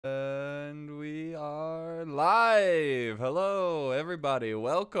live. Hello, everybody.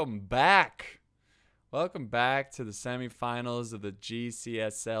 Welcome back. Welcome back to the semifinals of the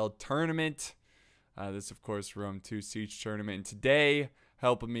GSCL tournament. This, of course, Rome 2 Siege tournament. And today,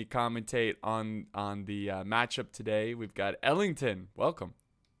 helping me commentate on the matchup today, we've got Ellington. Welcome.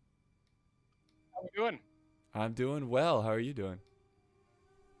 How are you doing? I'm doing well. How are you doing?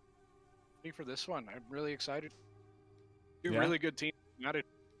 Ready for this one. I'm really excited. Two Yeah? really good teams.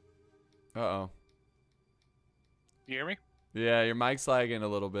 Uh-oh. You hear me? Yeah, your mic's lagging a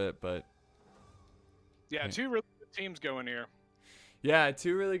little bit, but... Yeah, two really good teams going here. Yeah,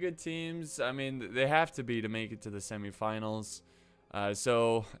 two really good teams. I mean, they have to be to make it to the semifinals.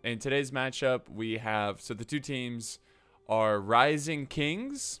 So in today's matchup, we have... So the two teams are Rising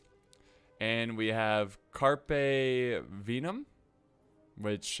Kings, and we have Carpe Vinum,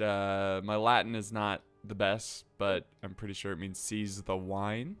 which my Latin is not the best, but I'm pretty sure it means seize the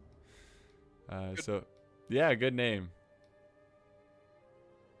wine. So, yeah, good name.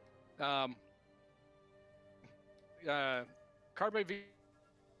 Carpe Vinum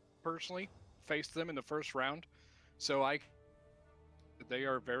personally faced them in the first round, so they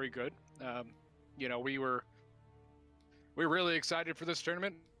are very good. You know, we were really excited for this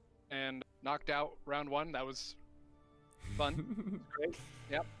tournament and knocked out round one. That was fun. Great.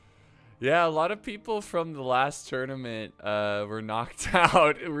 Yep. Yeah, a lot of people from the last tournament were knocked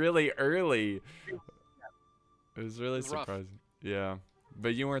out really early. It was really surprising. Rough. Yeah,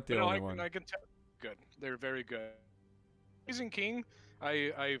 but you weren't the only one. I can tell. Good. They're very good. Rising King,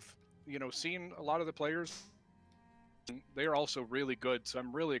 I've seen a lot of the players. They are also really good, so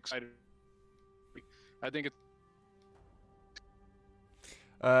I'm really excited. I think it's.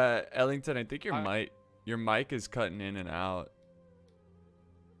 Ellington, I think your mic is cutting in and out.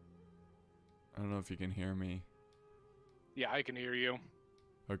 I don't know if you can hear me. Yeah, I can hear you.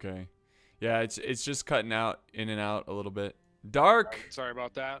 Okay. Yeah, it's just cutting out in and out a little bit. Dark. Sorry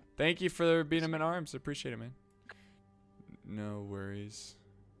about that. Thank you for beating him in arms. I appreciate it, man. No worries.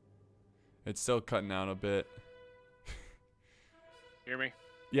 It's still cutting out a bit. Hear me?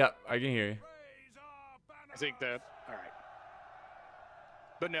 Yep, I can hear you. I think that. All right.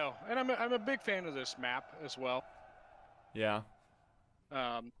 But no, and I'm a big fan of this map as well. Yeah.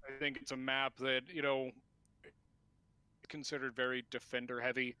 I think it's a map that considered very defender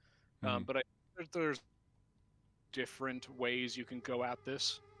heavy, but there's different ways you can go at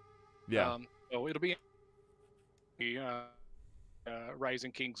this. Yeah. So it'll be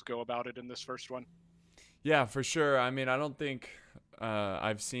Rising Kings go about it in this first one. Yeah, for sure. I mean, I don't think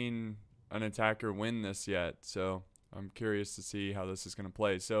I've seen an attacker win this yet, so I'm curious to see how this is going to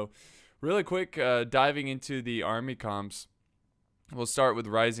play. So really quick, diving into the army comps. We'll start with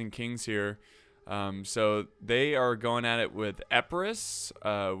Rising Kings here. So they are going at it with Epirus.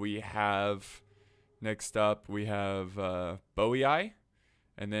 Next up, we have Boei,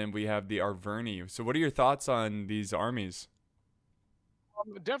 and then we have the Arverni. So what are your thoughts on these armies?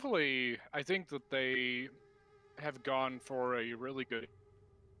 Definitely, I think that they have gone for a really good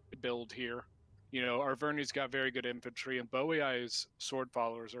build here. You know, Arverni's got very good infantry, and Boei's sword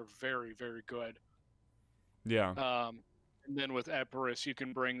followers are very, very good. Yeah. And then with Epirus, you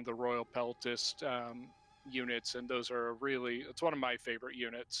can bring the Royal Peltist units, and those are it's one of my favorite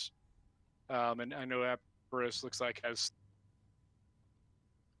units. And I know Epirus looks like has.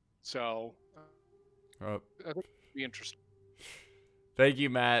 So, I think it'll be interesting. Thank you,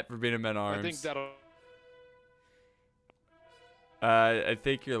 Matt, for being a men arms. I think that'll. I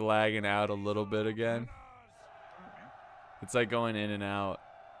think you're lagging out a little bit again. It's like going in and out.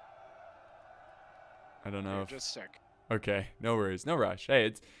 I don't know. Just sick. Okay, no worries, no rush.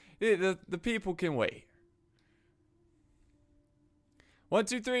 Hey, the people can wait. 1,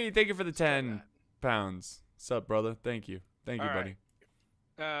 2, 3. Thank you for the 10 pounds. Sup, brother? Thank you, buddy.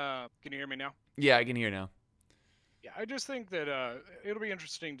 Can you hear me now? Yeah, I can hear now. Yeah, I just think that it'll be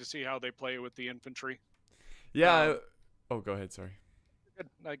interesting to see how they play with the infantry. Yeah. Oh, go ahead. Sorry.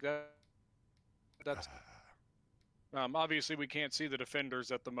 Like that. That's. Obviously, we can't see the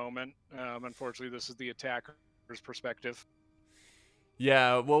defenders at the moment. Unfortunately, this is the attacker's perspective.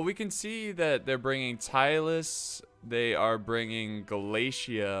 Yeah, well, we can see that they're bringing Tylus. They are bringing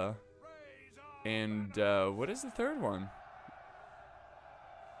Galatia. And what is the third one?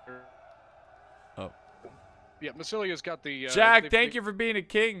 Oh. Yeah, Massilia's got the... Jack, thank you for being a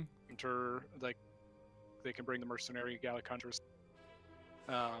king. Like, they can bring the mercenary Gallic hunters.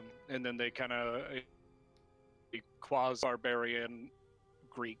 And then they kind of... a quasi-barbarian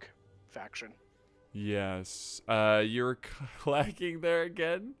Greek faction. Yes. You're lagging there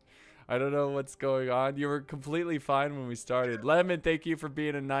again? I don't know what's going on. You were completely fine when we started. Lemon, thank you for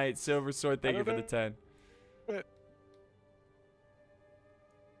being a knight. Silver Sword, thank you for the 10.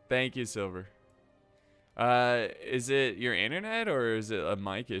 Thank you, Silver. Is it your internet or is it a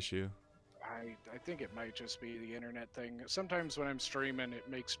mic issue? I think it might just be the internet thing. Sometimes when I'm streaming, it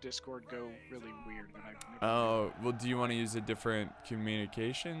makes Discord go really weird. And Oh, well, do you want to use a different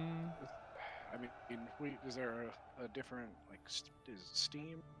communication? I mean, is there a different, like, is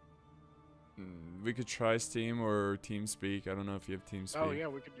Steam? We could try Steam or TeamSpeak. I don't know if you have TeamSpeak. Oh, yeah,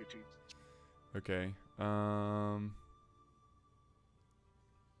 we could do Team. Okay.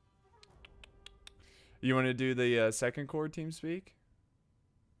 You want to do the second chord TeamSpeak?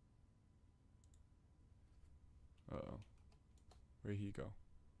 Uh-oh. Where'd he go?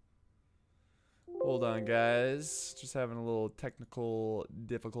 Hold on, guys. Just having a little technical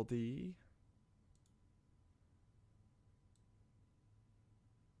difficulty.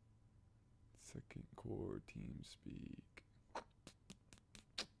 Second chord TeamSpeak.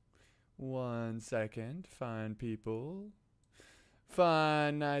 1 second. Fine people.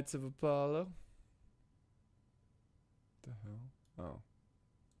 Fine Knights of Apollo. The hell? Oh.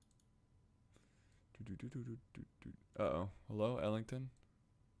 Uh-oh. Hello, Ellington?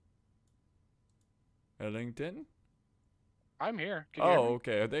 Ellington? I'm here. Can you hear me?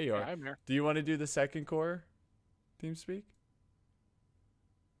 Okay. There you are. Yeah, I'm here. Do you want to do the second core TeamSpeak?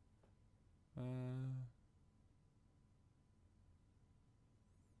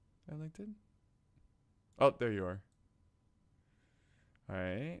 Ellington? Oh, there you are. All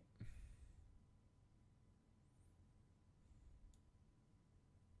right.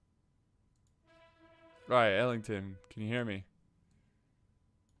 All right, Ellington, can you hear me?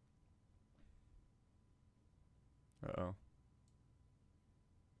 Uh-oh.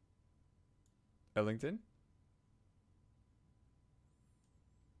 Ellington?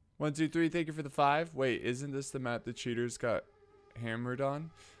 1, 2, 3, thank you for the 5. Wait, isn't this the map the cheaters got hammered on?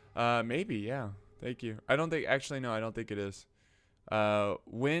 Maybe, yeah. Thank you. I don't think, actually, no, I don't think it is.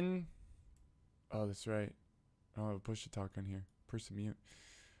 When, oh, that's right. I don't have a push to talk on here. Push to mute.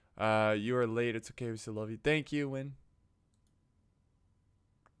 You are late. It's okay. We still love you. Thank you, Win.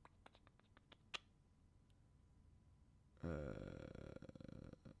 Let's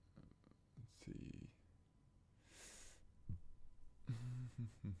see.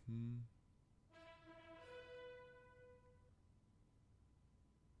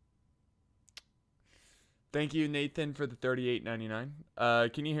 Thank you, Nathan, for the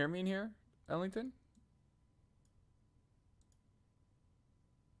 $38.99. Can you hear me in here, Ellington?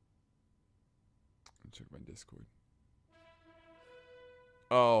 Check my Discord.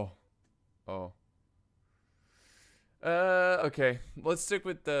 Oh. Okay. Let's stick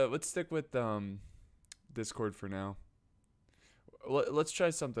with Discord for now. Let's try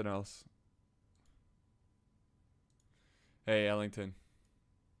something else. Hey, Ellington.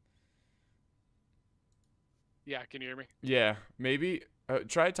 Yeah, can you hear me? Yeah, maybe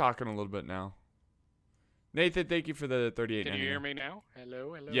try talking a little bit now. Nathan, thank you for the 38. Can you hear me now?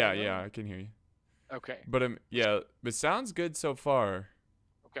 Hello. Yeah, hello? yeah, I can hear you. Okay. But yeah, it sounds good so far.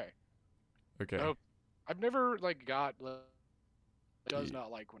 Okay. Oh, I've never does not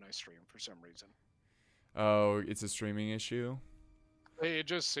like when I stream for some reason. Oh, it's a streaming issue. It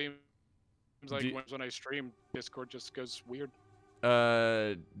just seems like when I stream, Discord just goes weird.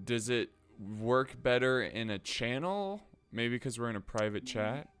 Does it work better in a channel? Maybe because we're in a private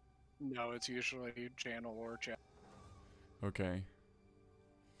chat? No, it's usually channel or chat. Okay.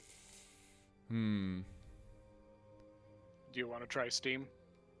 Do you want to try Steam?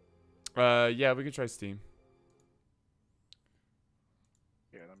 Yeah, we could try Steam.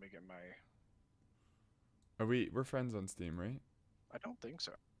 Yeah, let me get my... We're friends on Steam, right? I don't think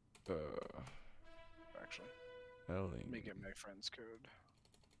so. Actually. Let me get my friend's code.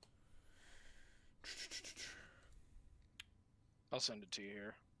 I'll send it to you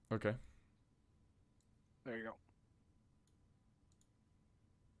here. Okay. There you go.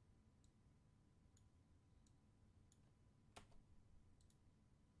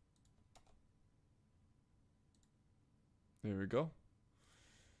 There we go.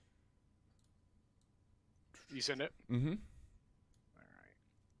 You send it? Mm-hmm. All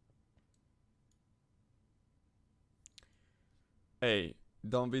right. Hey,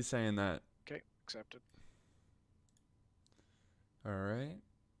 don't be saying that. Okay, accepted. All right.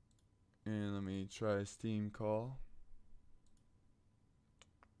 And let me try a Steam call.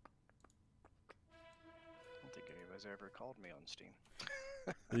 I don't think anybody's ever called me on Steam.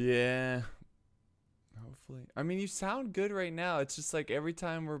 Yeah. Hopefully. I mean, you sound good right now. It's just like every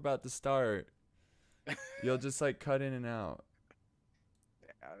time we're about to start, you'll just like cut in and out.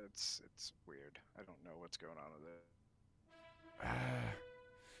 Yeah, it's weird. I don't know what's going on with it.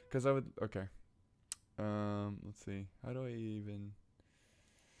 Because I would... Okay. Let's see. How do I even?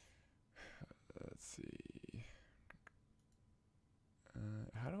 Let's see.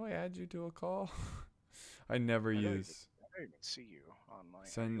 How do I add you to a call? I never use. I don't even see you on my.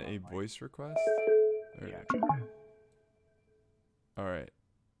 Send a voice request. There it Yeah. is. All right.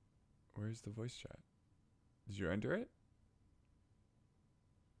 Where's the voice chat? Did you enter it?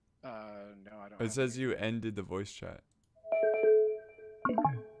 No, I don't. It says you ended the voice chat.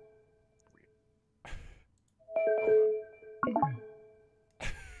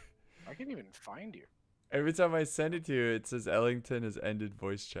 I can't even find you. Every time I send it to you, it says Ellington has ended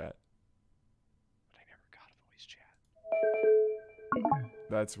voice chat. But I never got a voice chat.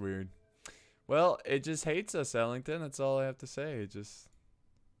 That's weird. Well, it just hates us, Ellington. That's all I have to say. It just,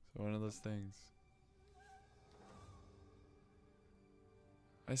 it's one of those things.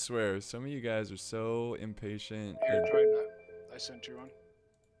 I swear, some of you guys are so impatient. Here, try that. I sent you one.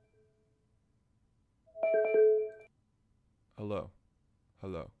 Hello.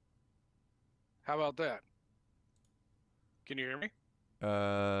 Hello. How about that? Can you hear me?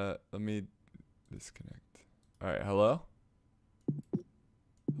 Let me disconnect. All right, hello?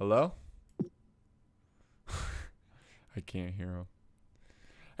 Hello? I can't hear him.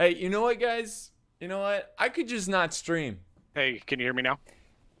 Hey, you know what, guys? You know what? I could just not stream. Hey, can you hear me now?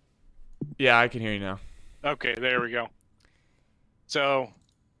 Yeah, I can hear you now. Okay, there we go. So,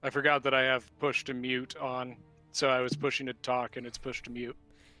 I forgot that I have push to mute on, so I was pushing to talk and it's push to mute.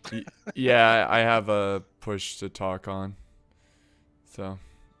 Yeah, I have a push to talk on. So,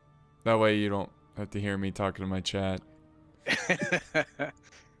 that way you don't have to hear me talking to my chat.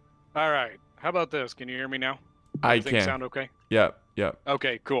 All right. How about this? Can you hear me now? I Everything can. sound okay? Yep, yep.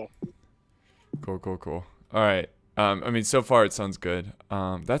 Okay, cool. Cool. All right. I mean, so far it sounds good.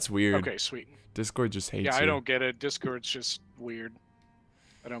 That's weird. Okay, sweet. Discord just hates Yeah, you. I don't get it. Discord's just weird.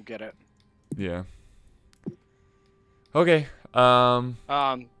 I don't get it. Yeah. Okay.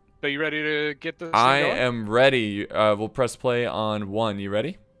 But you ready to get this? I am ready. We'll press play on 1. You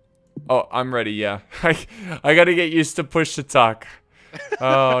ready? Oh, I'm ready. Yeah. I gotta get used to push to talk.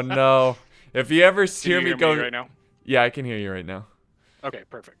 Oh no. If you ever hear me go right now? Yeah, I can hear you right now. Okay,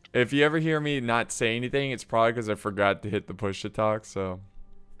 perfect. If you ever hear me not say anything, it's probably because I forgot to hit the push to talk. So.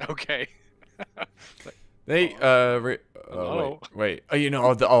 Okay. They Hello? wait. Oh, you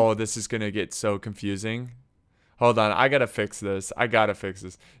know, this is gonna get so confusing. Hold on, I gotta fix this.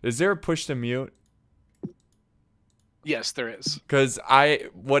 Is there a push to mute? Yes, there is. Cause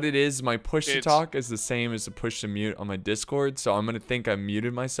what it is, my push to talk is the same as the push to mute on my Discord. So I'm gonna think I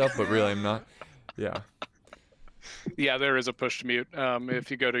muted myself, but really I'm not. Yeah. Yeah, there is a push to mute. If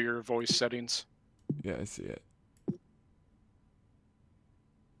you go to your voice settings. Yeah, I see it.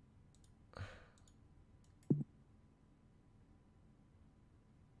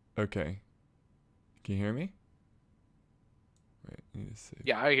 Okay. Can you hear me? Wait, I need to see.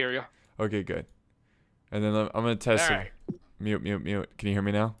 Yeah, I hear you. Okay, good. And then I'm gonna test it. Alright. Mute. Can you hear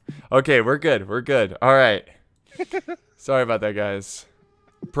me now? Okay, we're good. All right. Sorry about that, guys.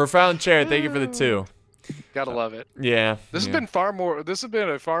 Profound chair. Thank you for the 2. Gotta love it. Yeah. This has been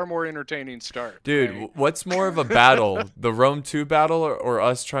a far more entertaining start. Dude, what's more of a battle, the Rome 2 battle or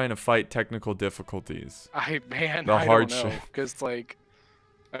us trying to fight technical difficulties? I don't hardship. know, because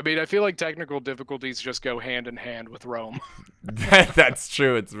I mean, I feel like technical difficulties just go hand in hand with Rome. That's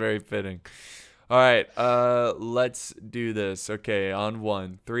true. It's very fitting. All right, let's do this. Okay, on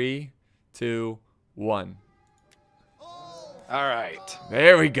 1, 3, 2, 1. All right.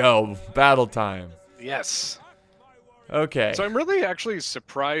 There we go. Battle time. Yes. Okay. So I'm really actually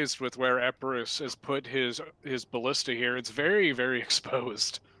surprised with where Epirus has put his ballista here. It's very, very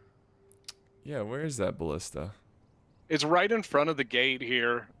exposed. Yeah, where is that ballista? It's right in front of the gate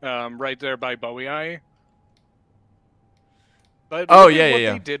here, right there by Bowie. But oh, look yeah, at what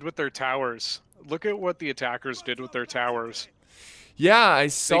yeah. they did with their towers. Look at what the attackers did with their towers. Yeah, I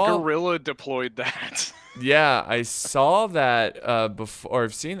saw. They guerrilla deployed that. Yeah, I saw that before.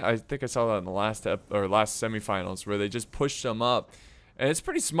 I think I saw that in the last semifinals where they just pushed them up, and it's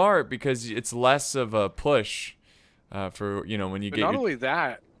pretty smart because it's less of a push for when you But get. not only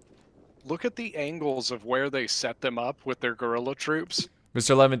that, look at the angles of where they set them up with their guerrilla troops.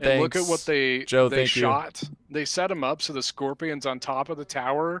 Mr. Lemon, thanks. And look at what they thank shot. You. They set them up so the Scorpions on top of the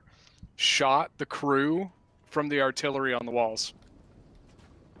tower shot the crew from the artillery on the walls.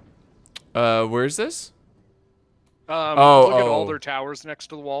 Where's this? Look at all oh. their towers next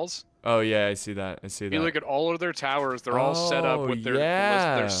to the walls. Oh yeah, I see that. You look at all of their towers; they're all set up with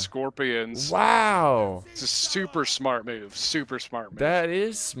their Scorpions. Wow, it's a super smart move. Super smart move. That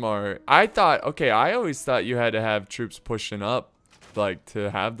is smart. I always thought you had to have troops pushing up, like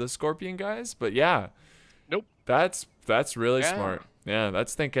to have the Scorpion guys. But yeah, Nope. That's really smart. Yeah,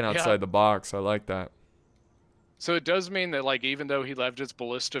 that's thinking outside the box. I like that. So it does mean that, like, even though he left his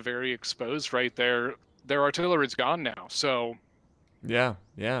ballista very exposed right there, their artillery's gone now. So yeah,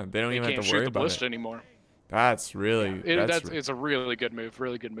 they don't even can't have to shoot worry the about ballista it anymore. That's really It's a really good move.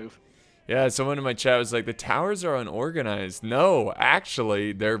 Really good move. Yeah, someone in my chat was like, the towers are unorganized. No,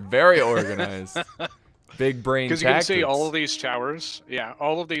 actually, they're very organized. Big brain tactics. Because you can see all of these towers. Yeah,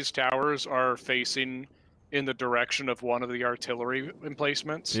 all of these towers are facing in the direction of one of the artillery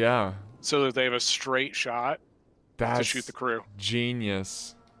emplacements. Yeah. So that they have a straight shot to shoot the crew.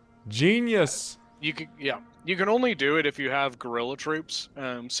 Genius. Genius. You can only do it if you have guerrilla troops.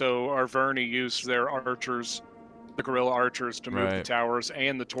 So Arverni used their archers, the guerrilla archers, to move the towers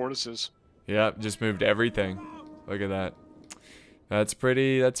and the tortoises. Yep, just moved everything. Look at that. That's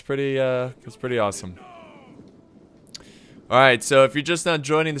pretty awesome. All right, so if you're just now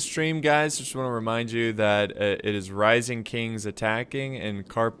joining the stream, guys, just want to remind you that it is Rising Kings attacking and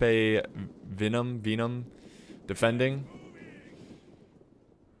Carpe Vinum defending.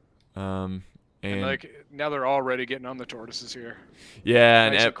 And like now they're already getting on the tortoises here. Yeah,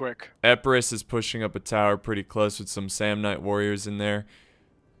 nice and quick. Epirus is pushing up a tower pretty close with some Samnite warriors in there.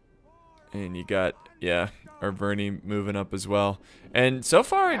 And you got, Arverni moving up as well. And so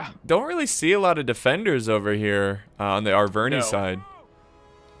far, I don't really see a lot of defenders over here on the Arverni side.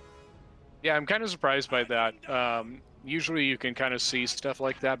 Yeah, I'm kind of surprised by that. Usually you can kind of see stuff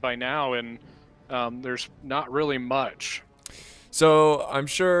like that by now, and there's not really much. So I'm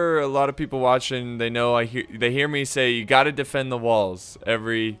sure a lot of people watching, they know they hear me say you got to defend the walls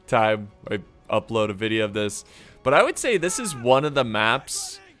every time I upload a video of this. But I would say this is one of the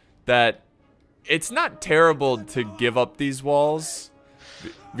maps that it's not terrible to give up these walls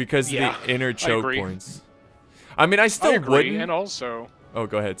because of the inner choke points. I mean, I still wouldn't. And also, oh,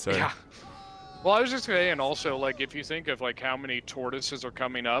 go ahead. Sorry. Yeah. Well, I was just saying, also, like, if you think of like how many tortoises are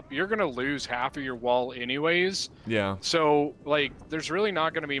coming up, you're gonna lose half of your wall anyways. Yeah. So, like, there's really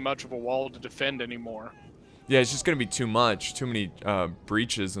not gonna be much of a wall to defend anymore. Yeah, it's just gonna be too many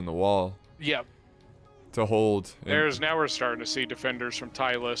breaches in the wall. Yep. To hold. Now we're starting to see defenders from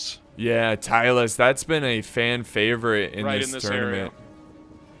Tylus. Yeah, Tylus. That's been a fan favorite in this tournament.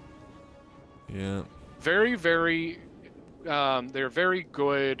 Area. Yeah. Very, very. They're very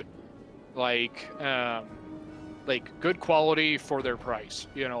good. Like good quality for their price.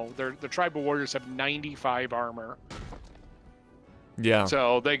 You know, the tribal warriors have 95 armor. Yeah.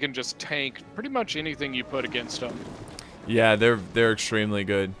 So they can just tank pretty much anything you put against them. Yeah, they're extremely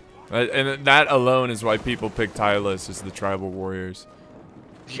good. And that alone is why people pick Tylus as the tribal warriors.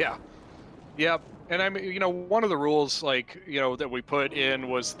 Yeah. Yep. And I mean, you know, one of the rules, like, you know, that we put in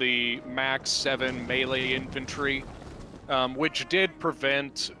was the max 7 melee infantry, which did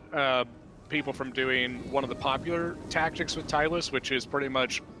prevent people from doing one of the popular tactics with Tylus, which is pretty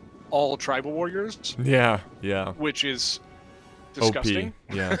much all tribal warriors. Yeah. Which is disgusting.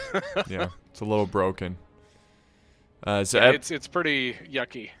 OP. Yeah. Yeah. It's a little broken. So yeah, it's pretty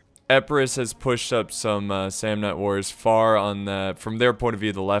yucky. Epirus has pushed up some Samnite warriors far on from their point of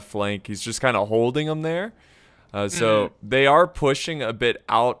view, the left flank. He's just kind of holding them there. So they are pushing a bit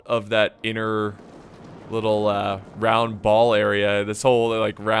out of that inner little round ball area, this whole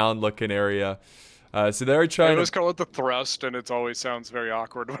like round looking area. So they're trying to... I just call it the thrust, and it always sounds very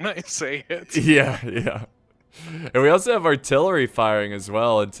awkward when I say it. Yeah. And we also have artillery firing as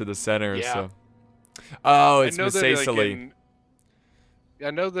well into the center. Yeah. So. Oh, it's Massacely. I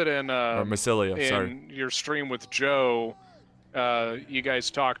know that in or Massilia, sorry. Your stream with Joe, you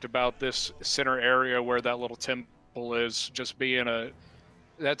guys talked about this center area where that little temple is just being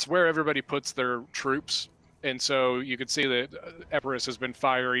that's where everybody puts their troops. And so you could see that Epirus has been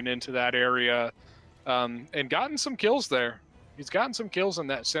firing into that area and gotten some kills there. He's gotten some kills in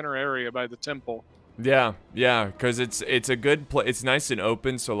that center area by the temple. Yeah, because it's a good place. It's nice and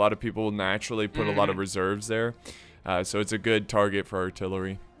open, so a lot of people will naturally put a lot of reserves there. So it's a good target for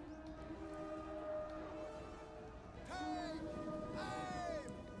artillery.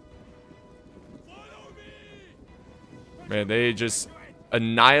 Man, they just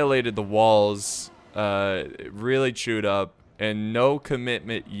annihilated the walls, really chewed up, and no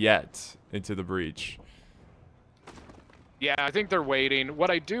commitment yet into the breach. Yeah, I think they're waiting.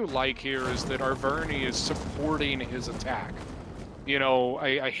 What I do like here is that Arverni is supporting his attack. You know,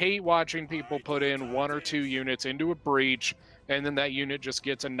 I hate watching people put in 1 or 2 units into a breach, and then that unit just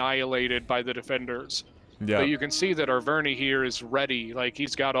gets annihilated by the defenders. Yeah. But you can see that Arverni here is ready. Like,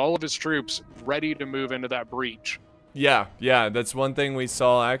 he's got all of his troops ready to move into that breach. Yeah, that's one thing we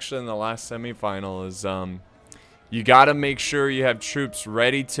saw actually in the last semifinal is you got to make sure you have troops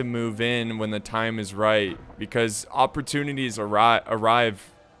ready to move in when the time is right, because opportunities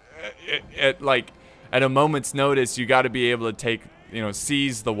arrive at a moment's notice. You got to be able to take,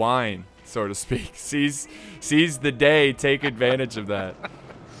 seize the wine, so to speak. Seize the day, take advantage of that.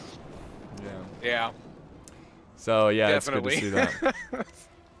 Yeah. So, yeah, Definitely. It's good to see that.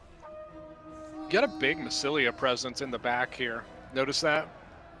 Got a big Massilia presence in the back here. Notice that?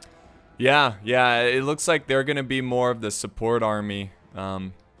 Yeah, it looks like they're going to be more of the support army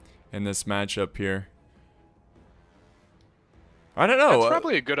in this matchup here. I don't know. That's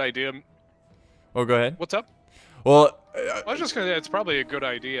probably a good idea. Oh, go ahead. What's up? Well, I was just going to say, it's probably a good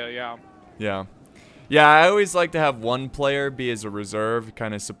idea, yeah. Yeah, I always like to have one player be as a reserve,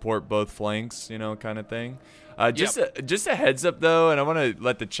 kind of support both flanks, kind of thing. Just a heads up though, and I want to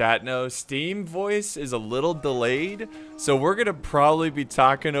let the chat know, Steam voice is a little delayed, so we're gonna probably be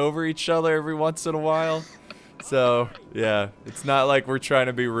talking over each other every once in a while. So yeah, it's not like we're trying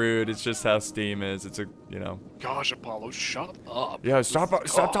to be rude. It's just how Steam is. It's Gosh, Apollo, shut up. Yeah, stop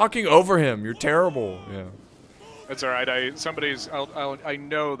talking over him. You're terrible. Yeah. That's all right. I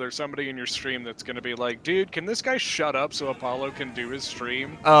know there's somebody in your stream that's gonna be like, dude, can this guy shut up so Apollo can do his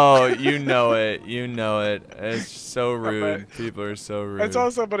stream? Oh, you know it. It's so rude. People are so rude. I saw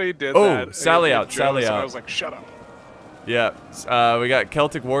somebody did that. Oh, Sally out. I was like, shut up. Yeah, we got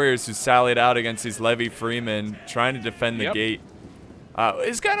Celtic Warriors who sallied out against these Levy Freemen trying to defend the gate.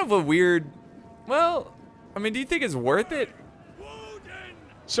 It's kind of a weird. Well, I mean, do you think it's worth it?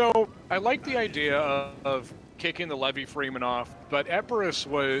 So I like the idea of kicking the Levy Freeman off, but Epirus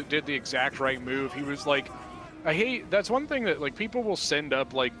did the exact right move. He was like, that's one thing that like people will send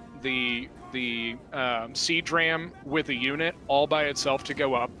up like the siege ram with a unit all by itself to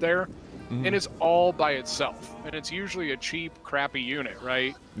go up there, and it's all by itself, and it's usually a cheap, crappy unit,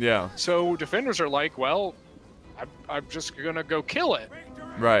 right? Yeah. So defenders are like, well, I'm just gonna go kill it.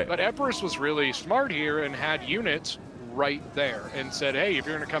 Right. But Epirus was really smart here and had units right there and said, hey, if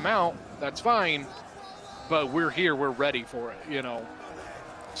you're gonna come out, that's fine. But we're here, we're ready for it,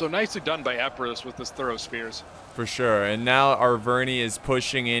 So nicely done by Epirus with his thorough spears. For sure. And now Arverni is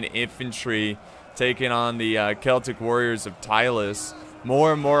pushing in infantry, taking on the Celtic Warriors of Tylus.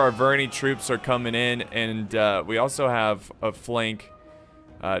 More and more Arverni troops are coming in, and we also have a flank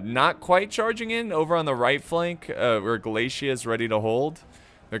not quite charging in over on the right flank where Galatia is ready to hold.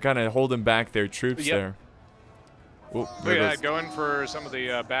 They're kind of holding back their troops there. Oh, yeah, going for some of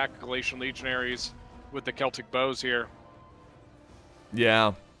the back Galatian legionaries with the Celtic bows here.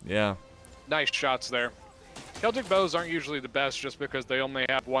 Yeah. Nice shots there. Celtic bows aren't usually the best just because they only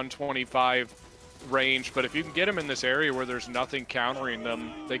have 125 range, but if you can get them in this area where there's nothing countering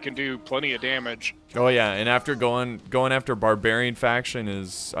them, they can do plenty of damage. Oh yeah, and after going after Barbarian faction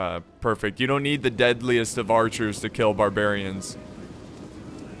is perfect. You don't need the deadliest of archers to kill barbarians.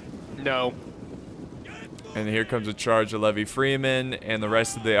 No. And here comes a charge of Levy Freeman and the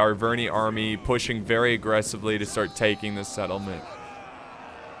rest of the Arverni army pushing very aggressively to start taking the settlement.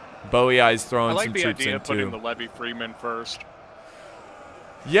 Bowie Eye's throwing some troops in too. I like the idea of putting the Levy Freeman first.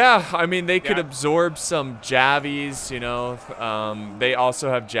 Yeah, I mean, they could absorb some Javies, They also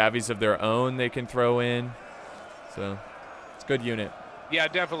have Javies of their own they can throw in. So, it's a good unit. Yeah,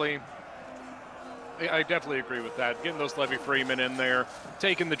 definitely. I definitely agree with that. Getting those Levy Freeman in there,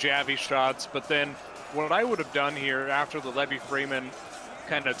 taking the Javi shots, but then what I would have done here after the Levy Freeman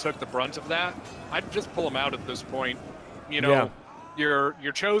kind of took the brunt of that, I'd just pull them out at this point.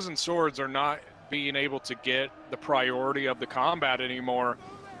 Your chosen swords are not being able to get the priority of the combat anymore.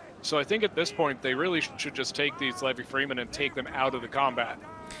 So I think at this point they really should just take these Levy Freeman and take them out of the combat.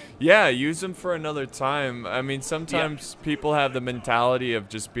 Yeah, use them for another time. I mean, sometimes people have the mentality of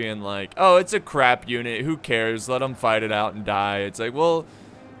just being like, oh, it's a crap unit, who cares, let them fight it out and die. It's like, well,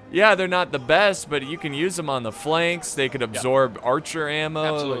 yeah, they're not the best, but you can use them on the flanks. They could absorb archer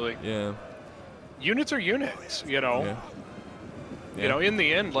ammo. Absolutely. Yeah. Units are units, Yeah. In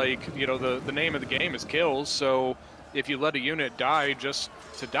the end, the name of the game is kills. So if you let a unit die just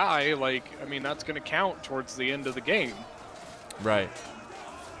to die, that's going to count towards the end of the game. Right.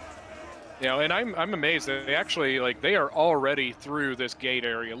 And I'm amazed that they actually, they are already through this gate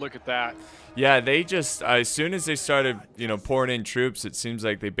area. Look at that. Yeah, they just, as soon as they started, pouring in troops, it seems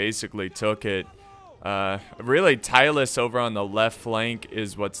like they basically took it. Really, Tylus over on the left flank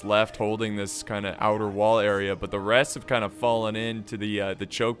is what's left holding this kind of outer wall area, but the rest have kind of fallen into the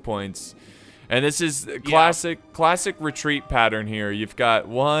choke points. And this is classic retreat pattern here. You've got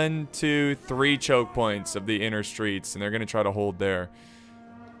 1, 2, 3 choke points of the inner streets, and they're going to try to hold there.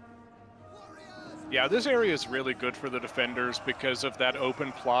 Yeah, this area is really good for the defenders because of that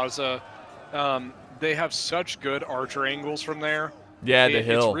open plaza. they have such good archer angles from there. Yeah, the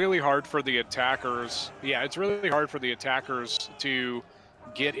hill. It's really hard for the attackers. Yeah, it's really hard for the attackers to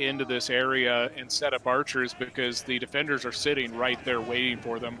get into this area and set up archers because the defenders are sitting right there waiting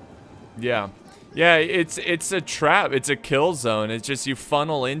for them. Yeah. Yeah, it's a trap. It's a kill zone. It's just you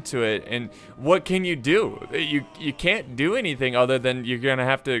funnel into it, and what can you do? You can't do anything other than you're gonna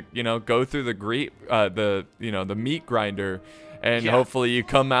have to, you know, go through the meat grinder, and hopefully you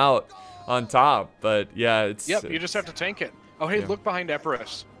come out on top. But yeah, you just have to tank it. Oh hey, look behind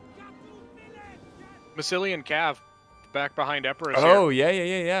Epirus. Massilian Cav back behind Epirus. Oh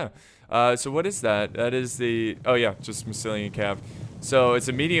yeah. So what is that? That is the just Massilian Cav. So it's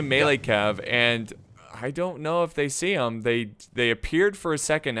a medium melee cav, and I don't know if they see them. They appeared for a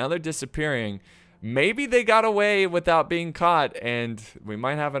second. Now they're disappearing. Maybe they got away without being caught, and we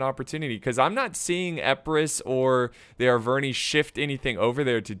might have an opportunity because I'm not seeing Epirus or the Arverni shift anything over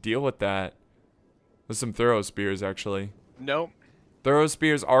there to deal with that. With some thorough spears, actually. Nope. Thorough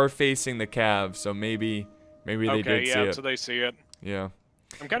spears are facing the cav, so maybe they did see it. So they see it. Yeah.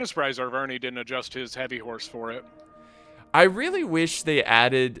 I'm kind of surprised Arverni didn't adjust his heavy horse for it. I really wish they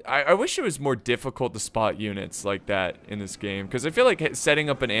added... I wish it was more difficult to spot units like that in this game. Because I feel like setting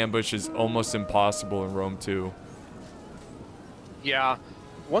up an ambush is almost impossible in Rome 2. Yeah.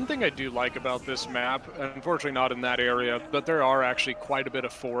 One thing I do like about this map, unfortunately not in that area, but there are actually quite a bit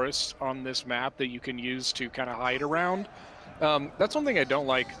of forests on this map that you can use to kind of hide around. That's one thing I don't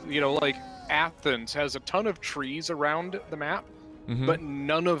like. You know, like Athens has a ton of trees around the map, but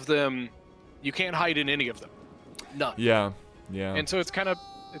none of them... You can't hide in any of them. None. Yeah. And so it's kind of,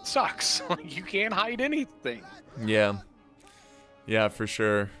 it sucks. You can't hide anything. Yeah. Yeah, for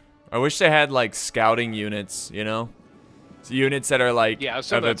sure. I wish they had like scouting units, you know? So units that are like... Yeah,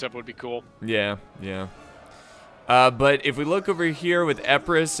 some of that stuff would be cool. Yeah. But if we look over here with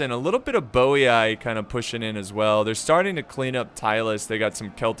Epirus and a little bit of Boii kind of pushing in as well, they're starting to clean up Tylus. They got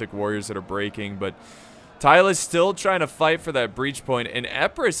some Celtic warriors that are breaking, but Tylus still trying to fight for that breach point. And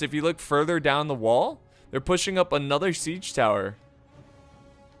Epirus, if you look further down the wall, they're pushing up another siege tower.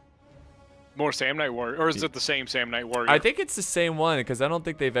 More Samnite warrior, or is it the same Samnite warrior? I think it's the same one because I don't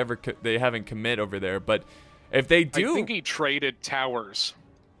think they haven't commit over there. But if they do, I think he traded towers.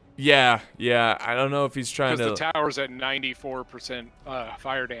 Yeah. I don't know if he's trying to. Because the tower's at 94%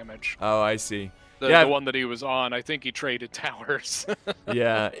 fire damage. Oh, I see. The one that he was on, I think he traded towers.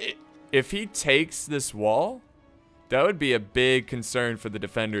 Yeah, if he takes this wall, that would be a big concern for the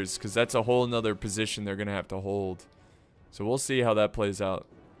defenders because that's a whole nother position they're going to have to hold. So we'll see how that plays out.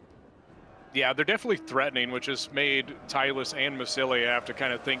 Yeah, they're definitely threatening, which has made Tylus and Massilia have to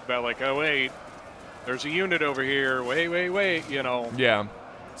kind of think about like, oh, wait, there's a unit over here. Wait, you know. Yeah,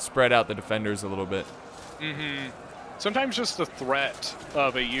 spread out the defenders a little bit. Sometimes just the threat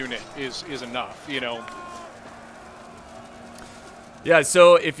of a unit is enough, you know. Yeah,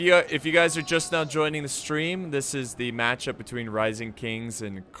 so if you guys are just now joining the stream, this is the matchup between Rising Kings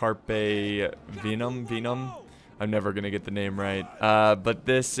and Carpe Vinum. I'm never going to get the name right. But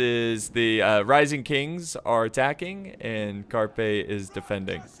this is the Rising Kings are attacking and Carpe is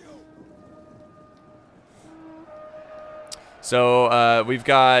defending. So we've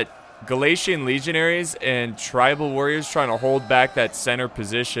got Galatian legionaries and tribal warriors trying to hold back that center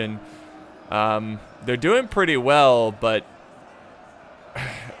position. They're doing pretty well, but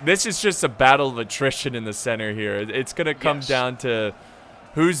this is just a battle of attrition in the center here. It's going to come down to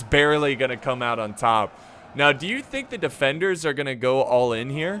who's barely going to come out on top. Now, do you think the defenders are going to go all in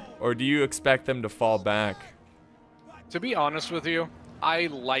here, or do you expect them to fall back? To be honest with you, I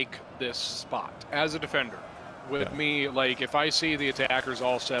like this spot as a defender. With me, like, if I see the attackers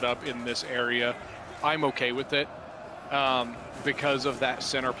all set up in this area, I'm okay with it because of that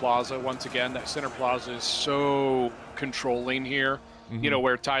center plaza. Once again, that center plaza is so controlling here. You know,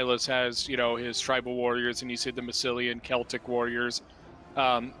 where Tylus has, you know, his tribal warriors, and you see the Massilian Celtic warriors.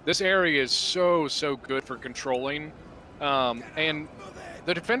 This area is so good for controlling, and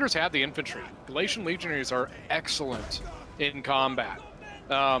the defenders have the infantry. Galatian legionaries are excellent in combat,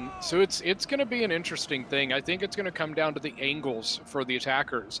 so it's going to be an interesting thing. I think it's going to come down to the angles for the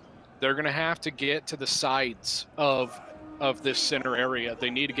attackers. They're going to have to get to the sides of this center area. They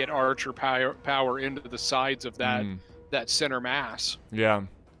need to get archer power into the sides of that center mass. Yeah.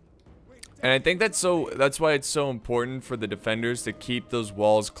 And I think that's why it's so important for the defenders to keep those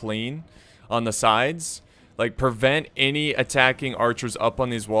walls clean on the sides. Like, prevent any attacking archers up on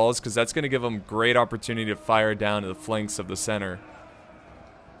these walls, because that's going to give them great opportunity to fire down to the flanks of the center.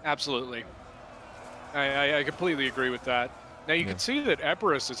 Absolutely. I completely agree with that. Now you can see that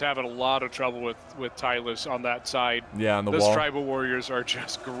Epirus is having a lot of trouble with Tylus on that side. Yeah, on the Those wall. tribal warriors are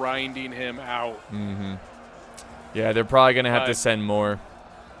just grinding him out. Yeah, they're probably gonna have to send more.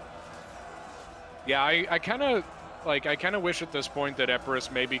 Yeah, I kind of wish at this point that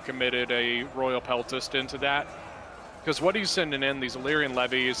Epirus maybe committed a Royal Peltist into that. Because what he's sending in, these Illyrian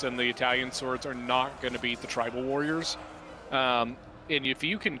levies and the Italian swords are not going to beat the tribal warriors. And if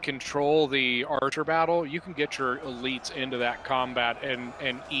you can control the archer battle, you can get your elites into that combat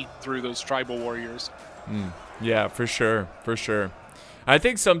and eat through those tribal warriors. Yeah, for sure, for sure. I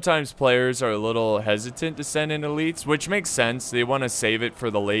think sometimes players are a little hesitant to send in elites, which makes sense. They want to save it for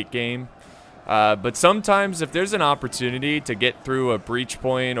the late game. But sometimes if there's an opportunity to get through a breach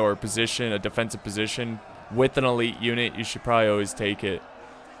point or a defensive position with an elite unit, you should probably always take it.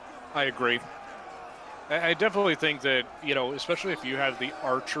 I agree. I definitely think that, you know, especially if you have the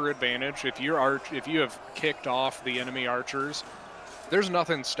archer advantage, if you have kicked off the enemy archers, there's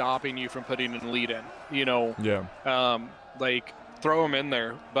nothing stopping you from putting an elite in, you know. Yeah. Like, throw them in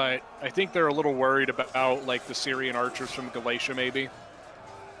there. But I think they're a little worried about, like, the Syrian archers from Galatia, maybe.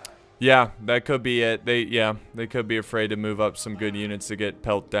 Yeah, that could be it. They could be afraid to move up some good units to get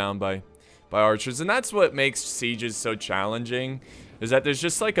pelt down by archers. And that's what makes sieges so challenging, is that there's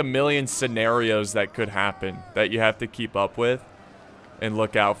just like a million scenarios that could happen that you have to keep up with and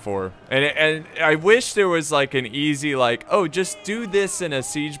look out for. And I wish there was like an easy, like, oh, just do this in a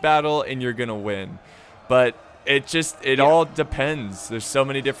siege battle and you're gonna win. But it all depends. There's so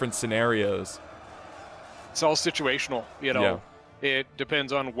many different scenarios. It's all situational, you know. Yeah. It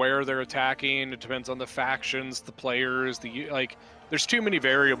depends on where they're attacking. It depends on the factions, the players, like. There's too many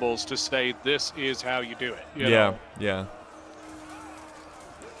variables to say this is how you do it. You know? Yeah.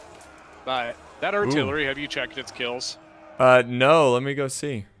 But that artillery, have you checked its kills? No. Let me go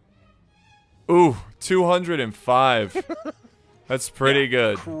see. Ooh, 205. That's pretty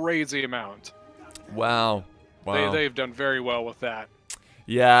good. Crazy amount. Wow. They've done very well with that.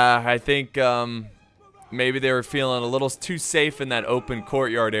 Yeah, I think maybe they were feeling a little too safe in that open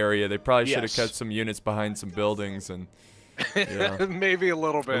courtyard area. They probably should have kept some units behind some buildings and. Yeah. Maybe a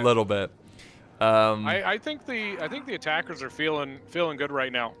little bit. A little bit. I think the attackers are feeling good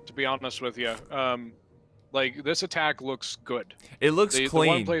right now, to be honest with you. Like, this attack looks good. It looks clean. The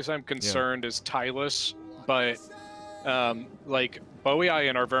one place I'm concerned is Tylus, but like Boei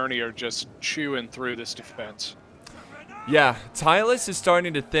and Arverni are just chewing through this defense. Yeah, Tylus is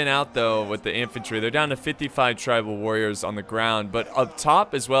starting to thin out though with the infantry. They're down to 55 tribal warriors on the ground, but up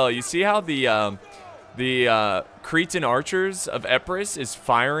top as well. You see how the Cretan archers of Epirus is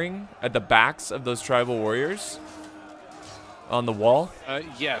firing at the backs of those tribal warriors on the wall?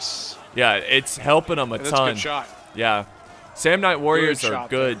 Yes. Yeah, it's helping them a ton. That's a good shot. Yeah. Samnite warriors are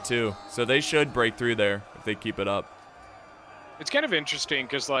good too, so they should break through there if they keep it up. It's kind of interesting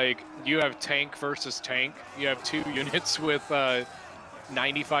because, like, you have tank versus tank. You have two units with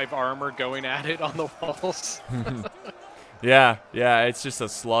 95 armor going at it on the walls. Yeah, it's just a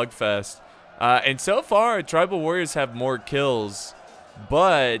slugfest. And so far, tribal warriors have more kills,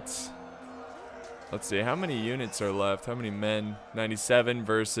 but let's see, how many units are left? How many men? 97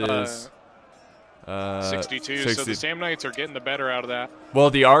 versus 62. 60. So the Samnites are getting the better out of that. Well,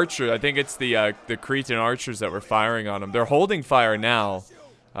 the archer, I think it's the Cretan archers that were firing on them. They're holding fire now,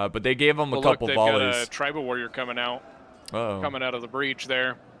 but they gave them a couple volleys. They've got a tribal warrior coming out. Coming out of the breach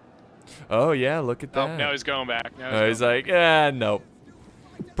there. Oh yeah, look at that. Oh, now he's going back. He's like, nope.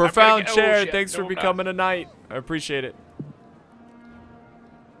 Profound share. Thanks for becoming a knight. I appreciate it.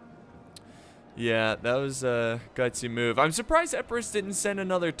 Yeah, that was a gutsy move. I'm surprised Epirus didn't send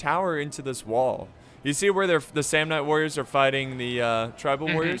another tower into this wall. You see where the Samnite warriors are fighting the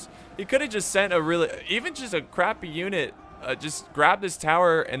tribal warriors? He could have just sent even just a crappy unit. Just grab this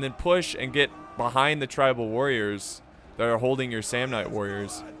tower and then push and get behind the tribal warriors that are holding your Samnite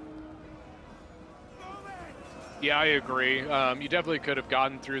warriors. Yeah, I agree. You definitely could have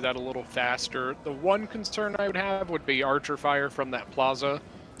gotten through that a little faster. The one concern I would have would be archer fire from that plaza.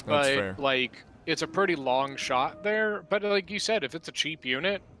 That's fair. Like, it's a pretty long shot there. But like you said, if it's a cheap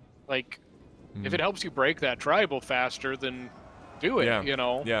unit, like, if it helps you break that tribal faster, then do it, you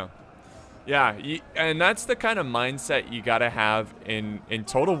know? Yeah, and that's the kind of mindset you got to have in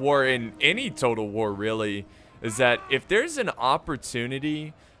Total War, in any Total War really, is that if there's an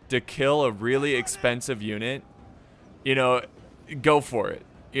opportunity to kill a really expensive unit, you know, go for it.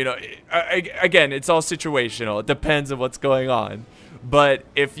 You know, again, it's all situational. It depends on what's going on. But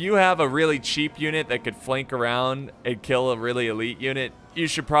if you have a really cheap unit that could flank around and kill a really elite unit, you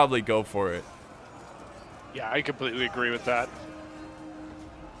should probably go for it. Yeah, I completely agree with that.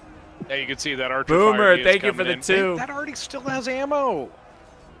 Yeah, you can see that archer Boomer, fire thank you for the in. 2. That already still has ammo.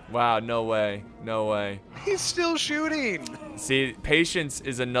 Wow, no way. No way. He's still shooting. See, patience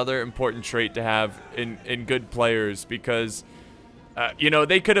is another important trait to have in good players because, you know,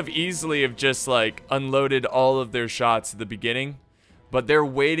 they could have easily have just, like, unloaded all of their shots at the beginning, but they're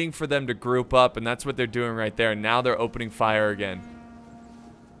waiting for them to group up, and that's what they're doing right there. Now they're opening fire again.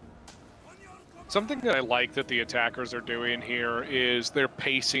 Something that I like that the attackers are doing here is they're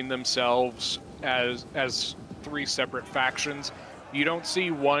pacing themselves as 3 separate factions. You don't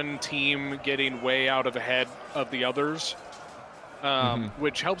see one team getting way out of ahead of the others,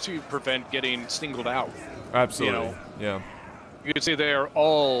 which helps you prevent getting singled out. Absolutely. You know? Yeah. You can see they're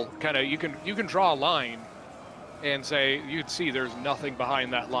all kind of, you can draw a line and say, you can see there's nothing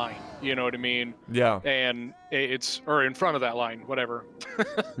behind that line. You know what I mean? Yeah. And or in front of that line, whatever.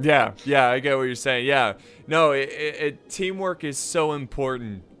 Yeah, I get what you're saying. Yeah. No, teamwork is so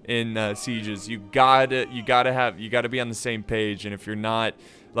important in sieges. You gotta be on the same page, and if you're not,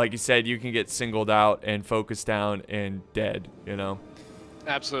 like you said, you can get singled out and focused down and dead, you know?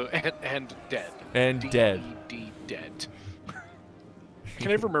 Absolutely. And dead. And dead. Dead. I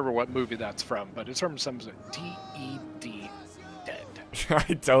can never remember what movie that's from, but it's from some D-E-D, dead.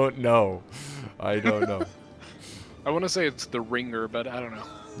 I don't know. I want to say it's The Ringer, but I don't know.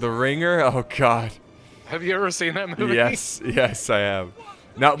 The Ringer? Oh, God. Have you ever seen that movie? Yes, I have.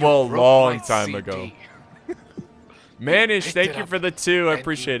 Not, well, a long time ago. Manish, thank you for the 2. I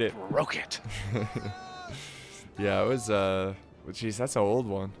appreciate it. Broke it. Yeah, it was, geez, that's an old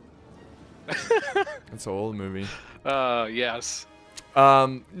one. That's an old movie. Yes.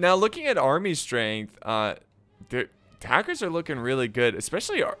 Now looking at army strength, the attackers are looking really good,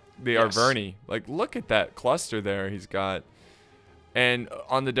 especially the Arverni. Like, look at that cluster there he's got. And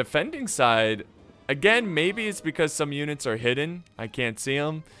on the defending side, again, maybe it's because some units are hidden. I can't see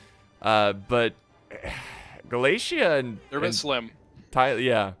them. But Galatia and they're a bit slim.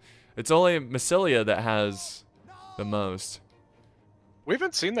 Yeah, it's only Massilia that has the most. We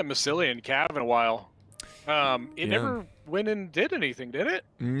haven't seen that Massilian Cav in a while. It never went and did anything, did it?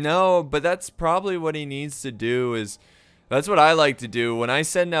 No, but that's probably what he needs to do. That's what I like to do. When I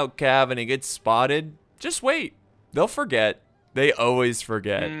send out Cav and he gets spotted, just wait. They'll forget. They always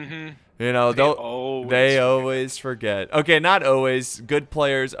forget. You know, they always forget. Okay, not always. Good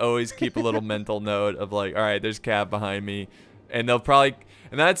players always keep a little mental note of like, all right, there's Cav behind me. And they'll probably,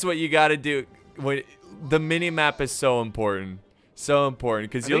 and that's what you got to do. When the mini map is so important. So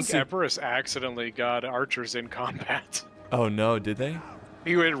important because you'll see. Empress accidentally got archers in combat. Oh no, did they?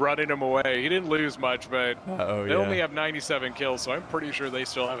 He went running them away. He didn't lose much, but they yeah. only have 97 kills, so I'm pretty sure they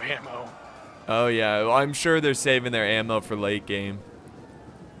still have ammo. Oh yeah, well, I'm sure they're saving their ammo for late game.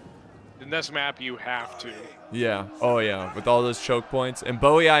 In this map, you have to. Yeah. Oh yeah, with all those choke points. And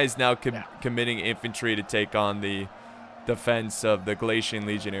Boei is now committing infantry to take on the defense of the Galatian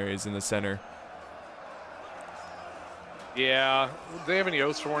legionaries in the center. Yeah, do they have any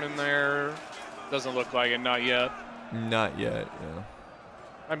Oathsworn in there? Doesn't look like it, not yet. Not yet,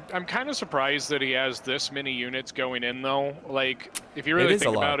 yeah. I'm kind of surprised that he has this many units going in, though. Like, if you really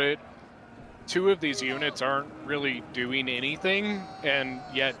think about it, 2 of these units aren't really doing anything, and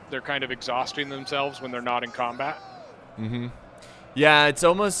yet they're kind of exhausting themselves when they're not in combat. Yeah, it's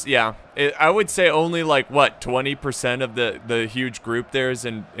almost, I would say only like, what, 20% of the huge group there is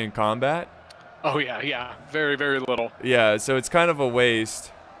in combat? Oh, yeah. Very, very little. Yeah, so it's kind of a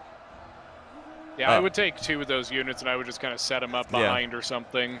waste. Yeah, I would take 2 of those units and I would just kind of set them up behind or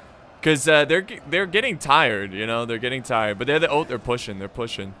something. Because they're getting tired, you know? They're getting tired. But they're pushing. They're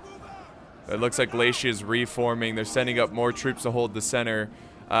pushing. It looks like Glacia is reforming. They're sending up more troops to hold the center.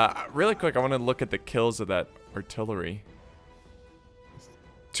 Really quick, I want to look at the kills of that artillery.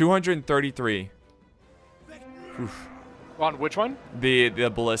 233. Oof. On which one? The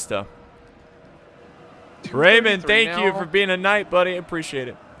ballista. Raymond, thank you for being a knight, buddy. I appreciate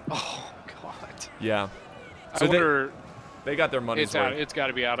it. Oh, God. Yeah. So I wonder, they got their money's worth. It's got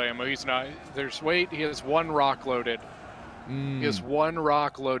to be out of ammo. He's not. He has 1 rock loaded. He has 1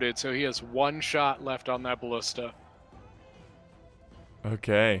 rock loaded, so he has 1 shot left on that ballista.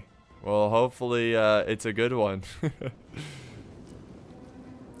 Okay. Well, hopefully it's a good one.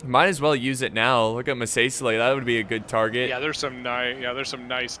 Might as well use it now. Look at Massaisile. That would be a good target. Yeah, there's some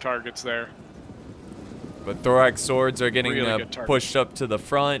nice targets there. But Thorax swords are getting really pushed up to the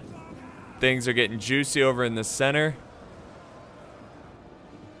front. Things are getting juicy over in the center.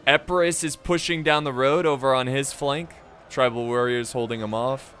 Epirus is pushing down the road over on his flank. Tribal warriors holding him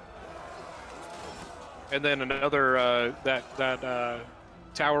off. And then another that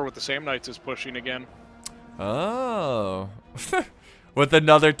tower with the Samnites is pushing again. Oh. with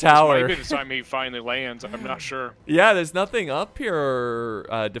another This might tower. be the time he finally lands. I'm not sure. Yeah, there's nothing up here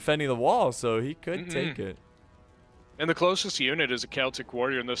defending the wall, so he could take it. And the closest unit is a Celtic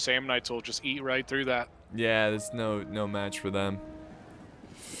warrior, and those Sam Knights will just eat right through that. Yeah, there's no match for them.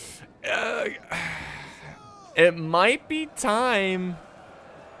 It might be time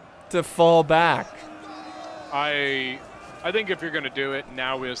to fall back. I think if you're gonna do it,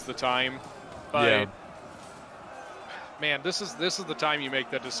 now is the time. But Yeah. man, this is the time you make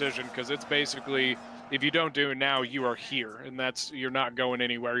that decision, because it's basically, if you don't do it now, you are here, and you're not going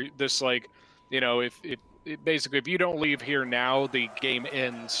anywhere. This, like, you know, if basically, if you don't leave here now, the game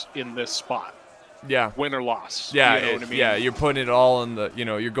ends in this spot. Yeah. Win or loss. Yeah, you know what I mean? yeah, you're putting it all in the,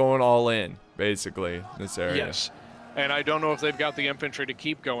 you're going all in, basically, this area. Yes. And I don't know if they've got the infantry to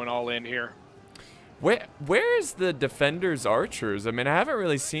keep going all in here. Where's the defender's archers? I mean, I haven't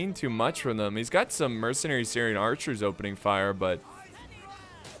really seen too much from them. He's got some mercenary Syrian archers opening fire, but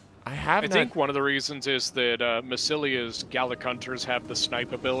I think one of the reasons is that Massilia's Gallic hunters have the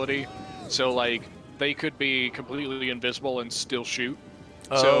snipe ability. So, like, they could be completely invisible and still shoot.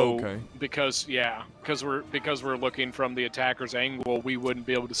 So, okay. because we're looking from the attacker's angle, we wouldn't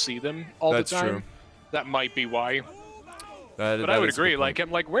be able to see them all the time. That's true. That might be why. But I would agree. Like, I'm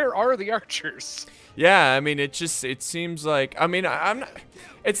like, where are the archers? Yeah, I mean, it seems like, I mean,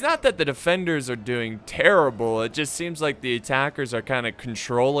 it's not that the defenders are doing terrible. It just seems like the attackers are kind of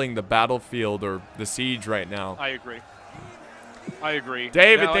controlling the battlefield or the siege right now. I agree.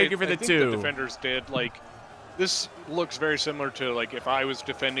 David, now, thank you for the I think 2. The defenders did, like, this looks very similar to, like, if I was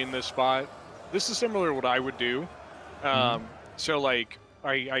defending this spot. This is similar to what I would do. So, like,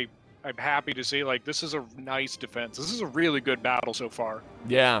 I'm happy to see, like, this is a nice defense. This is a really good battle so far.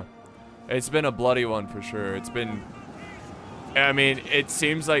 Yeah. It's been a bloody one for sure. It's been, I mean, it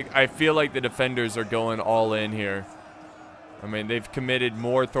seems like, I feel like the defenders are going all in here. I mean, they've committed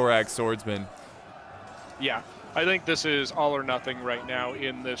more thorax swordsmen. Yeah. I think this is all or nothing right now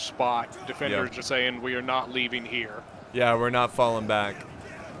in this spot. Defenders are saying, we are not leaving here. Yeah, we're not falling back.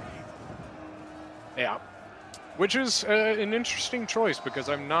 Yeah. Which is an interesting choice, because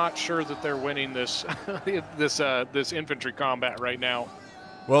I'm not sure that they're winning this this infantry combat right now.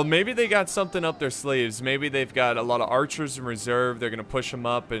 Well, maybe they got something up their sleeves. Maybe they've got a lot of archers in reserve. They're going to push them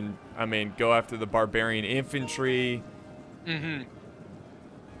up and, I mean, go after the barbarian infantry.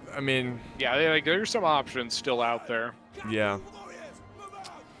 I mean... Yeah, there's some options still out there. Yeah.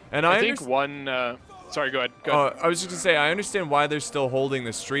 And I think one... sorry, go ahead. I was just going to say, I understand why they're still holding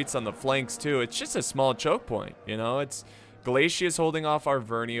the streets on the flanks, too. It's just a small choke point, you know? It's Galatia's holding off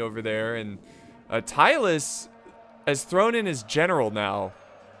Arverni over there, and Tylus has thrown in his general now.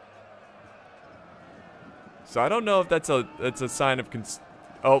 So I don't know if that's a sign of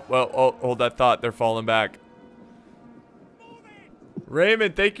hold that thought. They're falling back.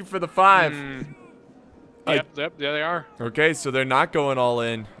 Raymond, thank you for the 5. Yep, yeah, they are. Okay, so they're not going all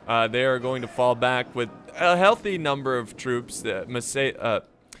in. They are going to fall back with a healthy number of troops. Massilia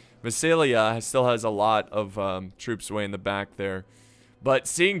still has a lot of troops way in the back there. But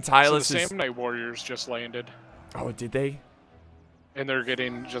seeing Tylus... So the Sam Knight warriors just landed. Oh, did they? And they're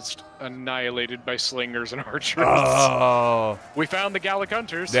getting just annihilated by slingers and archers. Oh. We found the Gallic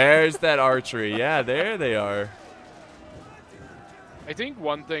hunters. There's that archery. Yeah, there they are. I think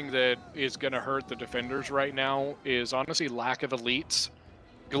one thing that is going to hurt the defenders right now is honestly lack of elites.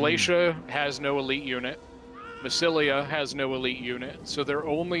 Galatia has no elite unit. Massilia has no elite unit. So their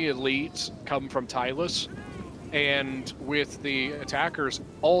only elites come from Tylus. And with the attackers,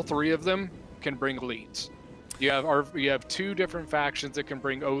 all 3 of them can bring elites. You have 2 different factions that can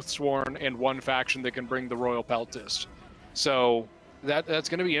bring Oathsworn and 1 faction that can bring the Royal Peltist. So that's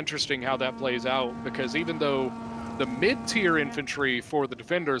going to be interesting how that plays out, because even though the mid-tier infantry for the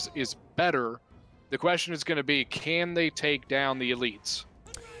defenders is better, the question is going to be, can they take down the elites?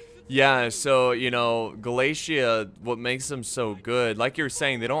 Yeah, so, you know, Galatia, what makes them so good, like you were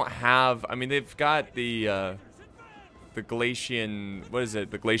saying, they don't have, I mean, they've got the Galatian, what is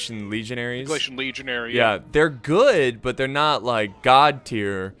it, the Galatian Legionaries? Galatian Legionary, yeah. They're good, but they're not, like, God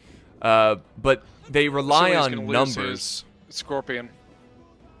tier, but they rely on numbers. Scorpion.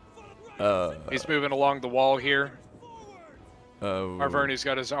 He's moving along the wall here. Arverni's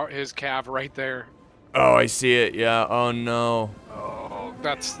got his cav right there. Oh, I see it. Yeah. Oh no. Oh,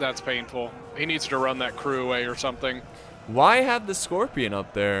 that's painful. He needs to run that crew away or something. Why have the Scorpion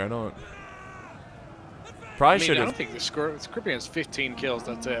up there? I don't. Probably should have. I don't think the Scorpion has 15 kills.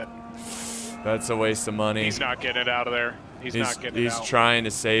 That's it. That's a waste of money. He's not getting it out of there. He's not getting it out. He's trying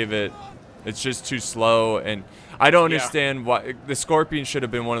to save it. It's just too slow, and I don't understand why the Scorpion should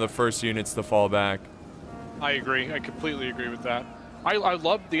have been one of the first units to fall back. I agree. I completely agree with that. I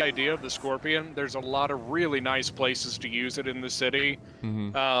love the idea of the Scorpion. There's a lot of really nice places to use it in the city.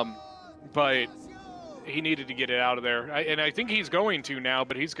 But he needed to get it out of there. And I think he's going to now,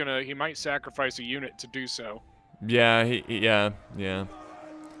 but he might sacrifice a unit to do so. Yeah, yeah.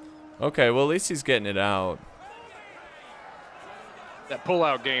 Okay, well, at least he's getting it out. That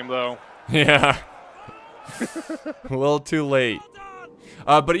pull-out game, though. Yeah. A little too late.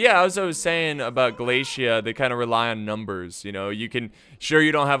 But yeah, as I was saying about Glacia, they kind of rely on numbers. You know, you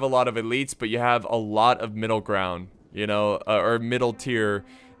don't have a lot of elites, but you have a lot of middle ground, you know, or middle tier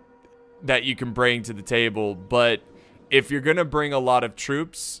that you can bring to the table. But if you're going to bring a lot of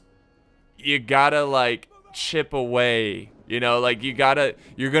troops, you gotta, like, chip away. You know, like, you're going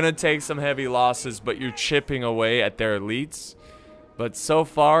to take some heavy losses, but you're chipping away at their elites. But so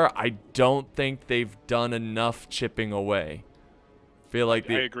far, I don't think they've done enough chipping away. Feel like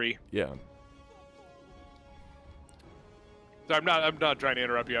I agree. Yeah. So I'm not trying to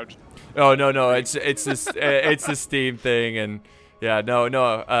interrupt you. Oh no, it's this it's the Steam thing, and yeah, no.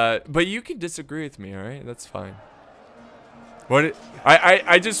 But you can disagree with me, all right? That's fine.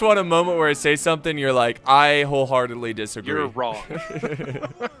 I just want a moment where I say something, you're like, I wholeheartedly disagree. You're wrong.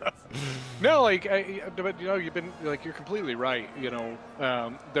 No, like, but you know, you're completely right. You know,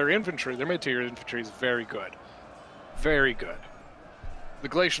 their infantry, their mid-tier infantry is very good, very good. The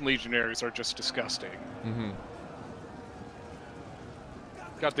Glacian Legionaries are just disgusting.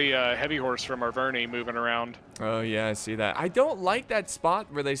 Got the heavy horse from Arverni moving around. Oh yeah, I see that. I don't like that spot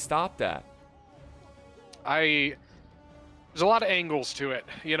where they stopped at. There's a lot of angles to it,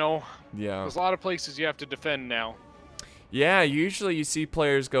 you know? Yeah. There's a lot of places you have to defend now. Yeah, usually you see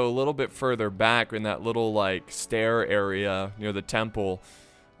players go a little bit further back in that little, like, stair area near the temple.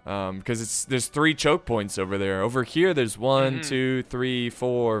 Because there's 3 choke points over there. Over here, there's 1, 2, 3,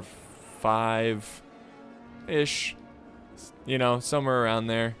 4, 5-ish. You know, somewhere around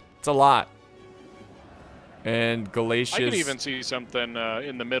there. It's a lot. And Galatius... I could even see something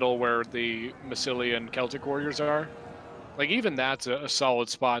in the middle where the Massilian Celtic warriors are. Like, even that's a solid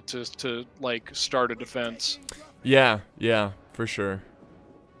spot to like, start a defense. Yeah, for sure.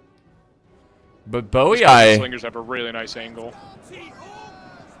 But Bowie slingers have a really nice angle.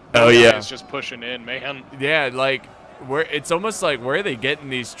 Oh yeah, it's just pushing in, man. Yeah, like it's almost like where are they getting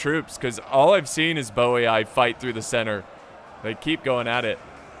these troops? Because all I've seen is Bowie fight through the center. They keep going at it.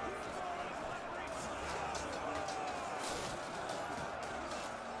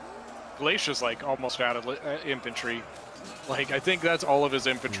 Glacia's like almost out of infantry. Like, I think that's all of his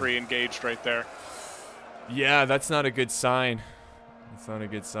infantry engaged right there. Yeah, that's not a good sign. That's not a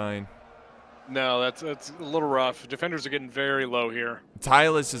good sign. No, that's a little rough. Defenders are getting very low here.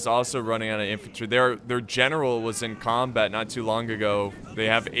 Tylus is also running out of infantry. Their general was in combat not too long ago. They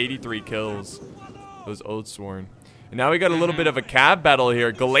have 83 kills. Those Oathsworn. And now we got a little bit of a cab battle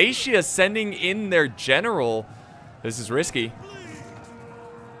here. Galatia sending in their general. This is risky.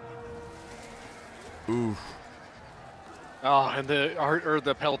 Ooh. Oh, and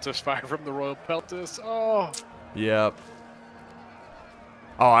the Peltis fire from the Royal Peltis. Oh. Yep.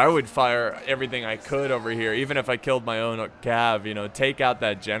 Oh, I would fire everything I could over here, even if I killed my own cav, you know, take out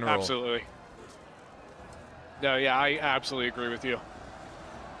that general. Absolutely. No, yeah, I absolutely agree with you.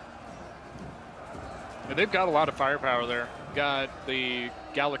 And they've got a lot of firepower there. You got the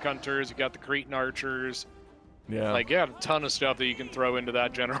Gallic Hunters, you got the Cretan Archers. Yeah. Like, you got a ton of stuff that you can throw into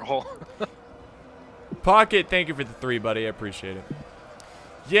that general. Pocket, thank you for the 3, buddy. I appreciate it.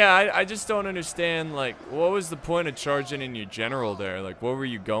 Yeah, I just don't understand, like, what was the point of charging in your general there? Like, what were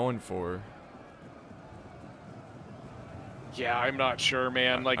you going for? Yeah, I'm not sure,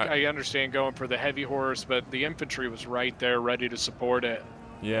 man. Like, I understand going for the heavy horse, but the infantry was right there ready to support it.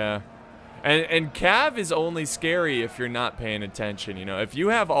 Yeah. And Cav is only scary if you're not paying attention, you know. If you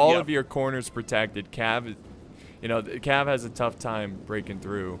have all of your corners protected, Cav, you know, Cav has a tough time breaking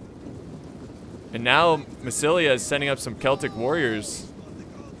through. And now Massilia is sending up some Celtic warriors.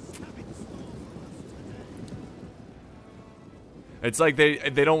 It's like they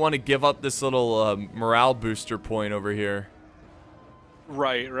don't want to give up this little morale booster point over here.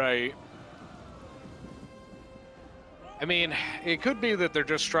 Right, right. I mean, it could be that they're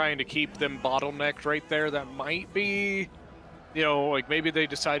just trying to keep them bottlenecked right there. That might be, you know, like maybe they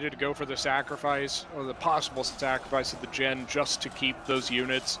decided to go for the sacrifice or the possible sacrifice of the gen just to keep those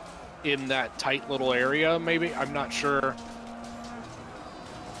units in that tight little area, maybe. I'm not sure.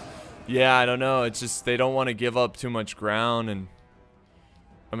 Yeah, I don't know. It's just they don't want to give up too much ground, and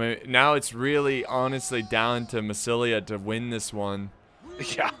I mean now it's really honestly down to Massilia to win this one.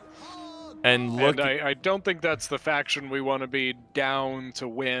 Yeah. And look, I don't think that's the faction we want to be down to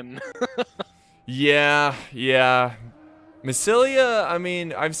win. yeah. Massilia, I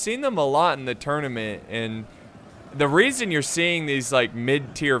mean, I've seen them a lot in the tournament, and the reason you're seeing these like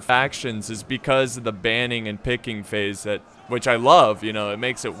mid-tier factions is because of the banning and picking phase, which I love. You know, it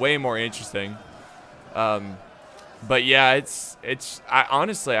makes it way more interesting. But yeah,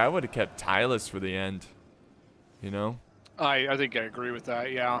 honestly, I would have kept Tylus for the end. You know? I think I agree with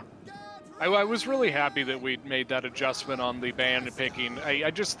that. Yeah. I was really happy that we made that adjustment on the ban and picking.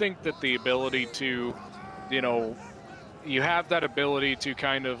 I just think that the ability to, you know, you have that ability to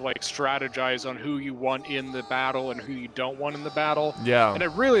kind of like strategize on who you want in the battle and who you don't want in the battle. Yeah. And I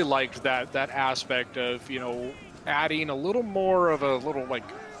really liked that aspect of, you know, adding a little more of a little like,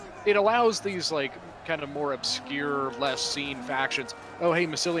 it allows these like kind of more obscure, less seen factions. Oh, hey,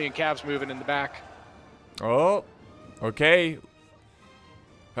 Massilian Cav's moving in the back. Oh, okay.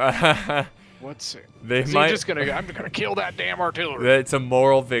 What's it? I'm gonna kill that damn artillery. It's a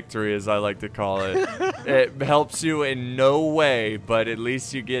moral victory, as I like to call it. It helps you in no way, but at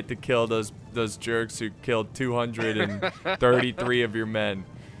least you get to kill those jerks who killed 233 of your men.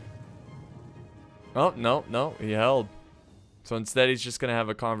 Oh, no, he held. So instead, he's just gonna have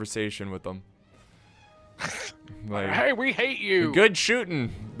a conversation with them. Like, hey, we hate you. Good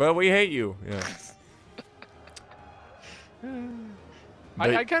shooting, but we hate you. Yeah.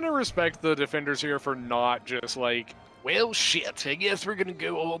 I kind of respect the defenders here for not just like, well, shit, I guess we're going to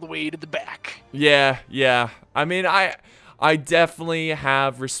go all the way to the back. Yeah. I mean, I definitely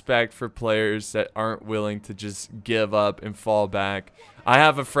have respect for players that aren't willing to just give up and fall back. I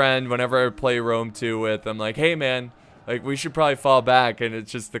have a friend, whenever I play Rome 2 with, I'm like, hey, man, like, we should probably fall back. And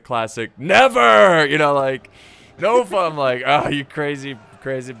it's just the classic, never! You know, like, no fun. I'm like, oh, you crazy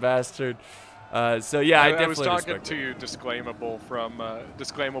bastard. So yeah, I definitely was talking respect to Disclaimable from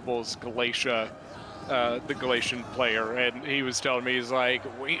Disclaimable's Galatia, the Galatian player, and he was telling me, he's like,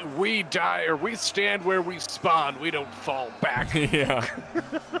 we die or we stand where we spawn, we don't fall back.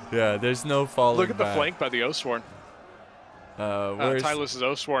 Yeah, there's no falling Look at back. the flank by the Oathsworn. Where's Tylus's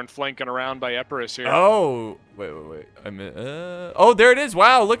Oathsworn flanking around by Epirus here. Oh, wait. I mean, oh, there it is.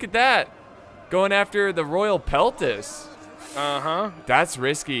 Wow, look at that. Going after the Royal Peltis. Uh-huh. That's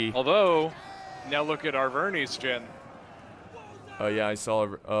risky. Although, now look at Arverni's gen. Oh yeah, I saw.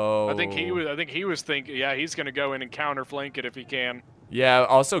 Oh. I think he was thinking, yeah, he's gonna go in and counter flank it if he can. Yeah.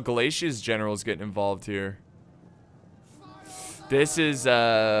 Also, Galatia's general's getting involved here. This is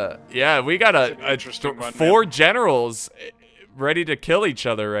yeah, we got four generals ready to kill each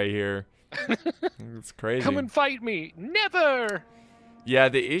other right here. It's crazy. Come and fight me. Never. Yeah,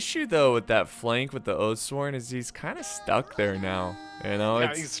 the issue though with that flank with the Oathsworn is he's kind of stuck there now. You know,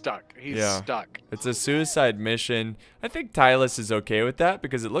 yeah, he's stuck. He's stuck. It's a suicide mission. I think Tylus is okay with that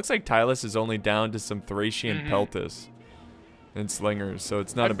because it looks like Tylus is only down to some Thracian Peltis and slingers, so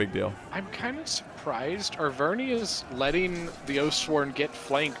it's not a big deal. I'm kind of surprised Arverni is letting the Oathsworn get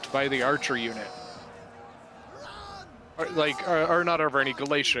flanked by the archer unit. Or not Arverni,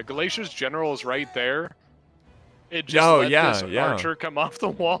 Galatia. Galatia's general is right there. It just let this archer come off the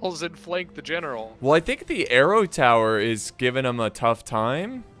walls and flank the general. Well, I think the arrow tower is giving him a tough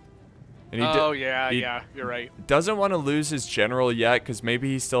time. And yeah, you're right. Doesn't want to lose his general yet because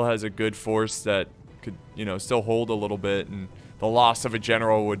maybe he still has a good force that could, you know, still hold a little bit, and the loss of a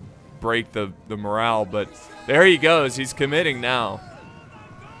general would break the morale. But there he goes. He's committing now.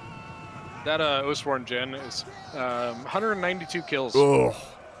 That Oathsworn gen is 192 kills. Ugh.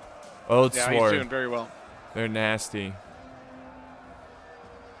 Oathsworn. Yeah, he's doing very well. They're nasty.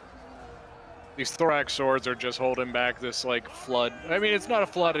 These thorax swords are just holding back this like flood. I mean, it's not a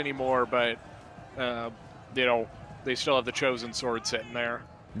flood anymore, but you know, they still have the chosen sword sitting there.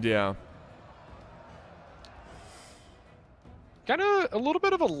 Yeah. Kind of a little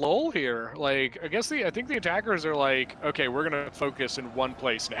bit of a lull here. Like, I think the attackers are like, okay, we're gonna focus in one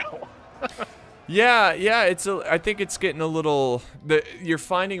place now. Yeah, I think it's getting a little. You're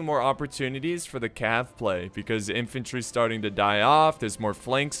finding more opportunities for the cav play because infantry's starting to die off. There's more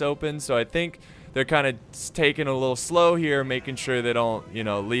flanks open, so I think they're kind of taking a little slow here, making sure they don't, you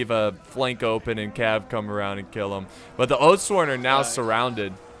know, leave a flank open and cav come around and kill them. But the Oathsworn are now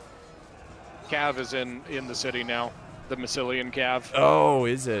surrounded. Cav is in the city now. The Massilian Cav. Oh,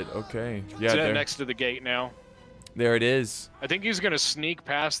 is it? Okay. Yeah. It's next to the gate now. There it is. I think he's gonna sneak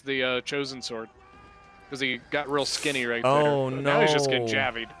past the chosen sword. Because he got real skinny right there. Oh, no. No. Now he's just getting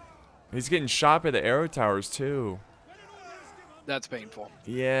javied. He's getting shot by the arrow towers, too. That's painful.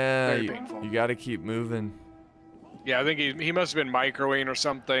 Yeah. Very painful. You got to keep moving. Yeah, I think he must have been microwing or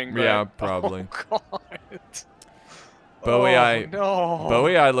something. But, yeah, probably. Oh, God. Bowie no.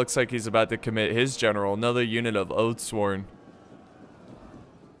 Bowie looks like he's about to commit his general. Another unit of Oathsworn.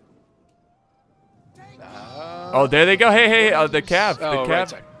 Oh, there they go. Hey, hey, the Cav. The Oh, Cav. right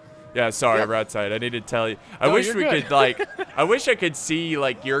side. Yeah, sorry, Yep. right side. I need to tell you. I No, wish you're we good. could like. I wish I could see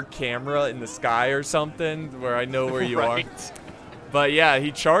like your camera in the sky or something where I know where you Right. are. But yeah,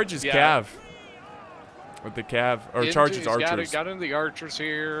 he charges Yeah. Cav. With the Cav, or charges He's archers. Got into the archers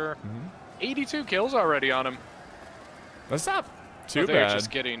here. Mhm. 82 kills already on him. That's not too They're bad. just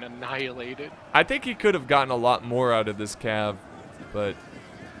getting annihilated. I think he could have gotten a lot more out of this Cav, but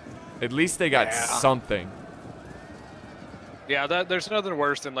at least they got Yeah. something. Yeah, there's nothing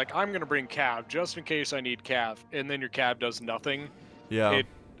worse than like, I'm gonna bring Cav just in case I need Cav, and then your Cav does nothing. Yeah. It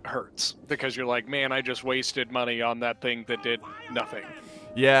hurts because you're like, man, I just wasted money on that thing that did nothing.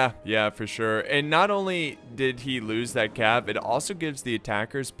 Yeah, yeah, for sure. And not only did he lose that Cav, it also gives the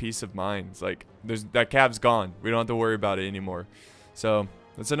attackers peace of mind. It's like, that Cav's gone. We don't have to worry about it anymore. So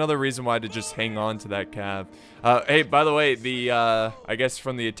that's another reason why to just hang on to that Cav. Hey, by the way, I guess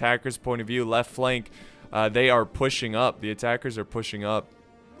from the attackers' point of view, left flank, they are pushing up. The attackers are pushing up.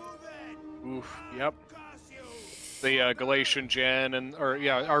 Oof. Yep. The Galatian gen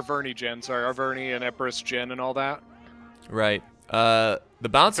Arverni gen. Sorry, Arverni and Epirus gen and all that. Right. The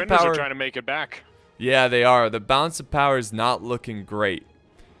balance of Defenders power. are trying to make it back. Yeah, they are. The balance of power is not looking great.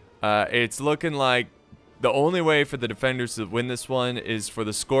 It's looking like the only way for the defenders to win this one is for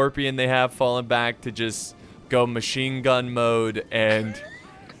the Scorpion they have fallen back to just go machine gun mode and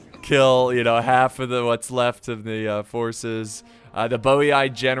kill, half of what's left of the forces. The Bowie-Eye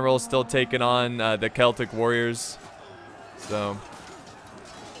General still taking on the Celtic Warriors. So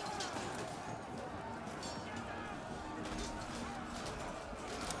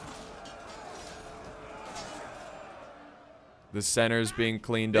the center's being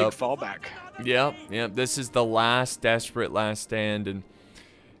cleaned Big up. fallback. Yep. This is the desperate last stand, and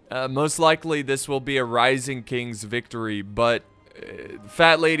most likely this will be a Rising King's victory. But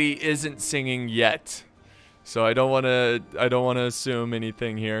Fat Lady isn't singing yet, so I don't want to assume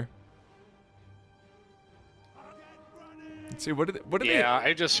anything here. Let's see what are they? Yeah,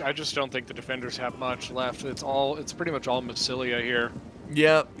 I just don't think the defenders have much left. It's pretty much all Massilia here.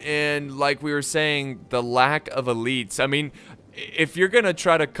 Yep, and like we were saying, the lack of elites. I mean, if you're gonna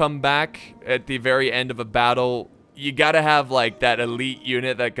try to come back at the very end of a battle, you gotta have like that elite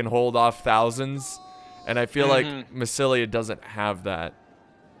unit that can hold off thousands, and I feel like Massilia doesn't have that.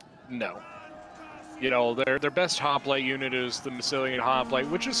 No. Their best hoplite unit is the Massilian hoplite,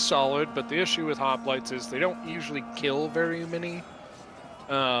 which is solid, but the issue with hoplites is they don't usually kill very many.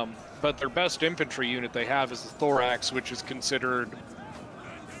 But their best infantry unit they have is the Thorax, which is considered...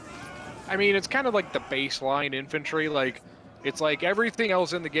 I mean, it's kind of like the baseline infantry. Like, it's like everything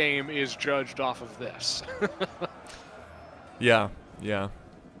else in the game is judged off of this. Yeah,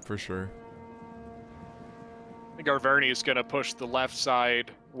 for sure. I think Arverni is going to push the left side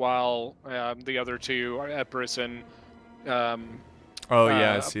while the other two, Epirus and Oh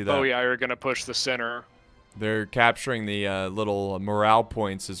yeah, I see that. Bowie are going to push the center. They're capturing the little morale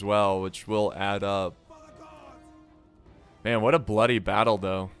points as well, which will add up. Man, what a bloody battle,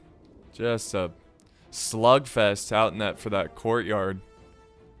 though. Just a slugfest out in that courtyard.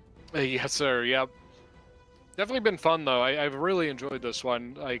 Yes, sir. Yep. Definitely been fun, though. I've really enjoyed this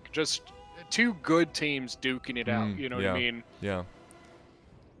one. Like, just two good teams duking it out. You know what I mean? Yeah.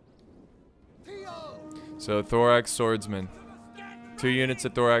 So, Thorax Swordsman. 2 units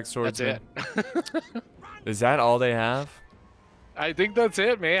of Thorax Swordsman. That's it. Is that all they have? I think that's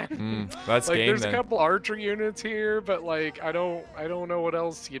it, man. That's like, game there's then. a couple archer units here, but like, I don't know what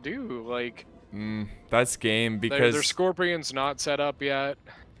else you do. Like, that's game because their Scorpion's not set up yet.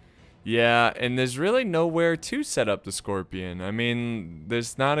 Yeah, and there's really nowhere to set up the Scorpion. I mean,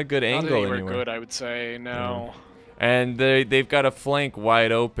 there's not a good angle anywhere anywhere. good, I would say. No. And they've got a flank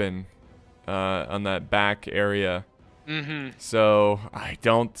wide open on that back area. So I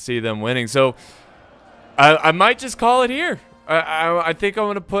don't see them winning. So I might just call it here. I think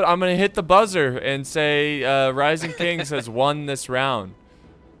I'm gonna hit the buzzer and say Rising Kings has won this round.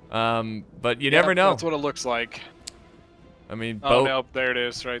 But you never know. That's what it looks like. I mean, oh no, there it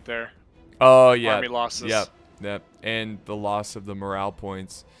is, right there. Oh yeah. Army losses. Yep. And the loss of the morale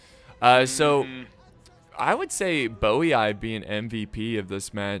points. So I would say Bowie-Eye being MVP of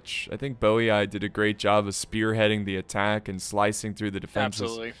this match. I think Bowie-Eye did a great job of spearheading the attack and slicing through the defenses.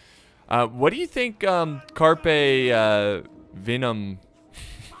 Absolutely. What do you think Carpe Vinum,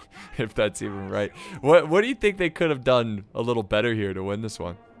 if that's even right, what do you think they could have done a little better here to win this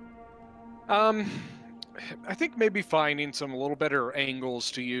one? I think maybe finding some a little better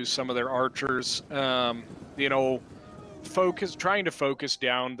angles to use some of their archers. You know, trying to focus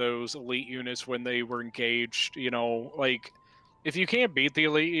down those elite units when they were engaged. You know, like if you can't beat the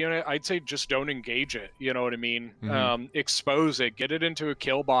elite unit, I'd say just don't engage it. You know what I mean? Expose it, get it into a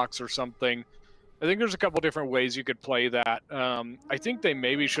kill box or something. I think there's a couple different ways you could play that. I think they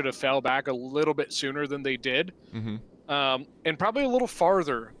maybe should have fell back a little bit sooner than they did, and probably a little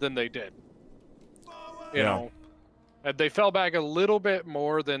farther than they did. You know, they fell back a little bit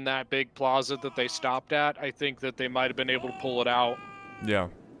more than that big plaza that they stopped at. I think that they might have been able to pull it out. Yeah.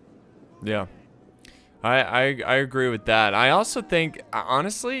 Yeah. I agree with that. I also think,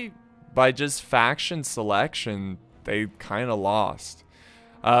 honestly, by just faction selection, they kind of lost.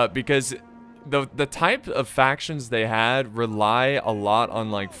 Because the type of factions they had rely a lot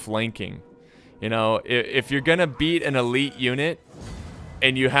on, like, flanking. You know, if you're going to beat an elite unit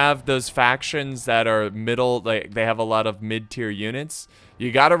and you have those factions that are middle, like they have a lot of mid-tier units,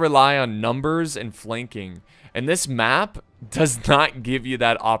 you got to rely on numbers and flanking. And this map does not give you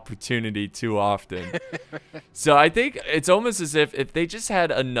that opportunity too often. So I think it's almost as if they just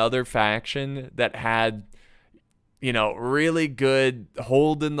had another faction that had, you know, really good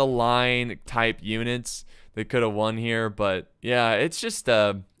hold in the line type units, they could have won here. But yeah, it's just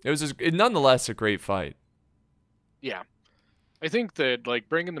it was just, nonetheless a great fight. Yeah. I think that, like,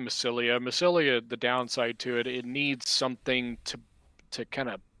 bringing the Massilia, the downside to it, it needs something to kind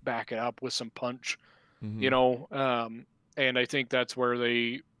of back it up with some punch, you know. And I think that's where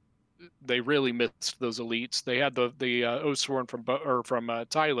they really missed those elites. They had the Oathsworn from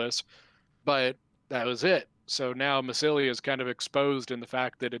Tylus, but that was it. So now Massilia is kind of exposed in the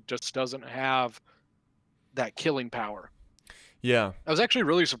fact that it just doesn't have that killing power. Yeah. I was actually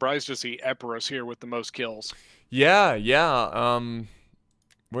really surprised to see Epirus here with the most kills. Yeah.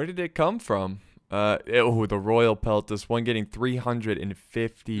 Where did it come from? Oh, the Royal Peltus, one getting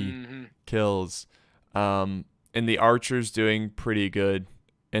 350 kills. And the Archer's doing pretty good.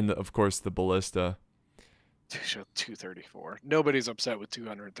 And, of course, the Ballista. 234. Nobody's upset with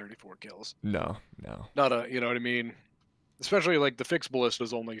 234 kills. No. Not a, you know what I mean? Especially, like, the fixed Ballista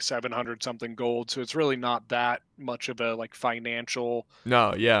is only 700 something gold, so it's really not that much of a, like, financial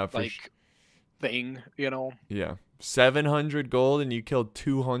thing, you know? Yeah. 700 gold and you killed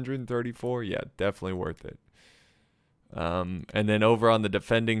 234. Yeah, definitely worth it. And then over on the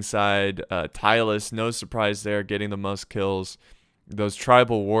defending side, Tylus, no surprise there, getting the most kills. Those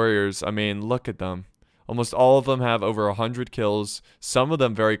tribal warriors, I mean, look at them. Almost all of them have over 100 kills. Some of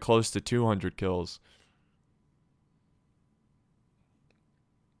them very close to 200 kills.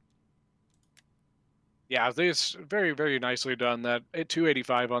 Yeah, this very, very nicely done. That at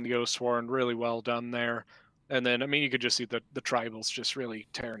 285 on the Oathsworn, really well done there. And then, I mean, you could just see the tribals just really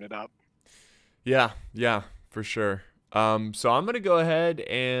tearing it up. Yeah, for sure. So I'm going to go ahead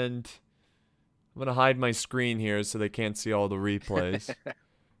and I'm going to hide my screen here so they can't see all the replays.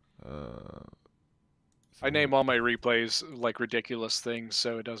 I name all my replays like ridiculous things,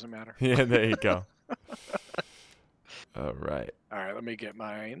 so it doesn't matter. Yeah, there you go. All right. All right, let me get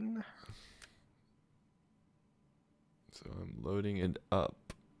mine. So I'm loading it up.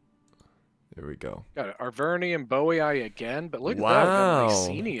 There we go. Got it. Arverni and Boei again, but look at that. Got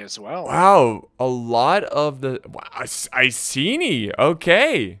Iceni as well. Wow, a lot of the Iceni.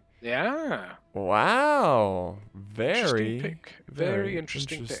 Okay. Yeah. Wow. Very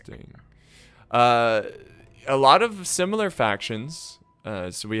interesting pick. A lot of similar factions.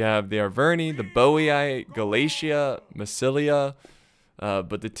 So we have the Arverni, the Boei, Galatia, Massilia,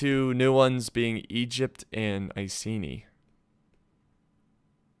 but the two new ones being Egypt and Iceni.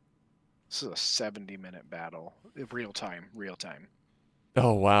 This is a 70-minute battle. Real time.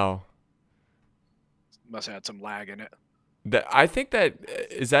 Oh, wow. Must have had some lag in it. I think that,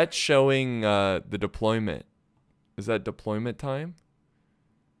 is that showing the deployment? Is that deployment time?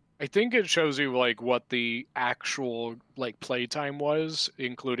 I think it shows you, like, what the actual, like, play time was,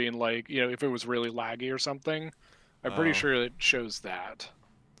 including, like, you know, if it was really laggy or something. I'm pretty sure it shows that.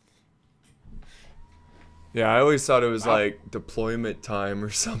 Yeah, I always thought it was, like, deployment time or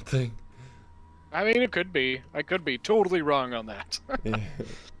something. I mean, it could be. I could be totally wrong on that. Yeah.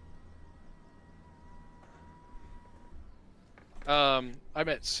 I'm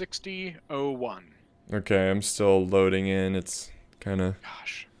at 60:01. Okay, I'm still loading in. It's kind of...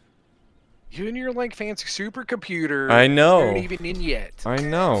 Gosh. You and your, like, fancy supercomputer. I know. Aren't even in yet. I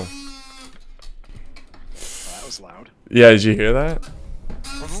know. Oh, that was loud. Yeah, did you hear that?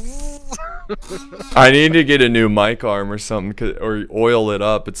 I need to get a new mic arm or something, or oil it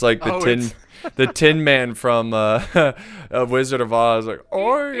up. It's like the the Tin Man from Wizard of Oz, like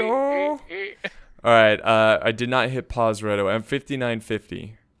oil. All right, I did not hit pause right away. I'm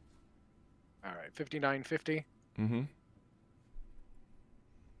 59:50. All right, 59:50. Mhm.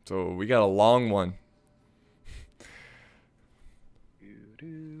 So we got a long one.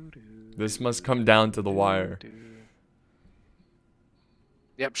 This must come down to the wire.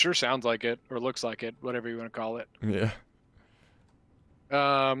 Yep, sure sounds like it, or looks like it, whatever you want to call it. Yeah.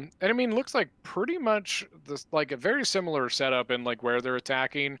 And I mean, looks like pretty much this, like a very similar setup in like where they're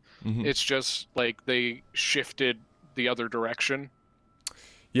attacking. It's just like they shifted the other direction.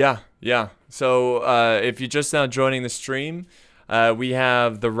 Yeah, yeah. So if you're just now joining the stream, we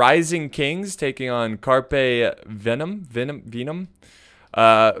have the Rising Kings taking on Carpe Vinum.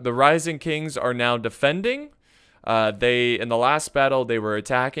 The Rising Kings are now defending. They in the last battle they were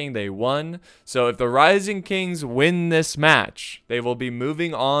attacking. They won. So if the Rising Kings win this match, they will be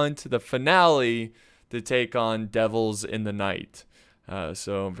moving on to the finale to take on Devils in the Night.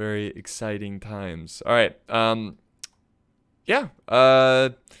 So very exciting times. All right. Yeah.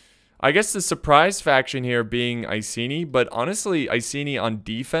 I guess the surprise faction here being Iceni, but honestly, Iceni on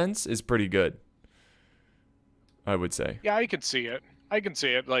defense is pretty good, I would say. Yeah, I can see it. I can see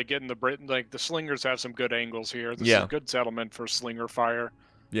it. Like getting the slingers have some good angles here. This Yeah. is good settlement for slinger fire.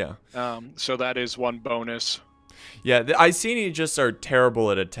 Yeah. So that is one bonus. Yeah, the Iceni just are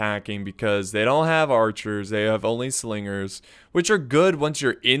terrible at attacking because they don't have archers. They have only slingers, which are good once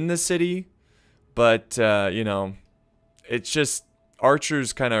you're in the city. But, you know, it's just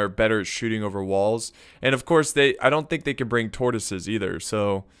archers kind of are better at shooting over walls. And, of course, I don't think they can bring tortoises either.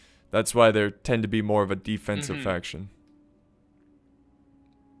 So that's why they tend to be more of a defensive faction.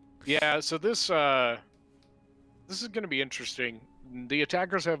 Yeah, so this is going to be interesting. The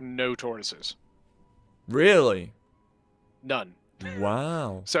attackers have no tortoises. Really? None.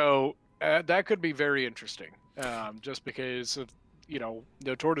 Wow. So that could be very interesting. Just because of, you know,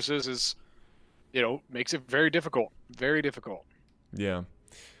 no tortoises is, you know, makes it very difficult. Very difficult. Yeah.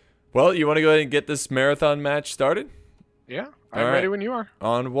 Well, you want to go ahead and get this marathon match started? Yeah, I'm ready when you are.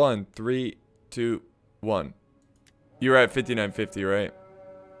 On 1, 3, 2, 1. You're at 59.50, right?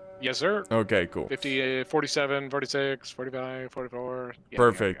 Yes, sir. Okay, cool. 50, 47, 46, 45, 44. Yeah,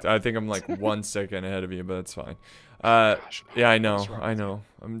 perfect. I think I'm like 1 second ahead of you, but that's fine. Gosh, yeah, I know.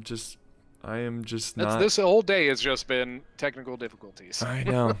 I am just not. This whole day has just been technical difficulties. I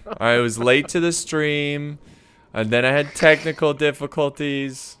know. I was late to the stream, and then I had technical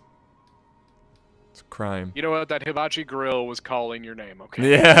difficulties. It's a crime. You know what? That hibachi grill was calling your name, okay?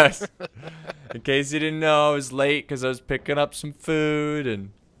 Yes. In case you didn't know, I was late because I was picking up some food,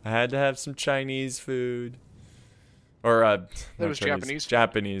 and I had to have some Chinese food. Or, that was Japanese.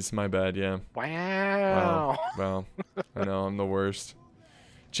 Japanese, my bad, yeah. Wow. Well, I know, I'm the worst.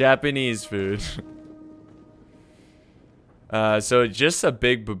 Japanese food. So just a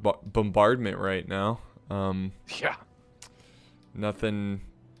big bombardment right now. Yeah. Nothing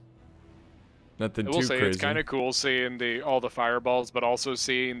too crazy. It's kind of cool seeing all the fireballs, but also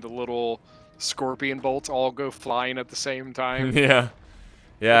seeing the little scorpion bolts all go flying at the same time. Yeah.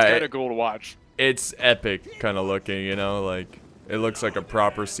 Yeah. It's kind of cool to watch. It's epic kind of looking, you know, like it looks like a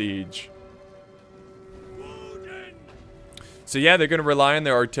proper siege. So yeah, they're going to rely on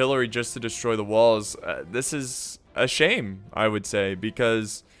their artillery just to destroy the walls. This is a shame, I would say,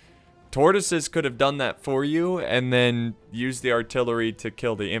 because tortoises could have done that for you and then used the artillery to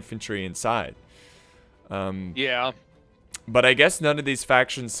kill the infantry inside. Yeah. But I guess none of these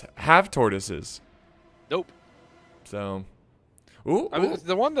factions have tortoises. Nope. So, ooh. I mean,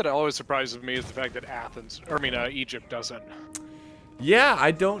 the one that always surprises me is the fact that Egypt doesn't. Yeah,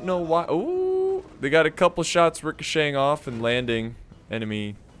 I don't know why. Ooh, they got a couple shots ricocheting off and landing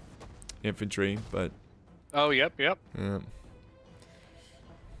enemy infantry, but. Oh, yep. Yeah.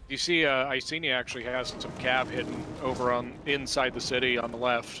 You see, Iceni actually has some cav hidden over on inside the city on the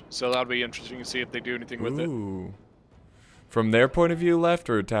left, so that'll be interesting to see if they do anything with it. Ooh. From their point of view left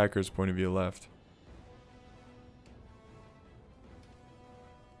or attacker's point of view left?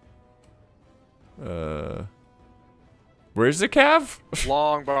 Where's the cav?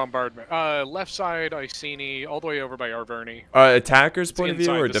 Long bombardment. Left side, Iceni, all the way over by Arverni. Attacker's point of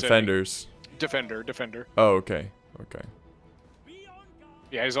view or defenders? Defender. Oh, okay. Okay.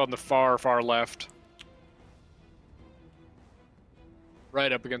 Yeah, he's on the far left.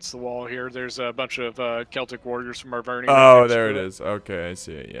 Right up against the wall here. There's a bunch of Celtic warriors from Arverni. Oh, there it is. Okay, I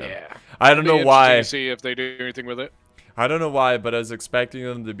see it. Yeah. I don't know why. To see if they do anything with it. I don't know why, but I was expecting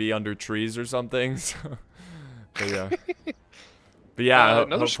them to be under trees or something. So. But yeah. But yeah,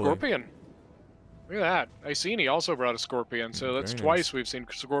 another scorpion. Look at that. Iceni also brought a scorpion, so that's twice we've seen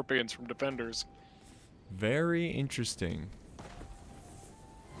scorpions from defenders. Very interesting.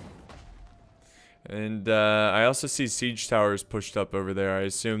 And I also see siege towers pushed up over there. I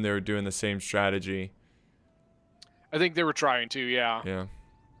assume they were doing the same strategy. I think they were trying to, yeah.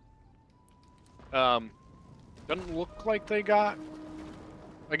 Yeah. Doesn't look like they got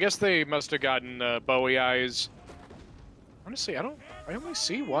I guess they must have gotten Bowie eyes. Honestly, I only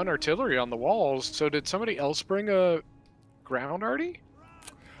see one artillery on the walls. So did somebody else bring a ground arty?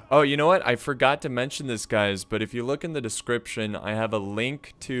 Oh, you know what? I forgot to mention this, guys, but if you look in the description, I have a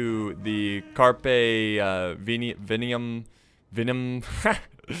link to the Carpe Vinum.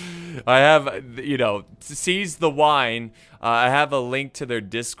 I have, you know, seize the wine. I have a link to their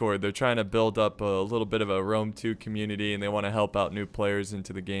Discord. They're trying to build up a little bit of a Rome 2 community, and they want to help out new players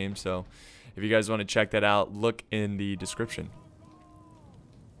into the game. So if you guys want to check that out, look in the description.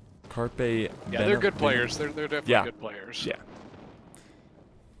 Carpe Vinum. Yeah, they're good players. They're definitely good players. Yeah.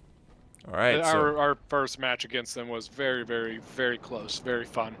 All right. Our first match against them was very, very, very close. Very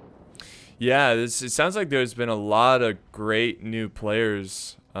fun. Yeah, it sounds like there's been a lot of great new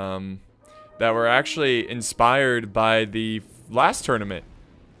players that were actually inspired by the last tournament.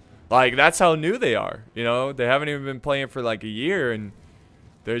 Like, that's how new they are. You know, they haven't even been playing for like a year, and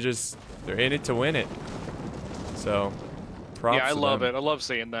they're in it to win it. So, props. Yeah, I love them. it. I love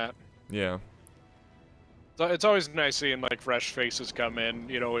seeing that. Yeah. So it's always nice seeing like fresh faces come in.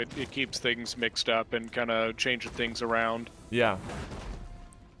 You know, it keeps things mixed up and kind of changing things around. Yeah.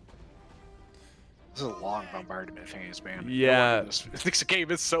 This is a long bombardment phase, man. Yeah. This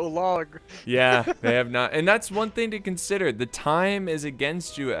game is so long. Yeah, they have not. And that's one thing to consider. The time is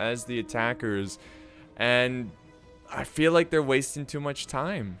against you as the attackers. And I feel like they're wasting too much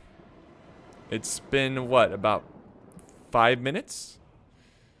time. It's been, what, about 5 minutes?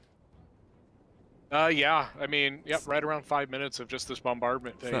 Yeah. I mean, yep, right around 5 minutes of just this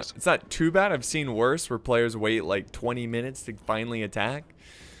bombardment phase. It's not too bad. I've seen worse where players wait like 20 minutes to finally attack.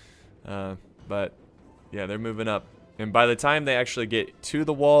 But yeah, they're moving up. And by the time they actually get to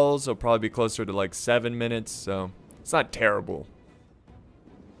the walls, they'll probably be closer to like 7 minutes. So it's not terrible.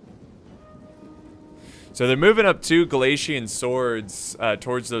 So they're moving up 2 Galatian swords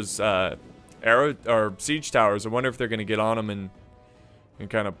towards those arrow or siege towers. I wonder if they're going to get on them and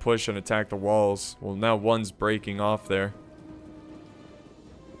kind of push and attack the walls. Well, now one's breaking off there.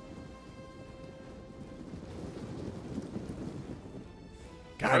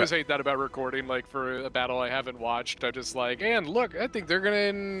 I always hate that about recording, like, for a battle I haven't watched. I'm just like, and look, I think they're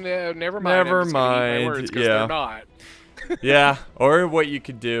gonna, never mind. Never mind, yeah. They're not. Yeah, or what you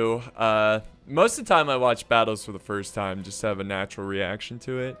could do, most of the time I watch battles for the first time, just to have a natural reaction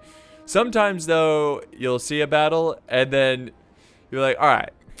to it. Sometimes, though, you'll see a battle, and then you're like, all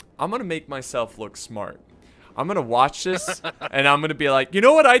right, I'm gonna make myself look smart. I'm gonna watch this, and I'm gonna be like, you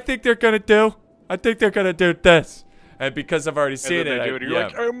know what I think they're gonna do? I think they're gonna do this. And because I've already seen it, you're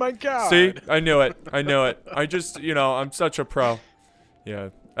like, oh my god. See, I knew it. I knew it. I just, you know, I'm such a pro. Yeah.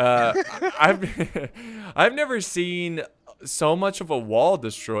 I've never seen so much of a wall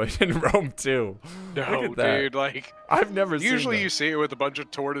destroyed in Rome 2. No, Look at that. dude, like, I've never seen usually that. you see it with a bunch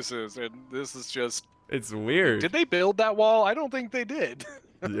of tortoises, and this is just... It's weird. Did they build that wall? I don't think they did.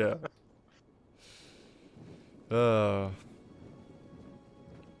 Yeah.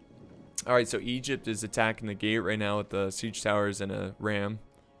 All right, so Egypt is attacking the gate right now with the siege towers and a ram.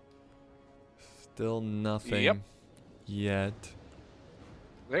 Still nothing yet.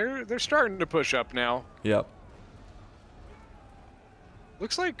 They're starting to push up now. Yep.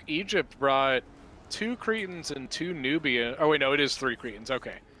 Looks like Egypt brought 2 Cretans and 2 Nubians. Oh wait, no, it is 3 Cretans.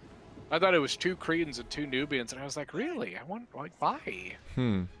 Okay. I thought it was 2 Cretans and 2 Nubians, and I was like, really? I want, like, why?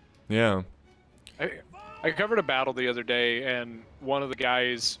 Yeah. I covered a battle the other day, and one of the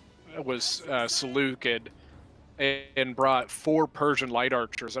guys was Seleucid and brought 4 Persian light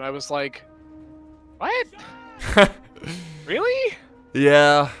archers, and I was like, what? Really?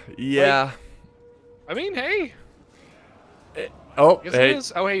 Yeah. Like, I mean, hey. Oh, Yes, hey. it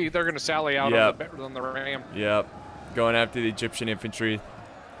is. Oh, hey, they're going to sally out on the ram. Yep. Going after the Egyptian infantry.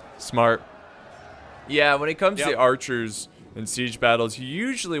 Smart. Yeah, when it comes to archers and siege battles, you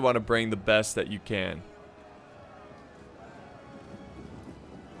usually want to bring the best that you can.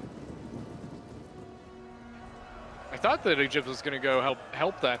 I thought that Egypt was going to go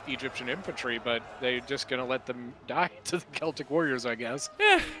help that Egyptian infantry, but they're just going to let them die to the Celtic warriors, I guess.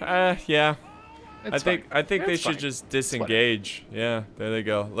 Yeah. It's I think they should fine. just disengage. Yeah, there they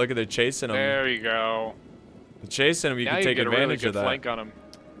go. Look at they're chasing them. There you go. They're chasing them. You now can take get advantage a really good of that. flank on him.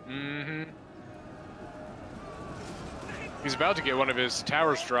 He's about to get one of his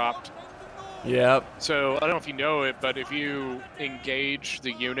towers dropped. Yep. So I don't know if you know it, but if you engage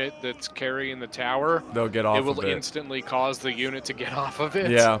the unit that's carrying the tower, They'll get off it will of it. instantly cause the unit to get off of it.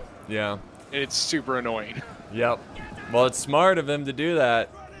 Yeah. It's super annoying. Yep. Well, it's smart of them to do that.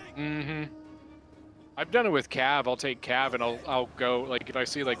 I've done it with Cav. I'll take Cav and I'll go, like, if I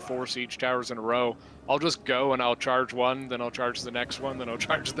see like 4 siege towers in a row, I'll just go and I'll charge one, then I'll charge the next one, then I'll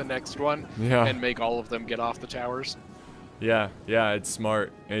charge the next one, and make all of them get off the towers. Yeah, it's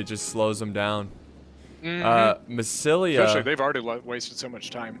smart. It just slows them down. Massilia... Especially, they've already wasted so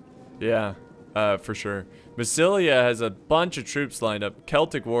much time. Yeah, for sure. Massilia has a bunch of troops lined up.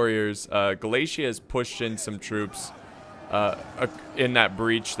 Celtic Warriors. Galatia has pushed in some troops in that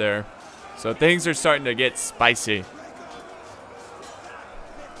breach there. So things are starting to get spicy.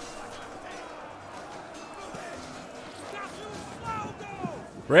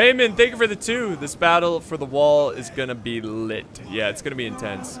 Raymond, thank you for the 2. This battle for the wall is going to be lit. Yeah, it's going to be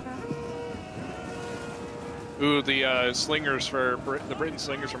intense. Ooh, the slingers for the Britain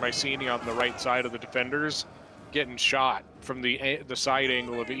slingers for Mycenae on the right side of the defenders, getting shot from the side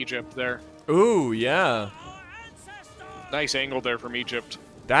angle of Egypt there. Ooh, yeah. Nice angle there from Egypt.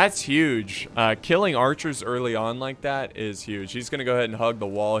 That's huge. Killing archers early on like that is huge. He's gonna go ahead and hug the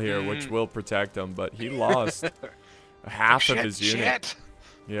wall here, which will protect him, but he lost half of his unit.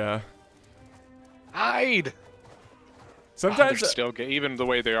 Yeah. Hide. Sometimes they're still even the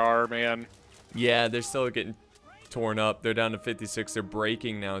way they are, man. Yeah, they're still getting torn up. They're down to 56. They're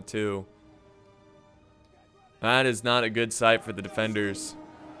breaking now too. That is not a good sight for the defenders.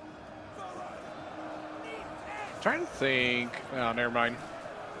 I'm trying to think. Oh, never mind.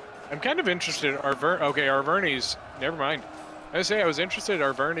 I'm kind of interested. Arverni's. Never mind. I was interested in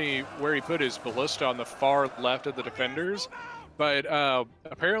Arverni where he put his ballista on the far left of the defenders, but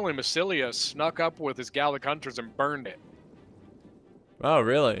apparently Massilia snuck up with his Gallic hunters and burned it. Oh,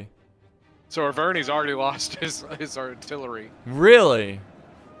 really? So Arverni's already lost his artillery. Really?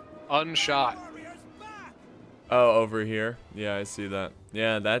 Unshot. Oh, over here. Yeah, I see that.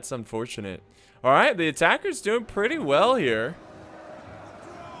 Yeah, that's unfortunate. All right, the attacker's doing pretty well here.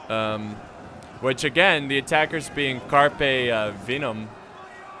 Which again, the attackers being Carpe Vinum,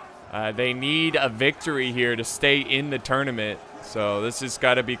 they need a victory here to stay in the tournament. So this has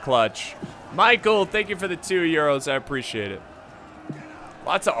got to be clutch. Michael, thank you for the €2. I appreciate it.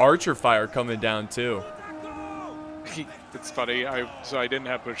 Lots of archer fire coming down too. It's funny. So I didn't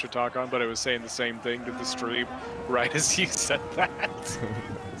have push to talk on, but I was saying the same thing to the stream right as you said that.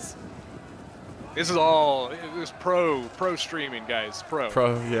 This is pro streaming, guys.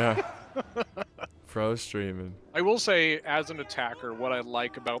 Pro, yeah. Pro streaming. I will say, as an attacker, what I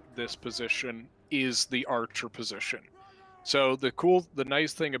like about this position is the archer position. So the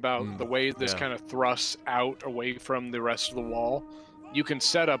nice thing about the way this kind of thrusts out away from the rest of the wall, you can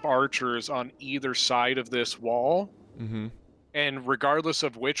set up archers on either side of this wall. And regardless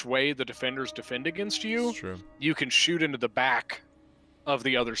of which way the defenders defend against you, you can shoot into the back of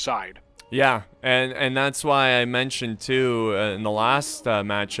the other side. Yeah, and that's why I mentioned too in the last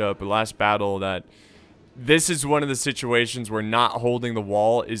matchup, the last battle, that this is one of the situations where not holding the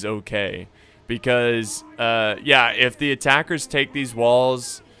wall is okay. Because, yeah, if the attackers take these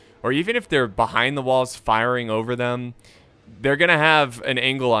walls, or even if they're behind the walls firing over them, they're going to have an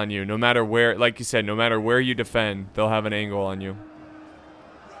angle on you no matter where, like you said, no matter where you defend, they'll have an angle on you.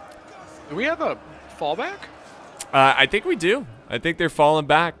 Do we have a fallback? I think we do. I think they're falling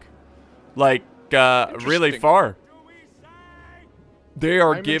back. Like, really far. They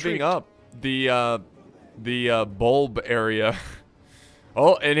are giving up the bulb area.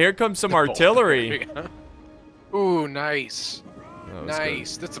 Oh, and here comes some artillery. Ooh, nice.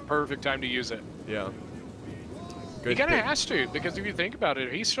 Nice. That's a perfect time to use it. Yeah. He kind of has to, because if you think about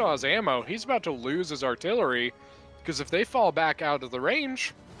it, he still has ammo. He's about to lose his artillery, because if they fall back out of the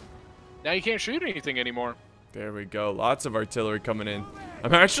range, now you can't shoot anything anymore. There we go. Lots of artillery coming in.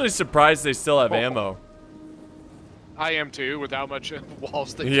 I'm actually surprised they still have ammo. I am too, with how much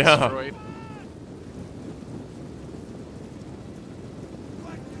walls they destroyed.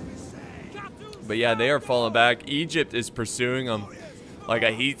 But yeah, they are falling back. Egypt is pursuing them like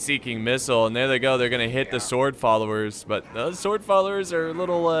a heat-seeking missile, and there they go. They're going to hit the sword followers, but those sword followers are a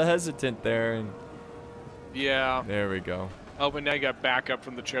little hesitant there. And yeah. There we go. Oh, but now you got backup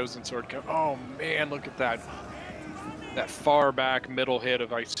from the chosen sword. Oh man, look at that. That far back middle hit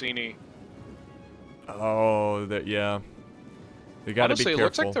of Iceni. Oh, yeah. They got to be careful. Honestly, it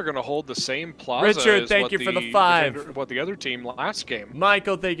looks like they're going to hold the same plaza. Richard, thank you for the 5. What the other team last game.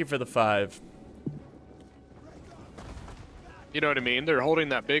 Michael, thank you for the 5. You know what I mean? They're holding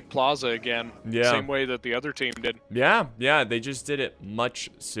that big plaza again. Yeah. Same way that the other team did. Yeah, yeah. They just did it much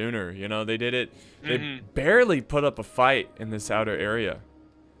sooner. You know, they did it. They barely put up a fight in this outer area.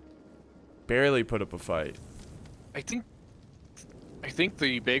 Barely put up a fight. I think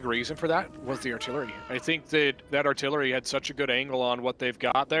the big reason for that was the artillery. I think that artillery had such a good angle on what they've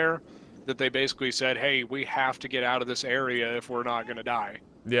got there that they basically said, hey, we have to get out of this area if we're not going to die.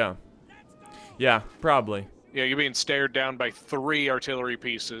 Yeah. Yeah, probably. Yeah, you're being stared down by 3 artillery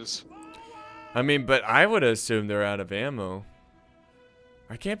pieces. I mean, but I would assume they're out of ammo.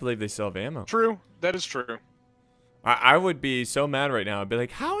 I can't believe they still have ammo. True. That is true. I would be so mad right now. I'd be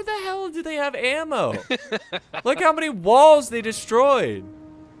like, how the hell do they have ammo? Look how many walls they destroyed.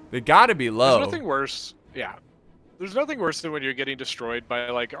 They gotta be low. There's nothing worse. Yeah. There's nothing worse than when you're getting destroyed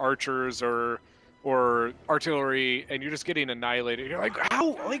by like archers or artillery and you're just getting annihilated. You're like,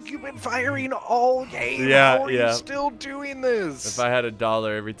 how? Like you've been firing all game. Yeah, how are you still doing this? If I had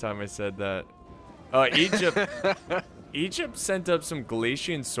 $1 every time I said that. Egypt sent up some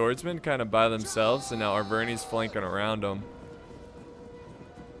Galatian swordsmen kind of by themselves, and now Arverni's flanking around them.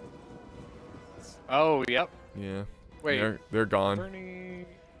 Oh, yep. Yeah. Wait. They're gone. Arverni...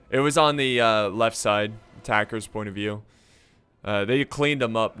 It was on the left side, attacker's point of view. They cleaned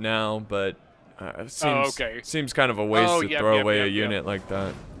them up now, but seems kind of a waste to throw away a unit like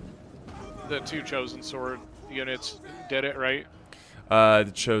that. The 2 chosen sword units did it, right? The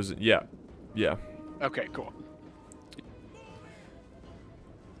chosen, yeah. Yeah. Okay, cool.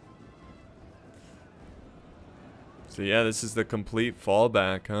 So yeah, this is the complete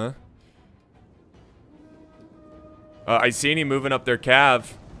fallback, huh? Iceni moving up their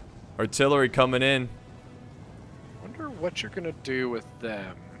cav. Artillery coming in. Wonder what you're gonna do with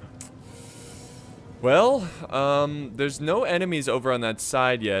them. Well, there's no enemies over on that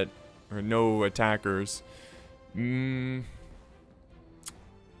side yet, or no attackers.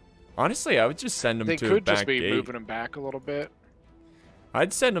 Honestly, I would just send them to a back gate. They could just be moving them back a little bit.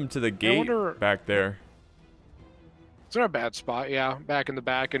 I'd send them to the gate back there. It's not a bad spot, yeah. Back in the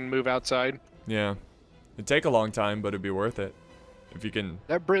back and move outside. Yeah. It'd take a long time, but it'd be worth it. If you can...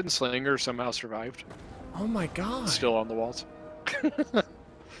 That Britain Slinger somehow survived. Oh my god. Still on the walls.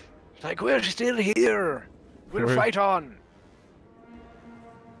 Like, we're still here. We'll fight on.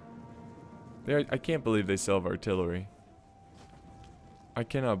 I can't believe they still have artillery. I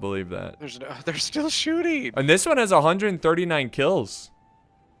cannot believe that. They're still shooting. And this one has 139 kills.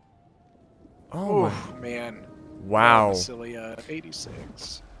 Oh, man. Wow. Massilia,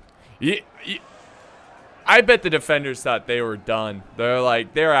 86. I bet the defenders thought they were done. They're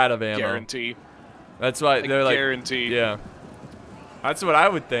like, they're out of ammo. Guarantee. That's why they're like, guarantee. Yeah. That's what I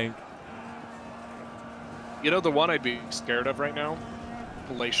would think. You know the one I'd be scared of right now?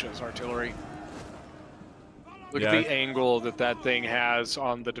 Galatia's artillery. Look at the angle that thing has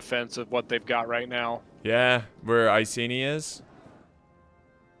on the defense of what they've got right now. Yeah, where Iceni is?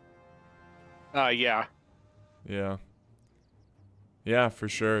 Yeah. Yeah. Yeah, for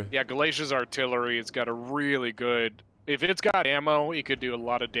sure. Yeah, Galatia's artillery, it's got a really good... If it's got ammo, it could do a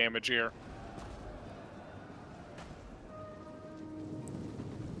lot of damage here.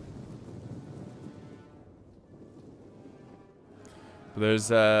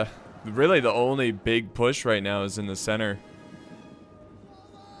 There's, really the only big push right now is in the center.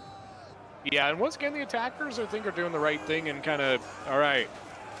 Yeah, and once again, the attackers, I think, are doing the right thing and kind of, all right,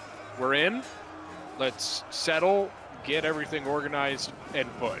 we're in. Let's settle, get everything organized, and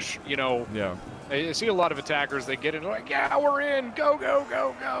push. You know, yeah. I see a lot of attackers, they get in like, yeah, we're in, go, go,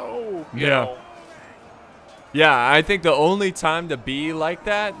 go, go. You know? Yeah, I think the only time to be like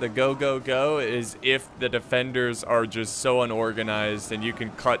that, the go, go, go, is if the defenders are just so unorganized and you can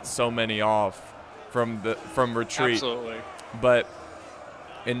cut so many off from retreat. Absolutely. But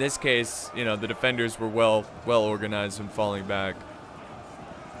in this case, you know, the defenders were well organized and falling back.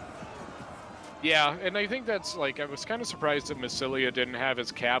 Yeah, and I think that's like, I was kind of surprised that Massilia didn't have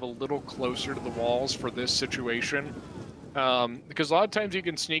his cab a little closer to the walls for this situation. Because a lot of times you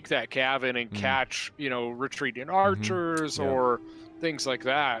can sneak that cav in and catch, you know, retreating archers or things like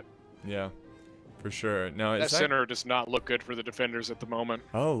that. Yeah, for sure. Now, that center does not look good for the defenders at the moment.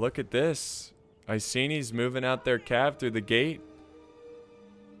 Oh, look at this. Iceni's moving out their cav through the gate.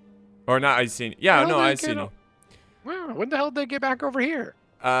 Or not Iceni. Yeah, no, Iceni. Well, when the hell did they get back over here?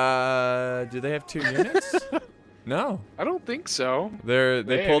 Do they have 2 units? No. I don't think so.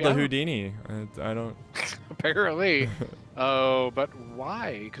 They pulled a Houdini. I don't... Apparently. Oh, but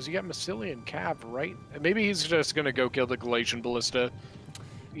why? Because you got Massilia and Cav, right? Maybe he's just going to go kill the Galatian Ballista.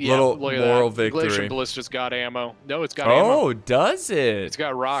 Yeah, little moral victory. Galatian Ballista's got ammo. No, it's got ammo. Oh, does it? It's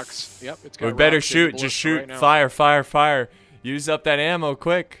got rocks. Yep, it's got rocks. We better shoot. Just shoot. Right, fire, fire, fire. Use up that ammo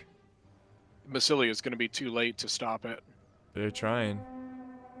quick. Massilia is going to be too late to stop it. They're trying.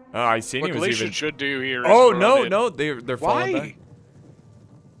 Oh, Iceni was Galatian should do here. Oh, no, they're falling back. Why?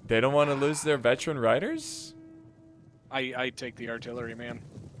 They don't want to lose their veteran riders? I take the artillery, man.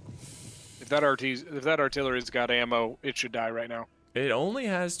 If that artillery's got ammo, it should die right now. It only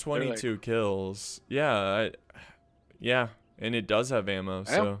has 22 kills. Yeah, yeah, and it does have ammo.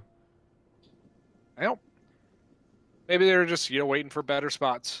 So. Well, maybe they're just waiting for better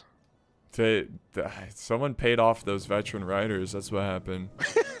spots. Someone paid off those veteran riders. That's what happened.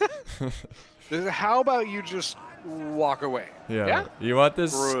 How about you just walk away? Yeah. You want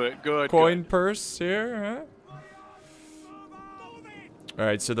this coin purse here? Huh? All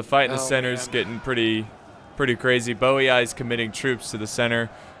right. So the fight in the center is getting pretty crazy. Bowie Eye's committing troops to the center,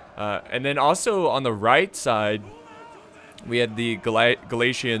 and then also on the right side, we had the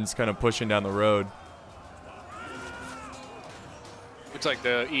Galatians kind of pushing down the road. Looks like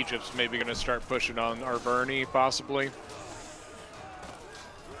the Egypt's maybe going to start pushing on Arverni, possibly.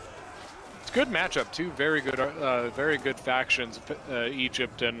 It's a good matchup, too. Very good factions,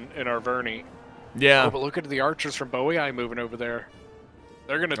 Egypt and Arverni. Yeah. Oh, but look at the archers from Bowie Eye moving over there.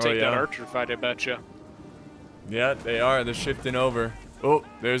 They're going to take that archer fight, I bet you. Yeah, they are. They're shifting over. Oh,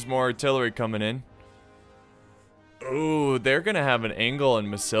 there's more artillery coming in. Oh, they're going to have an angle in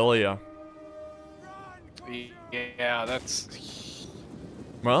Massilia. Yeah, that's...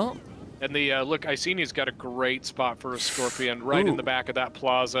 Well, and the look, Icenia's got a great spot for a Scorpion right in the back of that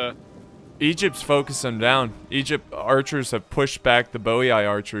plaza. Egypt's focused them down. Egypt archers have pushed back the Bowie Eye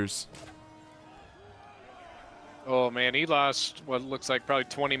archers. Oh man, he lost what looks like probably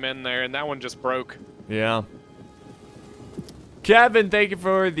 20 men there, and that one just broke. Yeah. Kevin, thank you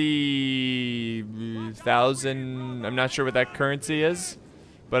for the 1,000. I'm not sure what that currency is.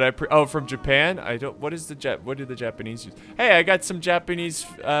 But from Japan. What do the Japanese use? Hey, I got some Japanese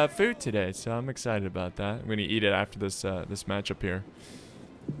food today, so I'm excited about that. I'm gonna eat it after this this matchup here.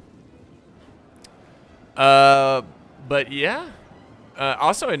 But yeah.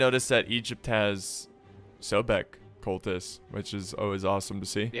 Also, I noticed that Egypt has Sobek cultists, which is always awesome to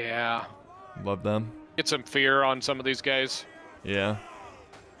see. Yeah. Love them. Get some fear on some of these guys. Yeah.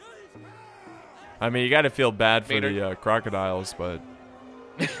 I mean, you got to feel bad for the crocodiles, but.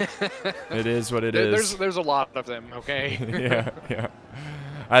 It is what it is. There's a lot of them, okay? yeah.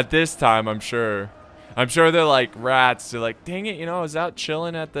 At this time, I'm sure they're like rats. They're like, dang it, I was out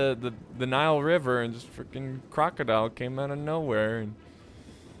chilling at the Nile River and just freaking crocodile came out of nowhere. And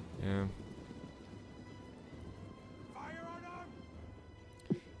yeah.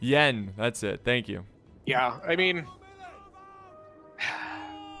 Yen, that's it. Thank you. Yeah, I mean,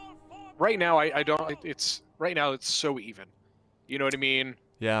 right now right now it's so even. You know what I mean?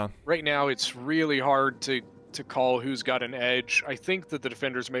 Yeah. Right now, it's really hard to call who's got an edge. I think that the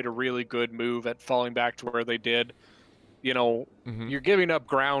defenders made a really good move at falling back to where they did. You're giving up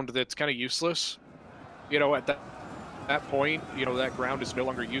ground that's kind of useless. At that point, that ground is no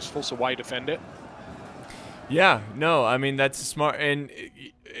longer useful, so why defend it? Yeah, no, I mean, that's smart. And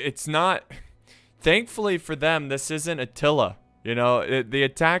it's not... Thankfully for them, this isn't Attila. The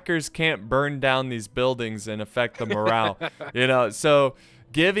attackers can't burn down these buildings and affect the morale. So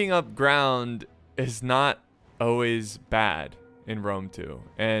giving up ground is not always bad in Rome too,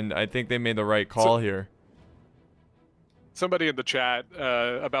 and I think they made the right call here. Somebody in the chat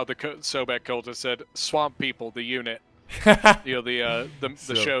about the Sobek cultist said "Swamp People," the unit. The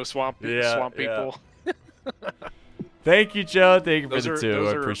show Swamp People. Yeah. Thank you, Joe. Thank you for the two.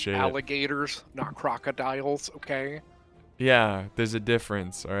 I appreciate it. Alligators, not crocodiles. Okay. Yeah, there's a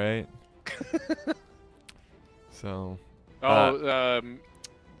difference, all right? So...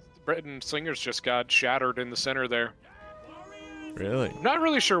 Britain Slingers just got shattered in the center there. Really? Not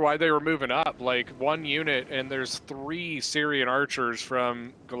really sure why they were moving up. Like, one unit, and there's 3 Syrian archers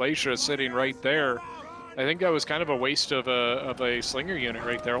from Galatia sitting right there. I think that was kind of a waste of a Slinger unit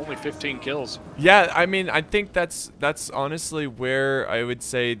right there. Only 15 kills. Yeah, I mean, I think that's honestly where I would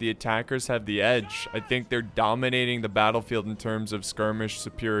say the attackers have the edge. I think they're dominating the battlefield in terms of skirmish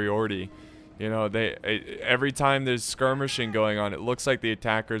superiority. Every time there's skirmishing going on, it looks like the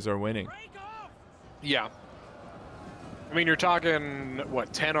attackers are winning. Yeah. I mean, you're talking,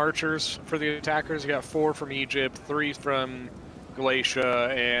 10 archers for the attackers? You got 4 from Egypt, 3 from Galatia,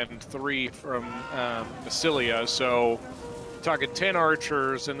 and 3 from Massilia. So, talking 10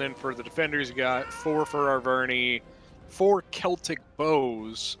 archers, and then for the defenders, you got 4 for Arverni, 4 Celtic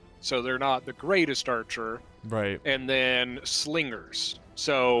bows, so they're not the greatest archer. Right. And then slingers.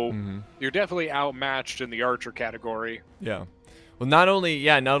 So you're definitely outmatched in the archer category. Yeah. Well, not only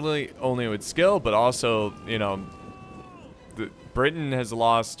with skill, but also, Britain has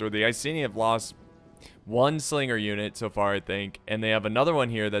lost, or the Iceni have lost 1 slinger unit so far, I think, and they have another one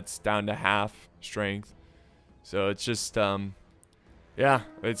here that's down to half strength. So it's just, yeah,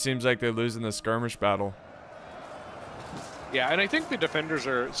 it seems like they're losing the skirmish battle. Yeah, and I think the defenders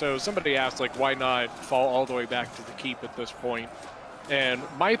are, so somebody asked, like, why not fall all the way back to the keep at this point? And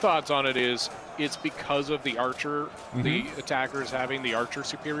my thoughts on it is it's because of the archer, the attackers having the archer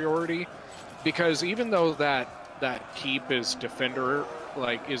superiority. Because even though that keep is defender,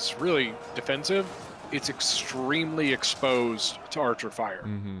 like, is really defensive, it's extremely exposed to archer fire.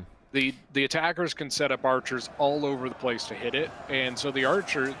 The attackers can set up archers all over the place to hit it, and so the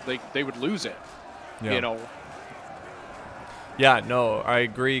archer, they would lose it. Yeah. You know. Yeah, no, I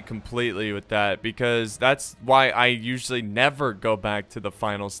agree completely with that, because that's why I usually never go back to the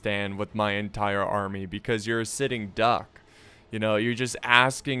final stand with my entire army, because you're a sitting duck. You know, you're just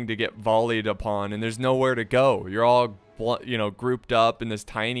asking to get volleyed upon, and there's nowhere to go. You're all, you know, grouped up in this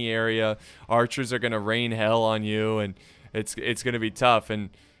tiny area. Archers are going to rain hell on you, and it's going to be tough.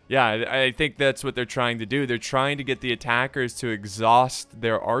 And yeah, I think that's what they're trying to do. They're trying to get the attackers to exhaust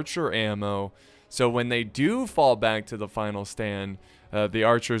their archer ammo, so when they do fall back to the final stand, the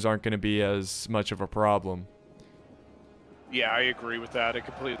archers aren't going to be as much of a problem. Yeah, I agree with that. I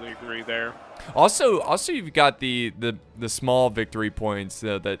completely agree there. Also, you've got the small victory points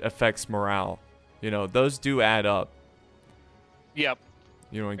that affects morale. You know, those do add up. Yep.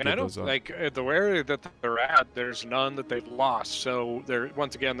 You don't and get I don't those up. like the area that they're at. There's none that they've lost. So they're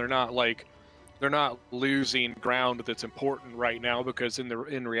they're not losing ground that's important right now, because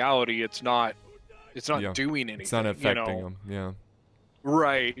in reality it's not doing anything. It's not affecting them. Yeah.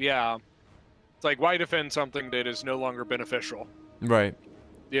 Right. Yeah. It's like, why defend something that is no longer beneficial? Right.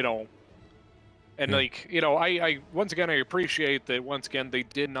 You know. And like, you know, I once again, I appreciate that once again they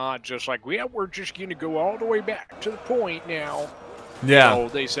did not just like, yeah, we're just going to go all the way back to the point now. Yeah. You know,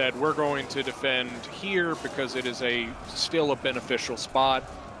 they said we're going to defend here because it is still a beneficial spot,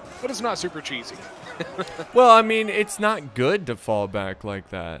 but it's not super cheesy. Well, I mean, it's not good to fall back like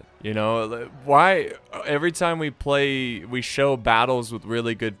that. You know, why every time we show battles with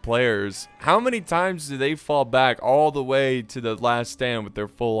really good players, how many times do they fall back all the way to the last stand with their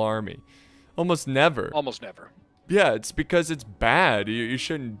full army? Almost never. Almost never. Yeah, it's because it's bad. You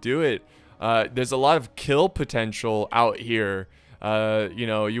shouldn't do it. There's a lot of kill potential out here. You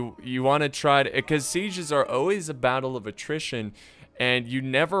know, you want to try to, because sieges are always a battle of attrition, and you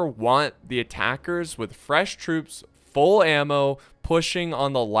never want the attackers with fresh troops, full ammo, pushing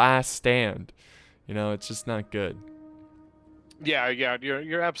on the last stand. You know, it's just not good. Yeah,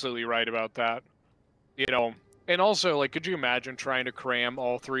 you're absolutely right about that. You know, and also, like, could you imagine trying to cram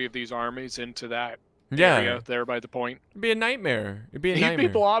all three of these armies into that area there by the point? It'd be a nightmare. It'd be a nightmare.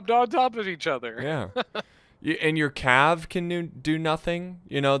 People blobbed on top of each other. Yeah. And your cav can do nothing.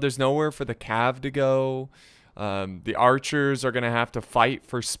 You know, there's nowhere for the cav to go. The archers are going to have to fight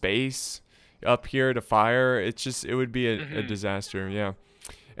for space up here to fire. It would be a disaster. Yeah.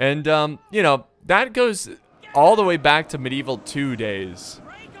 And, you know, that goes all the way back to Medieval 2 days,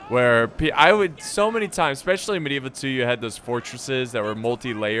 where so many times, especially in Medieval 2, you had those fortresses that were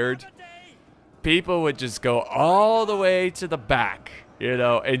multi-layered. People would just go all the way to the back, you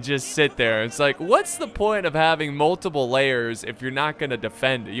know, and just sit there. It's like, what's the point of having multiple layers if you're not going to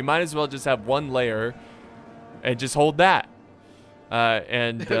defend it? You might as well just have one layer and just hold that.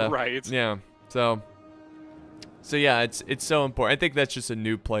 Right. Yeah. So yeah, it's so important. I think that's just a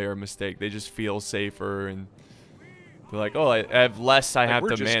new player mistake. They just feel safer, and they're like, oh, I have less I have to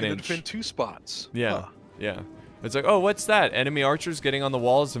manage. We're just going to defend 2 spots. Yeah. Yeah. It's like, oh, what's that? Enemy archers getting on the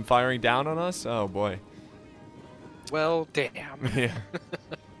walls and firing down on us? Oh, boy. Well, damn. Yeah.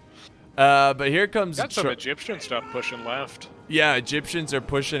 But here comes... Got some Egyptian stuff pushing left. Yeah, Egyptians are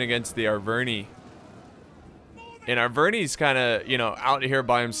pushing against the Arverni. And Arverni's kind of, you know, out here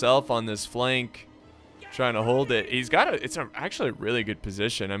by himself on this flank, trying to hold it. It's actually a really good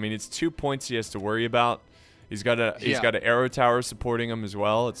position. I mean, it's 2 points he has to worry about. He's got an arrow tower supporting him as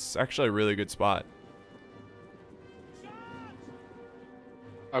well. It's actually a really good spot.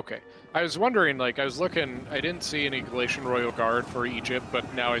 Okay. I was wondering, like, I was looking, I didn't see any Galatian Royal Guard for Egypt,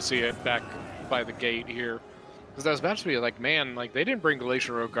 but now I see it back by the gate here. Because I was about to be like, man, like, they didn't bring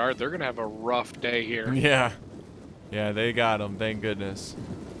Galatian Royal Guard. They're going to have a rough day here. Yeah. Yeah, they got him. Thank goodness.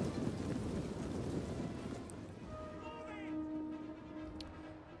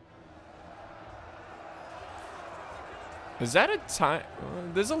 Is that a time?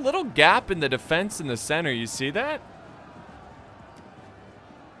 There's a little gap in the defense in the center. You see that?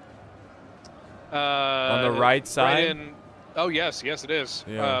 On the right side? Oh, yes, it is.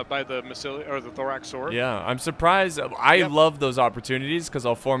 Yeah. By the the thorax sword. Yeah, I'm surprised. I love those opportunities because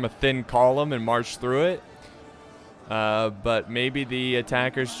I'll form a thin column and march through it. But maybe the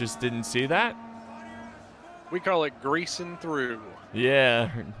attackers just didn't see that? We call it greasing through.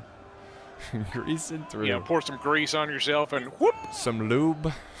 Yeah. Greasing through. Yeah, pour some grease on yourself and whoop. Some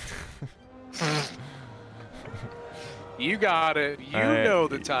lube. You got it. You know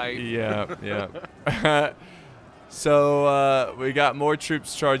the type. Yeah, yeah. So we got more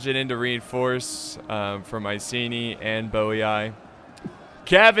troops charging in to reinforce from Iceni and Boei.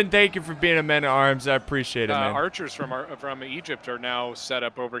 Kevin, thank you for being a man at arms. I appreciate it, man. Archers from Egypt are now set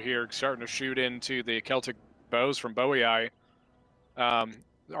up over here, starting to shoot into the Celtic bows from Boei.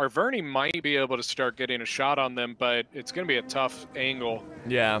 Arverni might be able to start getting a shot on them, but it's going to be a tough angle.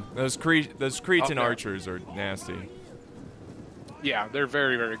 Yeah, those Cretan archers are nasty. Yeah, they're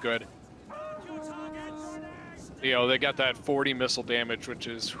very, very good. You know, they got that 40 missile damage, which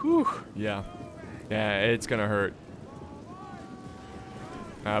is, whew. Yeah. Yeah, it's going to hurt.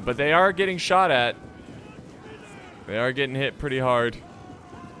 But they are getting shot at. They are getting hit pretty hard.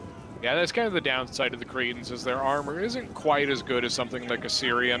 Yeah, that's kind of the downside of the Cretans, is their armor isn't quite as good as something like a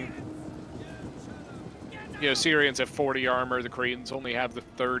Syrian. You know, Syrians have 40 armor, the Cretans only have the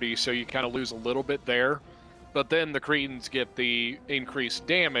 30, so you kind of lose a little bit there. But then the Cretans get the increased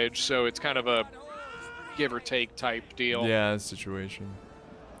damage, so it's kind of a give or take type deal. Yeah, situation.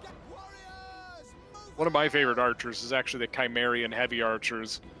 One of my favorite archers is actually the Chimerian heavy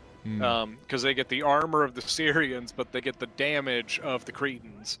archers, because they get the armor of the Syrians, but they get the damage of the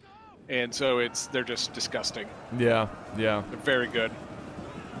Cretans, and so they're just disgusting. Yeah, yeah. They're very good.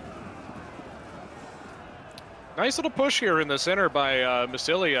 Nice little push here in the center by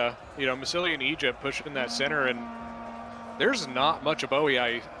Massilia. You know, Massilia in Egypt pushing that center, and there's not much of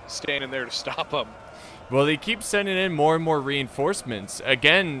Boei standing there to stop them. Well, they keep sending in more and more reinforcements.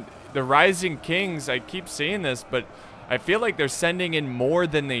 Again, the Rising Kings, I keep seeing this, but I feel like they're sending in more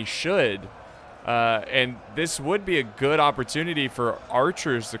than they should. And this would be a good opportunity for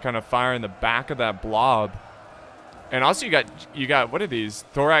archers to kind of fire in the back of that blob. And also you got what are these?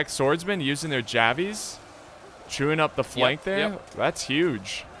 Thorax swordsmen using their javies? Chewing up the flank there? Yep. That's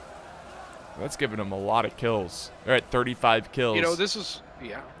huge. That's giving them a lot of kills. They're at 35 kills. You know, this is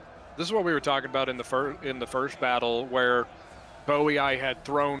what we were talking about in the first battle, where Boei had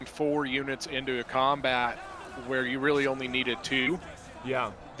thrown 4 units into a combat where you really only needed 2.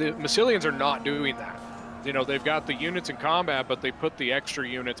 Yeah. The Massilians are not doing that. You know, they've got the units in combat, but they put the extra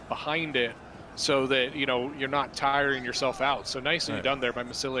units behind it so that, you know, you're not tiring yourself out. So nicely done there by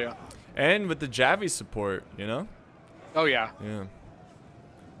Massilia. And with the Javi support, you know? Oh, yeah. Yeah.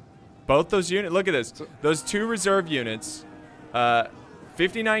 Both those units, look at this. Those 2 reserve units,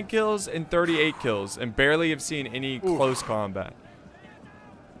 59 kills and 38 kills, and barely have seen any close combat.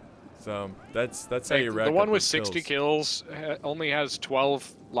 So that's how you rack up the one with those 60 kills only has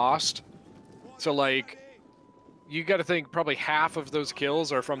 12 lost. So, like, you got to think probably half of those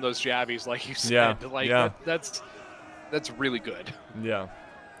kills are from those Javies, like you said. Yeah. Like, that's really good. Yeah.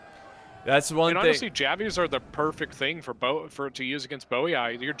 That's one thing. Honestly, Javies are the perfect thing to use against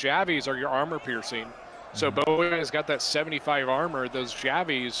Boei. Your Javies are your armor piercing. So Boei has got that 75 armor. Those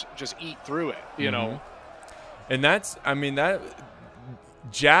Javies just eat through it, you know. And that's, I mean, that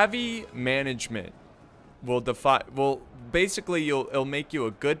Javi management will basically it'll make you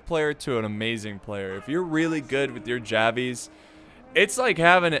a good player to an amazing player. If you're really good with your Javies, it's like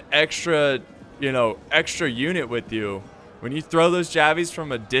having an extra unit with you. When you throw those Javies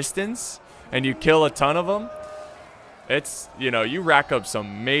from a distance and you kill a ton of them, it's, you rack up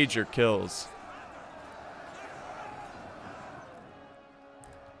some major kills.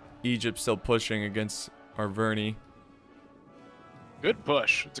 Egypt still pushing against Arverni. Good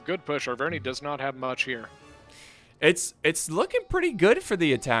push. It's a good push. Arverni does not have much here. It's looking pretty good for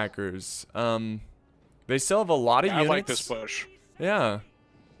the attackers. They still have a lot of units. I like this push. Yeah.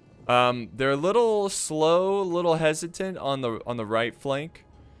 They're a little slow, a little hesitant on the right flank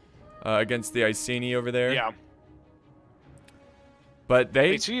against the Iceni over there. Yeah. But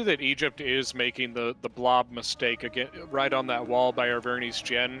they see that Egypt is making the blob mistake again, right on that wall by Arverni's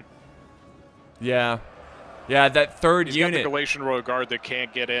gen. Yeah. Yeah, that third He's unit. He's got the Galatian Royal Guard that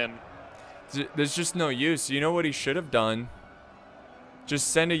can't get in. There's just no use. You know what he should have done? Just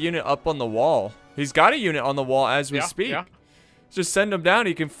send a unit up on the wall. He's got a unit on the wall as we speak. Yeah. Just send him down.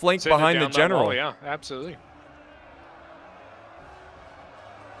 He can flank behind the general. Wall, yeah, absolutely.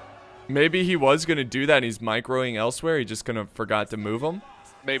 Maybe he was going to do that and he's microing elsewhere. He just forgot to move him.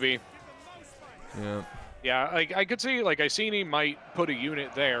 Maybe. Yeah. Yeah, I could see, like, Iceni might put a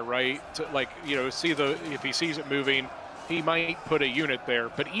unit there, right? To, see if he sees it moving, he might put a unit there.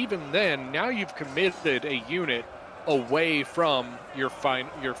 But even then, now you've committed a unit away from your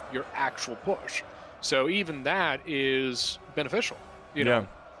actual push. So even that is beneficial, you know?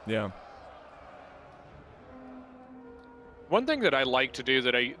 Yeah. One thing that I like to do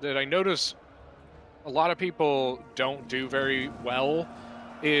that I notice a lot of people don't do very well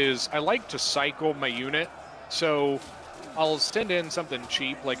is I like to cycle my unit. So I'll send in something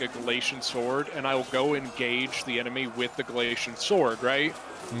cheap like a Galatian sword, and I'll go engage the enemy with the Galatian sword, right?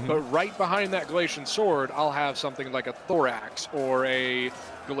 But right behind that Galatian sword, I'll have something like a thorax or a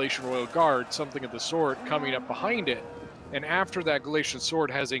Galatian royal guard, something of the sort, coming up behind it. And after that Galatian sword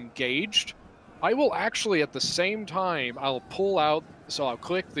has engaged, I will actually at the same time, I'll pull out, so I'll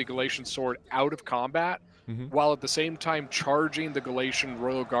click the Galatian sword out of combat, while at the same time charging the Galatian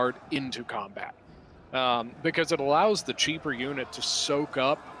royal guard into combat. Because it allows the cheaper unit to soak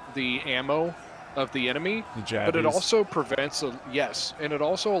up the ammo of the enemy, but it also prevents and it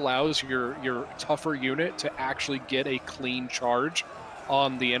also allows your tougher unit to actually get a clean charge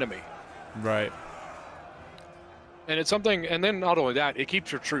on the enemy. Right. And it's something, and then not only that, it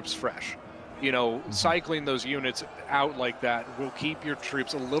keeps your troops fresh. You know, cycling those units out like that will keep your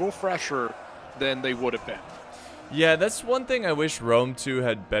troops a little fresher than they would have been. Yeah, that's one thing I wish Rome 2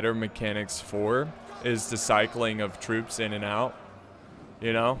 had better mechanics for, is the cycling of troops in and out.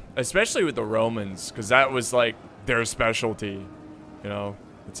 You know, especially with the Romans, because that was like their specialty. You know,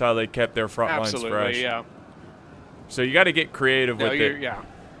 that's how they kept their front lines fresh. Absolutely, yeah. So you got to get creative with it. Yeah.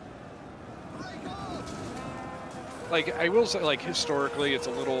 Like, I will say, like, historically, it's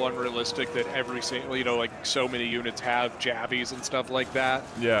a little unrealistic that every single, you know, like, so many units have jabbies and stuff like that.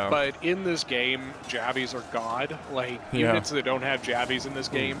 Yeah. But in this game, jabbies are god. Like, units that don't have jabbies in this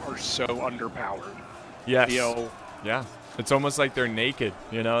game are so underpowered. Yes. You know? Yeah. It's almost like they're naked,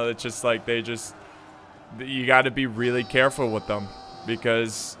 you know? It's just like you got to be really careful with them,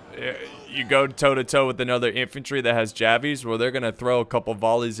 because you go toe-to-toe with another infantry that has jabbies, well, they're going to throw a couple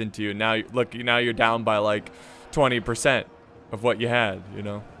volleys into you. Now, look, now you're down by, like, 20% of what you had, you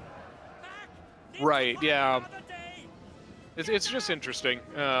know? Right, yeah. It's just interesting,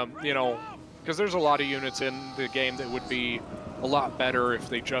 you know, because there's a lot of units in the game that would be a lot better if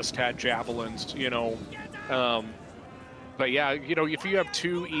they just had javelins, you know. But yeah, you know, if you have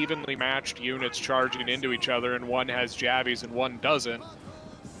two evenly matched units charging into each other and one has jabbies and one doesn't,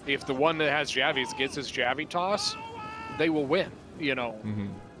 if the one that has jabbies gets his jabby toss, they will win, you know.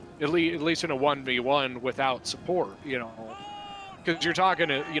 At least in a 1v1 without support, you know. Because you're talking,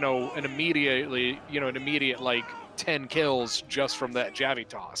 you know, an immediate like 10 kills just from that jabby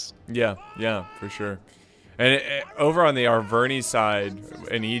toss. Yeah, yeah, for sure. And over on the Arverni side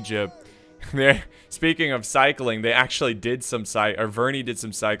in Egypt, speaking of cycling, they actually did some Arverni did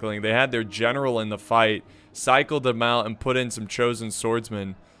some cycling. They had their general in the fight, cycled him out, and put in some chosen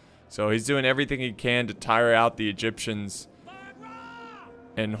swordsmen. So he's doing everything he can to tire out the Egyptians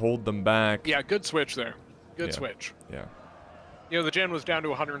and hold them back. Yeah, good switch there. Good switch. Yeah. You know, the gen was down to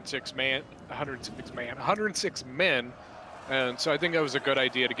 106 men, and so I think that was a good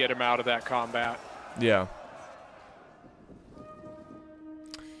idea to get him out of that combat. Yeah.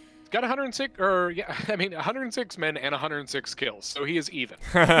 Got 106, or yeah, I mean 106 men and 106 kills, so he is even.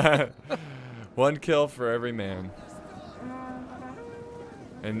 One kill for every man.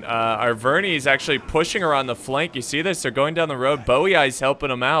 And Arverni is actually pushing around the flank. You see this? They're going down the road. Bowie Eye's helping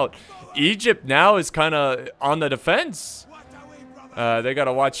them out. Egypt now is kind of on the defense. They got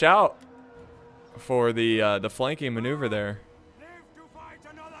to watch out for the flanking maneuver there.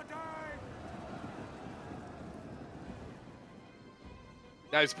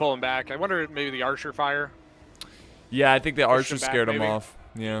 Now he's pulling back. I wonder if maybe the archer fire. Yeah, I think the archer scared him off.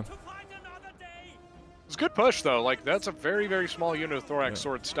 Yeah. It's a good push, though. Like, that's a very, very small unit of thorax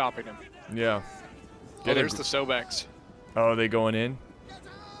sword stopping him. Yeah. Oh, there's the Sobex. Oh, are they going in?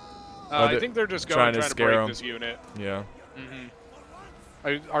 I think they're just going trying to break this unit. Yeah.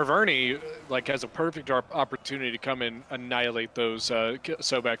 Arverni, like, has a perfect opportunity to come and annihilate those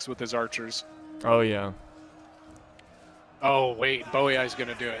Sobex with his archers. Oh, yeah. Oh, wait. Bowie Eye's going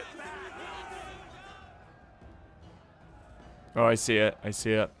to do it. Oh, I see it. I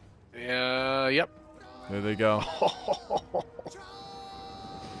see it. Yeah, yep. There they go.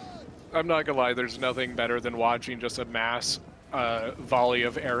 I'm not going to lie. There's nothing better than watching just a mass volley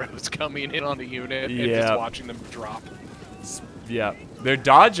of arrows coming in on a unit and just watching them drop. Yeah. They're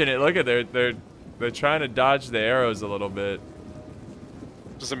dodging it. Look at they're trying to dodge the arrows a little bit.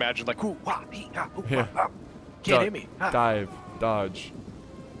 Just imagine, like, ooh, wah, hee, ah, ooh, yeah. wah, ah. Can't hit me. Ah. Dive. Dodge.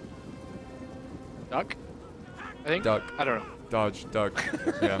 Duck? I think? Duck. I don't know. Dodge. Duck.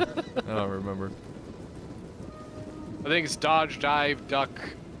 Yeah. I don't remember. I think it's dodge, dive, duck,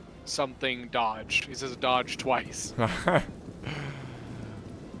 something, dodge. He says dodge twice.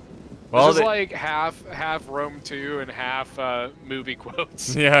 Well, this is like half Rome 2 and half movie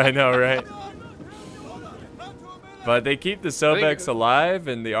quotes. Yeah, I know, right? But they keep the Sobex alive,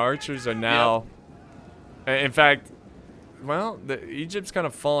 and the archers are now... Yep. In fact, well, Egypt's kind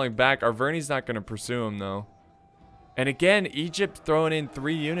of falling back. Arverni's not going to pursue him, though. And again, Egypt throwing in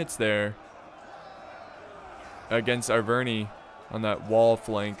 3 units there against Arverni on that wall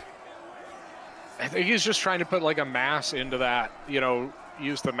flank. I think he's just trying to put like a mass into that, you know,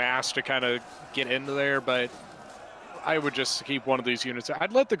 use the mass to kind of get into there, but I would just keep one of these units.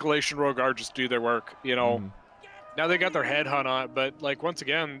 I'd let the Galatian Royal Guard just do their work, you know. Now they got their headhunt on it, but like once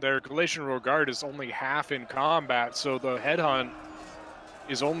again, their Galatian Royal Guard is only half in combat, so the headhunt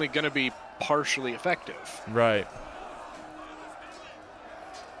is only going to be partially effective. Right.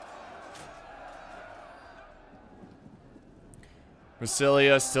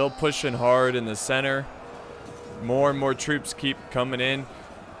 Massilia still pushing hard in the center. More and more troops keep coming in.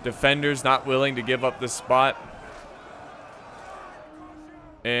 Defenders not willing to give up the spot.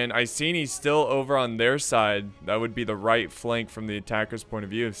 And Icini's still over on their side. That would be the right flank from the attacker's point of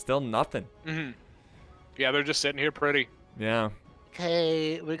view. Still nothing. Yeah, they're just sitting here pretty. Yeah.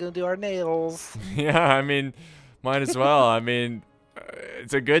 Okay, we're going to do our nails. Yeah, I mean, might as well. I mean,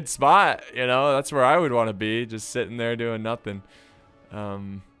 it's a good spot. You know, that's where I would want to be. Just sitting there doing nothing.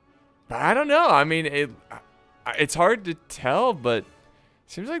 But I don't know. I mean, it's hard to tell, but it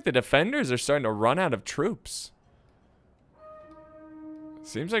seems like the defenders are starting to run out of troops.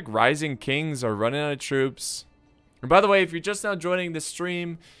 Seems like Rising Kings are running out of troops. And by the way, if you're just now joining the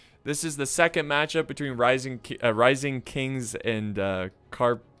stream, this is the second matchup between Rising Kings and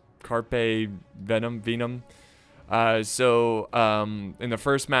Carpe Vinum. In the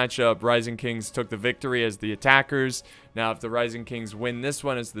first matchup, Rising Kings took the victory as the attackers. Now, if the Rising Kings win this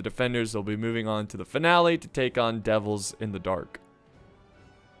one as the defenders, they'll be moving on to the finale to take on Devils in the Dark.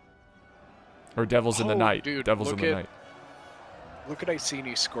 Or Devils in the Night. Dude, Devils in the Night. Look at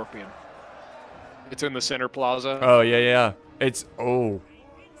Icini's Scorpion. It's in the center plaza. Oh, yeah, yeah. It's,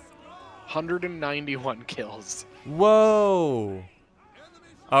 191 kills. Whoa.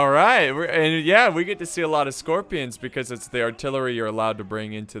 All right. And yeah, we get to see a lot of Scorpions because it's the artillery you're allowed to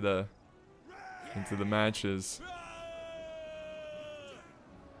bring into the matches.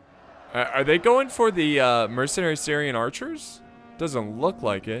 Are they going for the mercenary Syrian archers? Doesn't look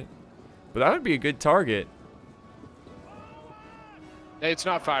like it. But that would be a good target. It's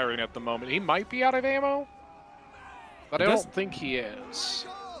not firing at the moment. He might be out of ammo, but I don't think he is.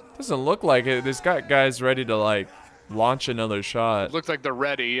 Doesn't look like it. This guy's ready to like launch another shot. It looks like they're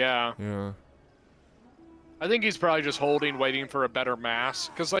ready, yeah. Yeah. I think he's probably just holding, waiting for a better mass.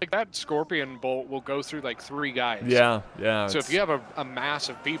 Because like that Scorpion bolt will go through like 3 guys. Yeah, yeah. So if you have a mass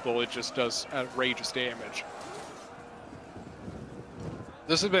of people, it just does outrageous damage.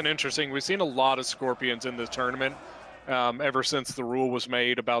 This has been interesting. We've seen a lot of Scorpions in this tournament. Ever since the rule was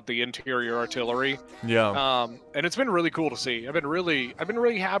made about the interior artillery. Yeah. And it's been really cool to see. I've been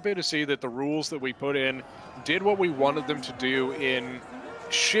really happy to see that the rules that we put in did what we wanted them to do in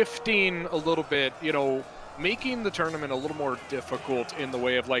shifting a little bit, you know, making the tournament a little more difficult in the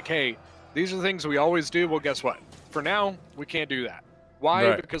way of like, hey, these are the things we always do. Well, guess what? For now, we can't do that. Why?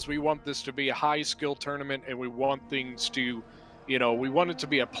 Right. Because we want this to be a high skill tournament and we want things to, you know, we want it to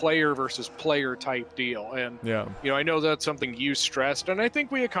be a player versus player type deal. And, yeah. you know, I know that's something you stressed, and I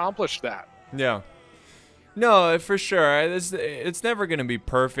think we accomplished that. Yeah. No, for sure. It's never going to be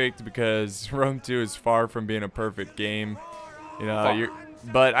perfect because Rome 2 is far from being a perfect game. You know,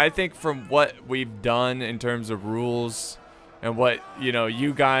 but I think from what we've done in terms of rules and what, you know,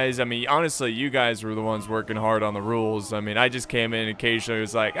 you guys, I mean, honestly, you guys were the ones working hard on the rules. I mean, I just came in occasionally,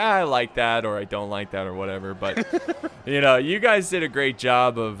 was like, I like that or I don't like that or whatever. But, you know, you guys did a great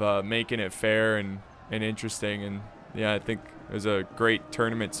job of making it fair and interesting. And, yeah, I think it was a great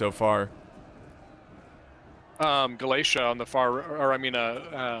tournament so far. Galatia on the far, or I mean,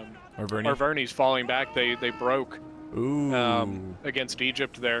 Arverni's falling back. They broke. Ooh. Against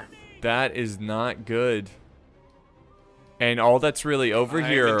Egypt there. That is not good. And all that's really over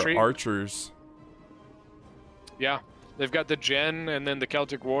here are archers. Yeah, they've got the Gen and then the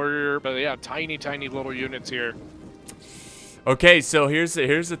Celtic Warrior, but yeah, tiny little units here. Okay, so here's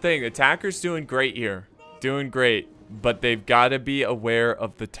the thing. Attackers doing great here. Doing great, but they've got to be aware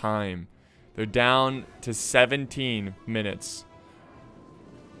of the time. They're down to 17 minutes.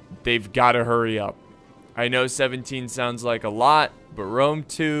 They've got to hurry up. I know 17 sounds like a lot, but Rome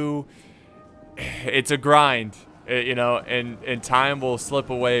 2, it's a grind, you know, and time will slip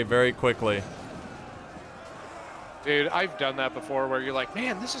away very quickly. Dude, I've done that before where you're like,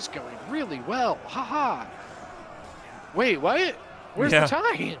 man, this is going really well. Haha. Wait, what? Where's the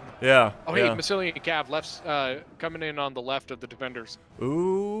time? Yeah. Oh, hey, Massilian Cav left, coming in on the left of the defenders.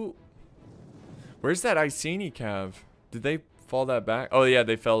 Ooh. Where's that Icini Cav? Did they fall that back? Oh, yeah,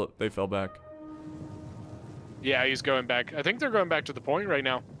 they fell back. Yeah, he's going back. I think they're going back to the point right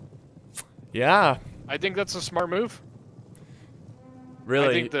now. Yeah. I think that's a smart move. Really?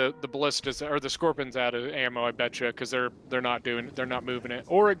 I think the ballistas or the scorpion's out of ammo. I bet you, because they're not moving it.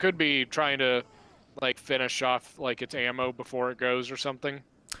 Or it could be trying to like finish off like its ammo before it goes or something.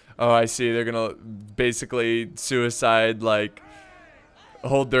 Oh, I see. They're gonna basically suicide, like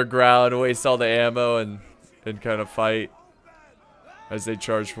hold their ground, waste all the ammo, and kind of fight as they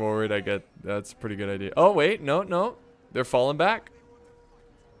charge forward. I get that's a pretty good idea. Oh wait, no, they're falling back.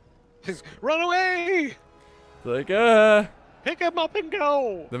 Run away! Like Pick him up and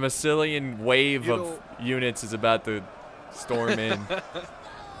go! the Massilian wave of units is about to storm in.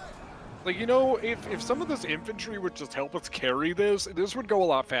 Like, you know, if some of this infantry would just help us carry this would go a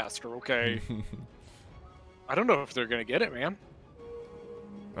lot faster, okay? I don't know if they're gonna get it, man.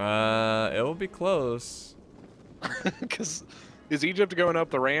 It will be close. Because is Egypt going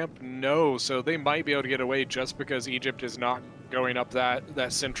up the ramp? No, so they might be able to get away just because Egypt is not going up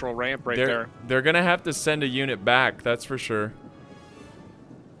that central ramp right there. They're gonna have to send a unit back, that's for sure.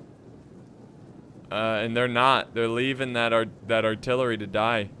 And they're not. They're leaving that artillery to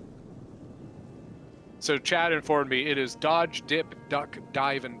die. So Chad informed me it is dodge, dip, duck,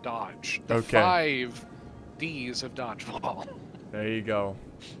 dive, and dodge. The Okay. 5 Ds of dodgeball. There you go.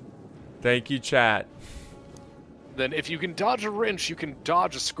 Thank you, chat. Then if you can dodge a wrench, you can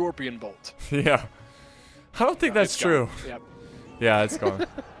dodge a scorpion bolt. Yeah. I don't think that's It's true. gone. Yep. Yeah, it's gone.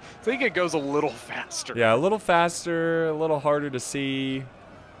 I think it goes a little faster. Yeah, a little faster, a little harder to see.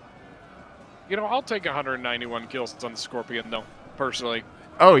 You know, I'll take 191 kills on the scorpion, though, personally.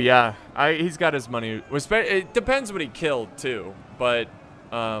 Oh yeah, he's got his money. It depends what he killed too, but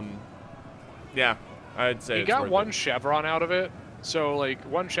yeah, I'd say He it's got worth one it. chevron out of it, so like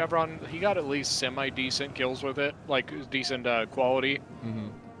one chevron, he got at least semi-decent kills with it, like decent quality. Mm-hmm.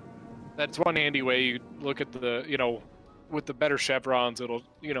 That's one handy way. You look at the, you know, with the better chevrons, it'll,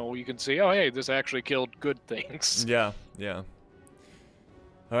 you know, you can see, oh hey, this actually killed good things. Yeah, yeah.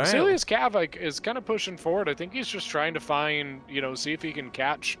 All right. Celia's Cav like, is kind of pushing forward. I think he's just trying to find, you know, see if he can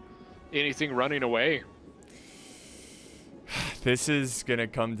catch anything running away. This is gonna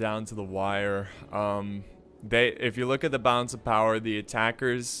come down to the wire. If you look at the balance of power, the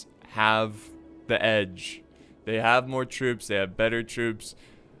attackers have the edge. They have more troops. They have better troops.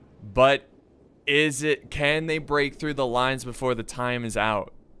 But can they break through the lines before the time is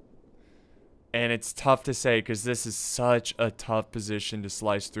out? And it's tough to say because this is such a tough position to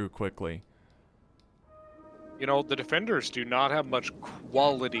slice through quickly. You know, the defenders do not have much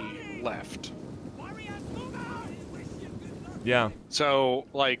quality left. Yeah. So,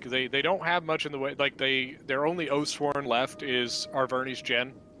 like, they don't have much in the way, like, their only Oathsworn left is Arverni's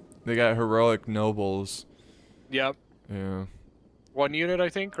Gen. They got heroic nobles. Yep. Yeah. One unit, I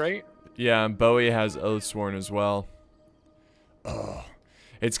think, right? Yeah, and Bowie has Oathsworn as well. Ugh.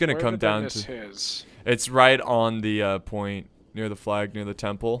 It's going to come down to... his? It's right on the point, near the flag, near the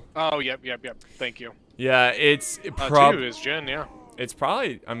temple. Oh, yep. Thank you. Yeah, it's... Two is Gen, yeah. It's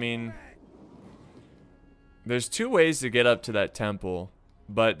probably... I mean... There's 2 ways to get up to that temple,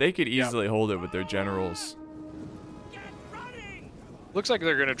 but they could easily hold it with their generals. Looks like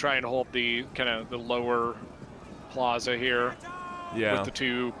they're going to try and hold the kind of the lower plaza here. Yeah. With the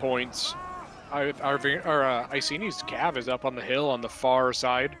 2 points. Iceni's Cav is up on the hill on the far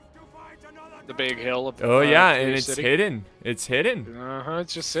side. The big hill of the Oh, yeah, and city. it's hidden. It's hidden. Uh-huh,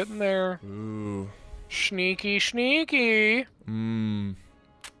 it's just sitting there. Ooh. Sneaky, sneaky.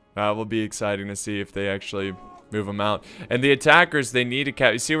 That will be exciting to see if they actually move them out. And the attackers, they need a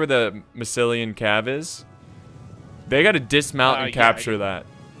cav. You see where the Massilian cav is? They got to dismount and capture that.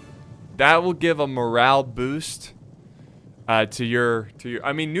 That will give a morale boost to your.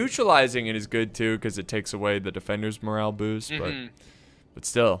 I mean, neutralizing it is good too because it takes away the defender's morale boost. But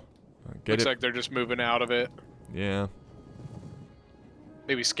still, Looks like they're just moving out of it. Yeah.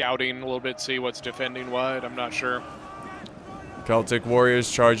 Maybe scouting a little bit, see what's defending what. I'm not sure. Celtic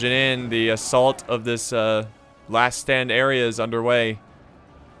warriors charging in. The assault of this last stand area is underway.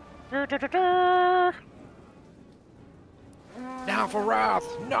 Now for wrath,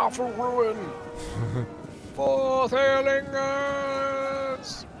 now for ruin. For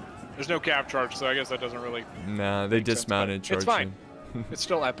Thalingers. There's no cap charge, so I guess that doesn't really. Nah, they dismounted charging. It's fine. It's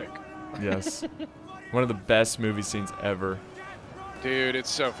still epic. Yes. One of the best movie scenes ever. Dude, it's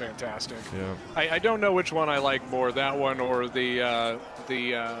so fantastic. Yeah. I don't know which one I like more, that one or the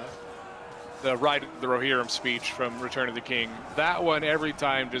Ride of the Rohirrim speech from Return of the King. That one every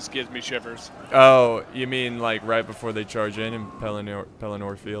time just gives me shivers. Oh, you mean like right before they charge in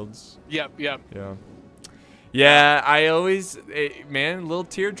Pelennor Fields? Yep. Yeah. Yeah, I always, man, a little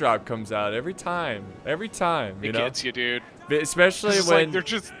teardrop comes out every time. Every time, you know? It gets you, dude. Especially It's when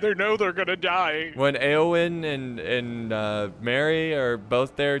like they know they're gonna die. when Eowyn and Mary are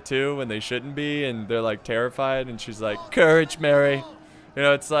both there too when they shouldn't be, and they're like terrified, and she's like, "Courage, Mary." You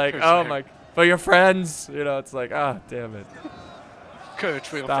know, it's like, Courage, oh Mary. my, for your friends. You know, it's like, ah, damn it. Courage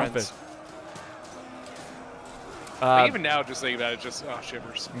for your Stop friends. it. Like, even now, just thinking about it, just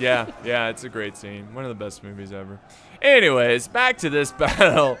shivers. Yeah, it's a great scene. One of the best movies ever. Anyways, back to this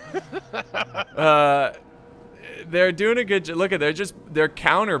battle. They're doing a good job. Look at they're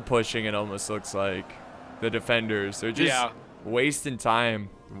counter pushing. It almost looks like the defenders. They're just wasting time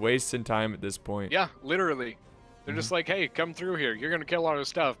at this point. Yeah, literally. They're just like, hey, come through here. You're gonna kill all this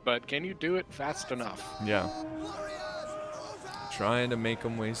stuff, but can you do it fast enough? Yeah. Trying to make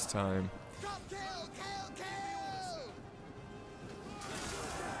them waste time.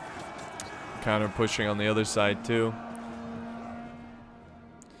 Counter pushing on the other side too.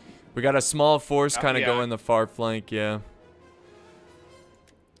 We got a small force kind of going the far flank, yeah.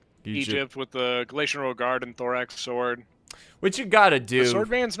 Egypt with the Glacial Guard and Thorax Sword. Which you gotta do. The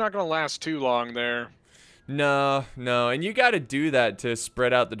Swordman's not gonna last too long there. No, and you gotta do that to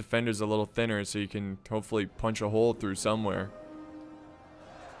spread out the defenders a little thinner so you can hopefully punch a hole through somewhere.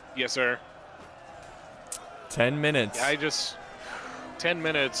 Yes, sir. 10 minutes. Yeah, 10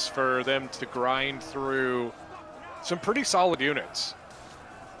 minutes for them to grind through some pretty solid units.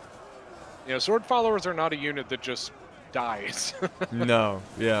 You know, Sword Followers are not a unit that just dies. No,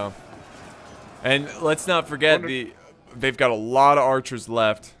 yeah. And let's not forget they've got a lot of archers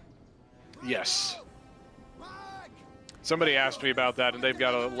left. Yes. Somebody asked me about that, and they've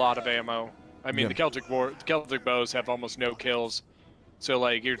got a lot of ammo. I mean, the Celtic bows have almost no kills. So,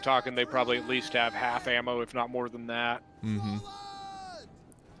 like, you're talking they probably at least have half ammo, if not more than that. Mm-hmm.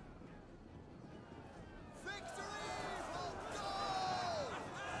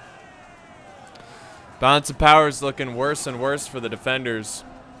 Balance of power is looking worse and worse for the defenders.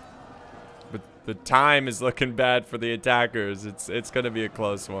 But the time is looking bad for the attackers. It's going to be a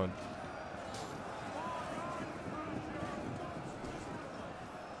close one.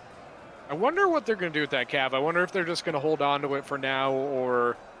 I wonder what they're going to do with that cav. I wonder if they're just going to hold on to it for now,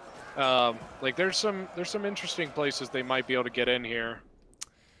 or like there's some interesting places they might be able to get in here.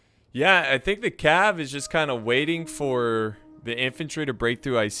 Yeah, I think the cav is just kind of waiting for the infantry to break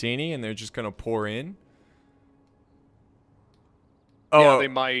through Iceni, and they're just going to pour in. Oh, yeah, they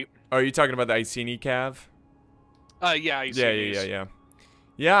might. Are you talking about the Iceni cav? Yeah, Iceni. Yeah.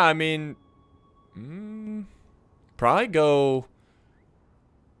 Yeah, I mean, probably go.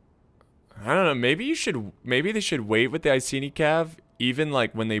 I don't know. Maybe they should wait with the Iceni cav, even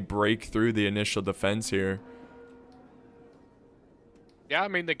like when they break through the initial defense here. Yeah, I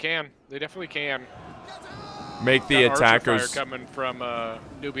mean they can. They definitely can. Make the attackers fire coming from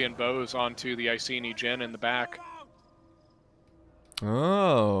Nubian bows onto the Iceni Jin in the back.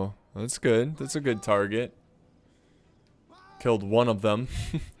 Oh, that's good. That's a good target. Killed one of them.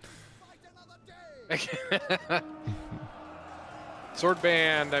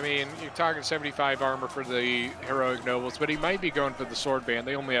 Swordband, I mean, you're talking 75 armor for the heroic nobles, but he might be going for the swordband.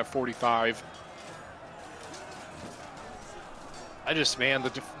 They only have 45. Man,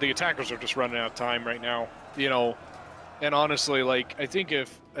 the attackers are just running out of time right now. You know, and honestly, like I think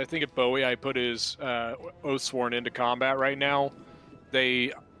if Bowie put his Oathsworn into combat right now,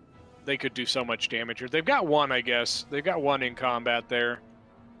 they could do so much damage here. They've got one, I guess. They've got one in combat there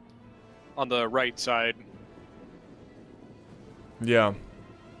on the right side. Yeah.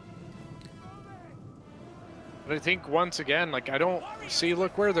 But I think once again, like I don't see.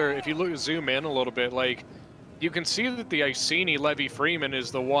 Look where they're. If you zoom in a little bit, like you can see that the Iceni Levy Freeman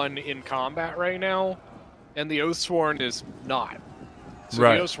is the one in combat right now, and the Oathsworn is not. So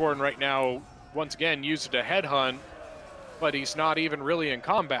right. The Oathsworn right now, once again, used to headhunt, but he's not even really in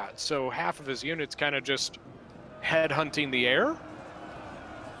combat. So half of his unit's kind of just headhunting the air.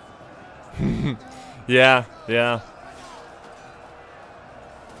 Yeah.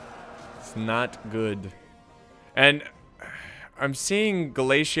 It's not good. And I'm seeing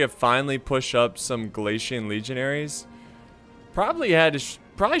Galatia finally push up some Galatian legionaries. Probably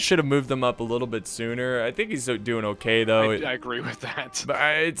should have moved them up a little bit sooner. I think he's doing okay though. I agree with that.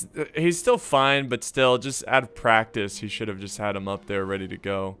 But he's still fine, but still, just out of practice, he should have just had him up there ready to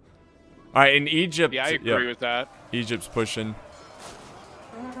go. All right, in Egypt. Yeah, I agree with that. Egypt's pushing.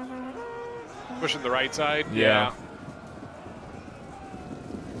 Pushing the right side. Yeah.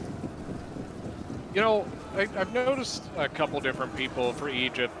 You know, I've noticed a couple different people for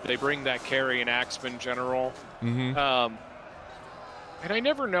Egypt. They bring that Carrion Axeman general. Mm-hmm. And I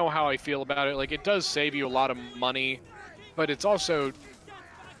never know how I feel about it. Like, it does save you a lot of money, but it's also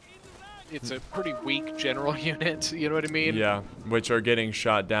it's a pretty weak general unit. You know what I mean? Yeah, which are getting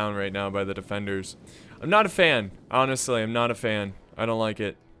shot down right now by the defenders. I'm not a fan, honestly. I'm not a fan. I don't like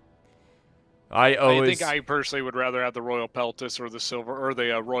it. I think I personally would rather have the Royal Peltis or the Silver or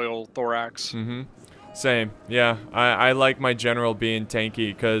the Royal Thorax. Mm-hmm. Same. Yeah, I like my general being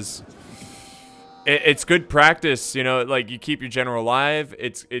tanky because it's good practice. You know, like you keep your general alive.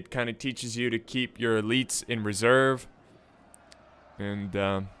 It kind of teaches you to keep your elites in reserve. And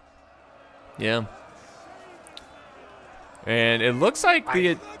yeah. And it looks like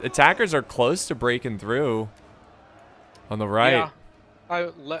the attackers are close to breaking through on the right.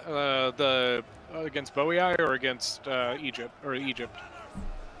 Yeah. Against Boei or against Egypt? Egypt.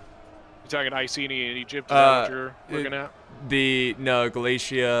 You talking Iceni and Egypt? Is that what you're looking at? No,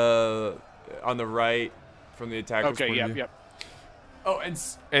 Galatia on the right from the attackers. Okay, yep. Oh,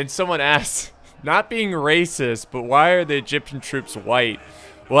 and someone asked, not being racist, but why are the Egyptian troops white?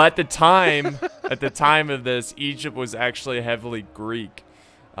 Well, at the time of this, Egypt was actually heavily Greek.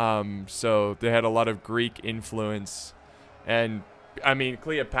 So they had a lot of Greek influence. And, I mean,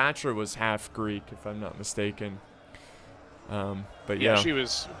 Cleopatra was half Greek, if I'm not mistaken. But yeah. She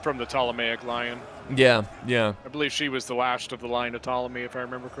was from the Ptolemaic line. Yeah. I believe she was the last of the line of Ptolemy, if I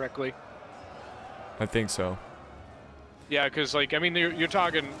remember correctly. I think so. Yeah, because, like, I mean, you're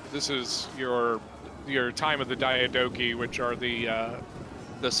talking, this is your time of the Diadochi, which are the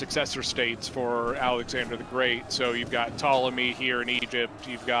successor states for Alexander the Great. So you've got Ptolemy here in Egypt.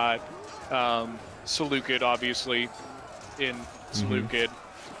 You've got Seleucid, obviously, in Seleucid.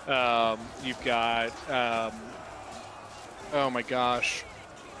 You've got oh my gosh,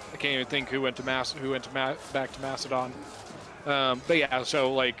 I can't even think who went back to Macedon. But yeah,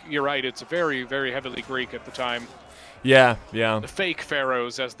 so like you're right, it's very, very heavily Greek at the time. Yeah. The fake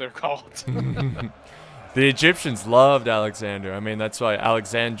pharaohs, as they're called. The Egyptians loved Alexander. I mean, that's why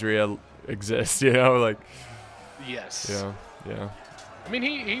Alexandria exists, you know, like. Yes. Yeah. I mean,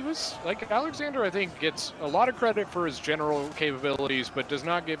 he was, like, Alexander, I think, gets a lot of credit for his general capabilities, but does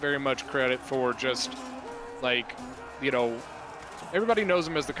not get very much credit for just, like, you know, everybody knows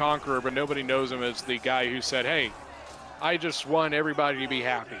him as the conqueror, but nobody knows him as the guy who said, hey, I just want everybody to be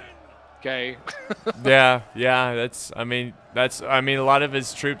happy. Okay. yeah. I mean, a lot of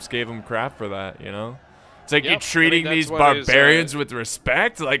his troops gave him crap for that, you know? It's like, you're treating these barbarians with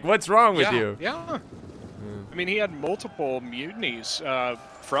respect? Like, what's wrong with you? Yeah. I mean, he had multiple mutinies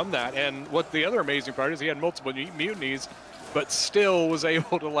from that, and what the other amazing part is he had multiple mutinies, but still was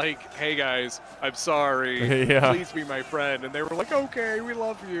able to, like, hey guys, I'm sorry, please be my friend, and they were like, okay, we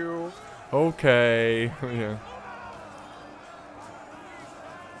love you. Okay.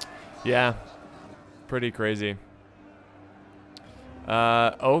 Yeah, pretty crazy.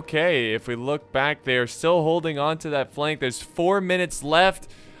 Okay, if we look back, they're still holding on to that flank. There's 4 minutes left.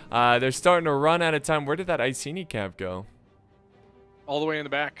 They're starting to run out of time. Where did that Iceni cav go? All the way in the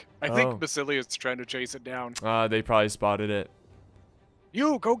back. I think Basilius is trying to chase it down. They probably spotted it.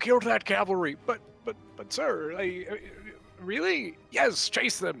 You go kill that cavalry, but sir, really? Yes,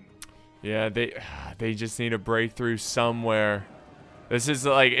 chase them. Yeah, they just need a breakthrough somewhere. This is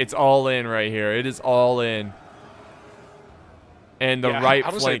like, it's all in right here. It is all in. And the right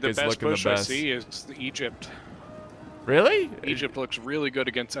flank is looking the best. The best push I see is Egypt. Really? Egypt looks really good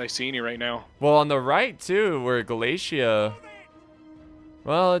against Iceni right now. Well, on the right, too, where Galatia...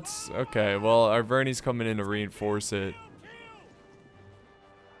 Well, it's... Okay, well, Arverni's coming in to reinforce it.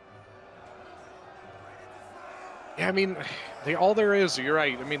 Yeah, I mean, all there is, you're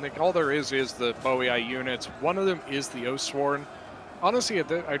right. I mean, all there is the Boei units. One of them is the Oathsworn. Honestly,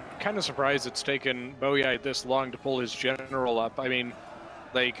 I'm kind of surprised it's taken Boei this long to pull his general up. I mean,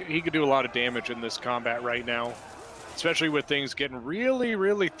 like, he could do a lot of damage in this combat right now. Especially with things getting really,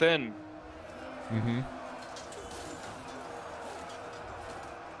 really thin. Mm-hmm.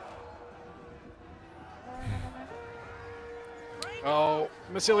 Oh,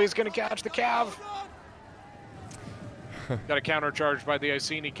 Massili's going to catch the cav. Got a countercharge by the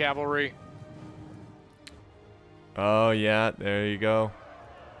Iceni cavalry. Oh, yeah, there you go.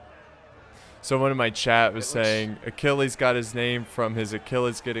 Someone in my chat was saying, Achilles got his name from his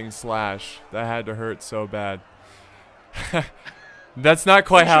Achilles getting slashed. That had to hurt so bad. That's not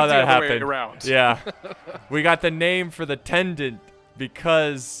quite how that happened. Yeah. We got the name for the tendon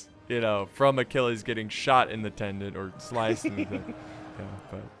because, you know, from Achilles getting shot in the tendon or sliced in the tendon. Yeah,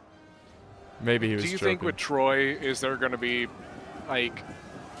 but maybe he was joking. Do you joking. think with Troy, is there going to be, like,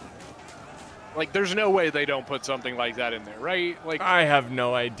 there's no way they don't put something like that in there, right? Like, I have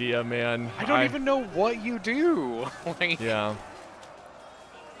no idea, man. I don't even know what you do. Like, yeah.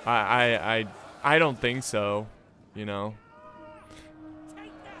 I don't think so, you know.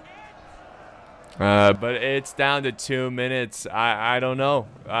 But it's down to 2 minutes. I don't know.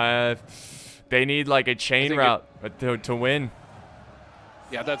 They need like a chain route to win.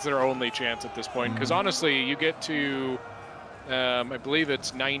 Yeah, that's their only chance at this point. Because honestly, you get to, I believe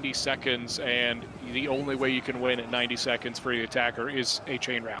it's 90 seconds, and the only way you can win at 90 seconds for the attacker is a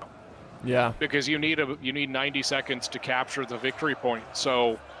chain route. Yeah. Because you need 90 seconds to capture the victory point.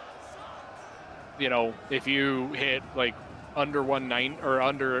 So, you know, if you hit like under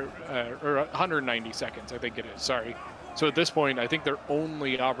 190 seconds, I think it is. Sorry. So at this point, I think their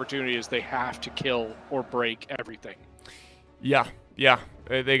only opportunity is they have to kill or break everything. Yeah. Yeah.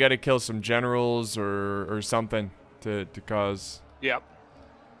 They got to kill some generals or something to cause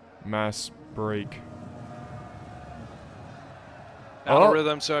mass break. Out of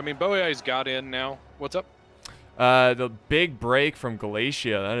rhythm. So, I mean, Boei's got in now. What's up? The big break from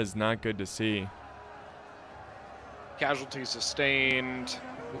Galatia. That is not good to see. Casualties sustained.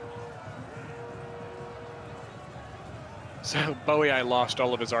 So Boei lost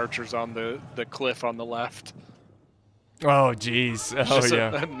all of his archers on the cliff on the left. Oh, jeez. Oh, Just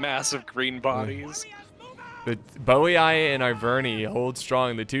yeah. a massive green bodies. The Boei and Iverni hold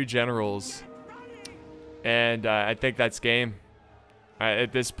strong, the two generals. And I think that's game.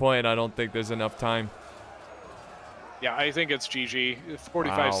 At this point, I don't think there's enough time. Yeah, I think it's GG.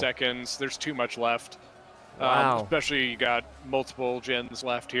 45 seconds. There's too much left. Wow. Especially you got multiple gens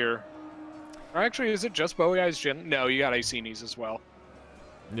left here. Or actually, is it just Boei's gen? No, you got Icini's as well.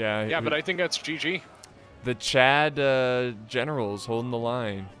 Yeah. Yeah, but I think that's GG. The Chad generals holding the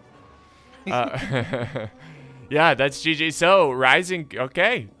line. Yeah, that's GG. So, Rising,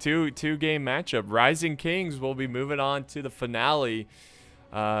 okay, two game matchup. Rising Kings will be moving on to the finale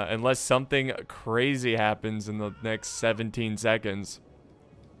unless something crazy happens in the next 17 seconds.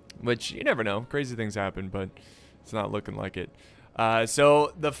 Which, you never know. Crazy things happen, but it's not looking like it.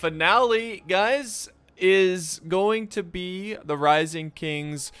 So, the finale, guys, is going to be the Rising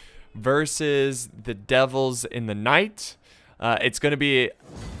Kings versus the Devils in the Night. It's going to be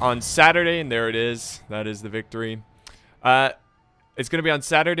on Saturday, and there it is. That is the victory. It's going to be on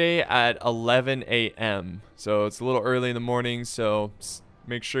Saturday at 11 a.m. So it's a little early in the morning, so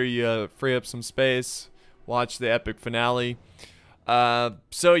make sure you free up some space. Watch the epic finale.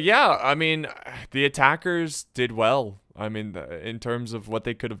 So, yeah, I mean, the attackers did well. I mean, in terms of what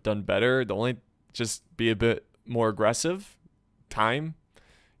they could have done better, the only just be a bit more aggressive. Time.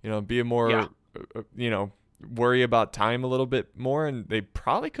 You know, be a more, you know, worry about time a little bit more, and they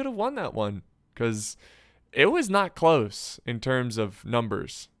probably could have won that one because it was not close in terms of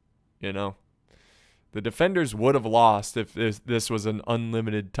numbers. You know, the defenders would have lost if this was an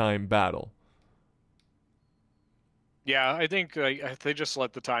unlimited time battle. Yeah, I think they just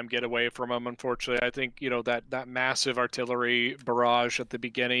let the time get away from them, unfortunately. I think, you know, that massive artillery barrage at the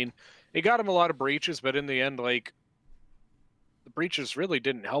beginning, it got them a lot of breaches, but in the end, like, the breaches really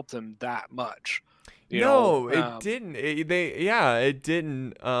didn't help them that much. No, it didn't. It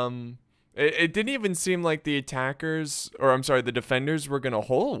didn't. It didn't even seem like the attackers, or I'm sorry, the defenders were going to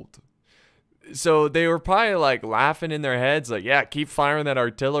hold. So they were probably like laughing in their heads, like, yeah, keep firing that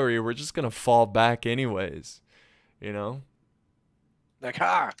artillery. We're just going to fall back anyways. You know? Like,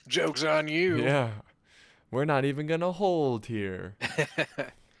 ha, joke's on you. Yeah. We're not even going to hold here.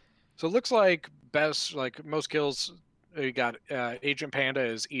 So it looks like most kills, you got Agent Panda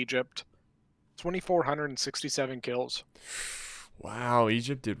is Egypt. 2,467 kills. Wow,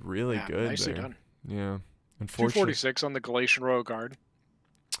 Egypt did really good. Nicely there. done. Yeah. Unfortunately. 246 on the Galatian Royal Guard.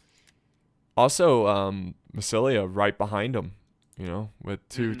 Also, Massilia right behind him, you know, with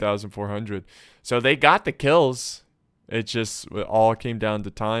 2,400. So they got the kills. It just all came down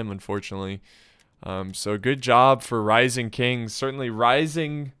to time, unfortunately. So good job for Rising Kings. Certainly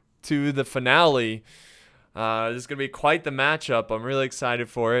rising to the finale. This is going to be quite the matchup. I'm really excited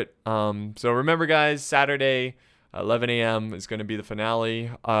for it. So remember, guys, Saturday, 11 a.m. is going to be the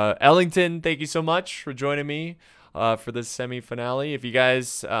finale. Ellington, thank you so much for joining me for this semi-finale. If you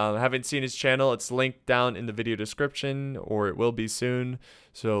guys haven't seen his channel, it's linked down in the video description, or it will be soon.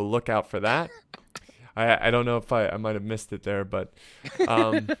 So look out for that. I don't know if I might have missed it there, but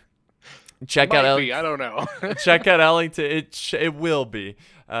check out Ellington. I don't know. Check out Ellington. It will be.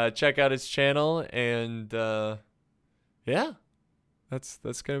 Check out his channel, and yeah,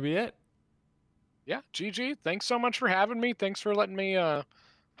 that's gonna be it. Yeah, GG. Thanks so much for having me. Thanks for letting me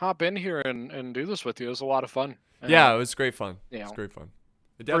hop in here and do this with you. It was a lot of fun. Yeah, it was great fun. It was great fun.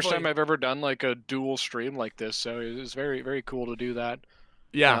 First time I've ever done like a dual stream like this, so it was very, very cool to do that.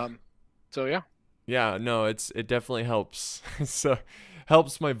 Yeah. So yeah. Yeah, no, it definitely helps. So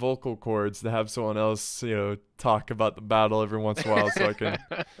helps my vocal cords to have someone else, you know, talk about the battle every once in a while, so I can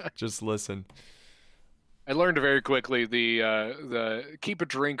just listen. I learned very quickly the keep a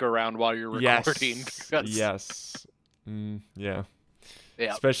drink around while you're recording. Yes. Yeah.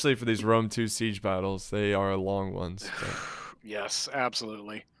 Yeah. Especially for these Rome 2 siege battles. They are long ones. But... Yes,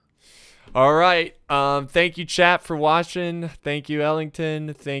 absolutely. All right. Thank you, chat, for watching. Thank you,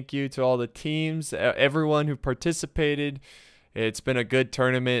 Ellington. Thank you to all the teams, everyone who participated. It's been a good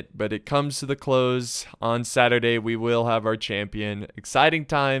tournament, but it comes to the close. On Saturday, we will have our champion. Exciting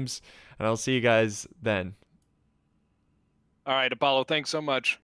times, and I'll see you guys then. All right, Apollo, thanks so much.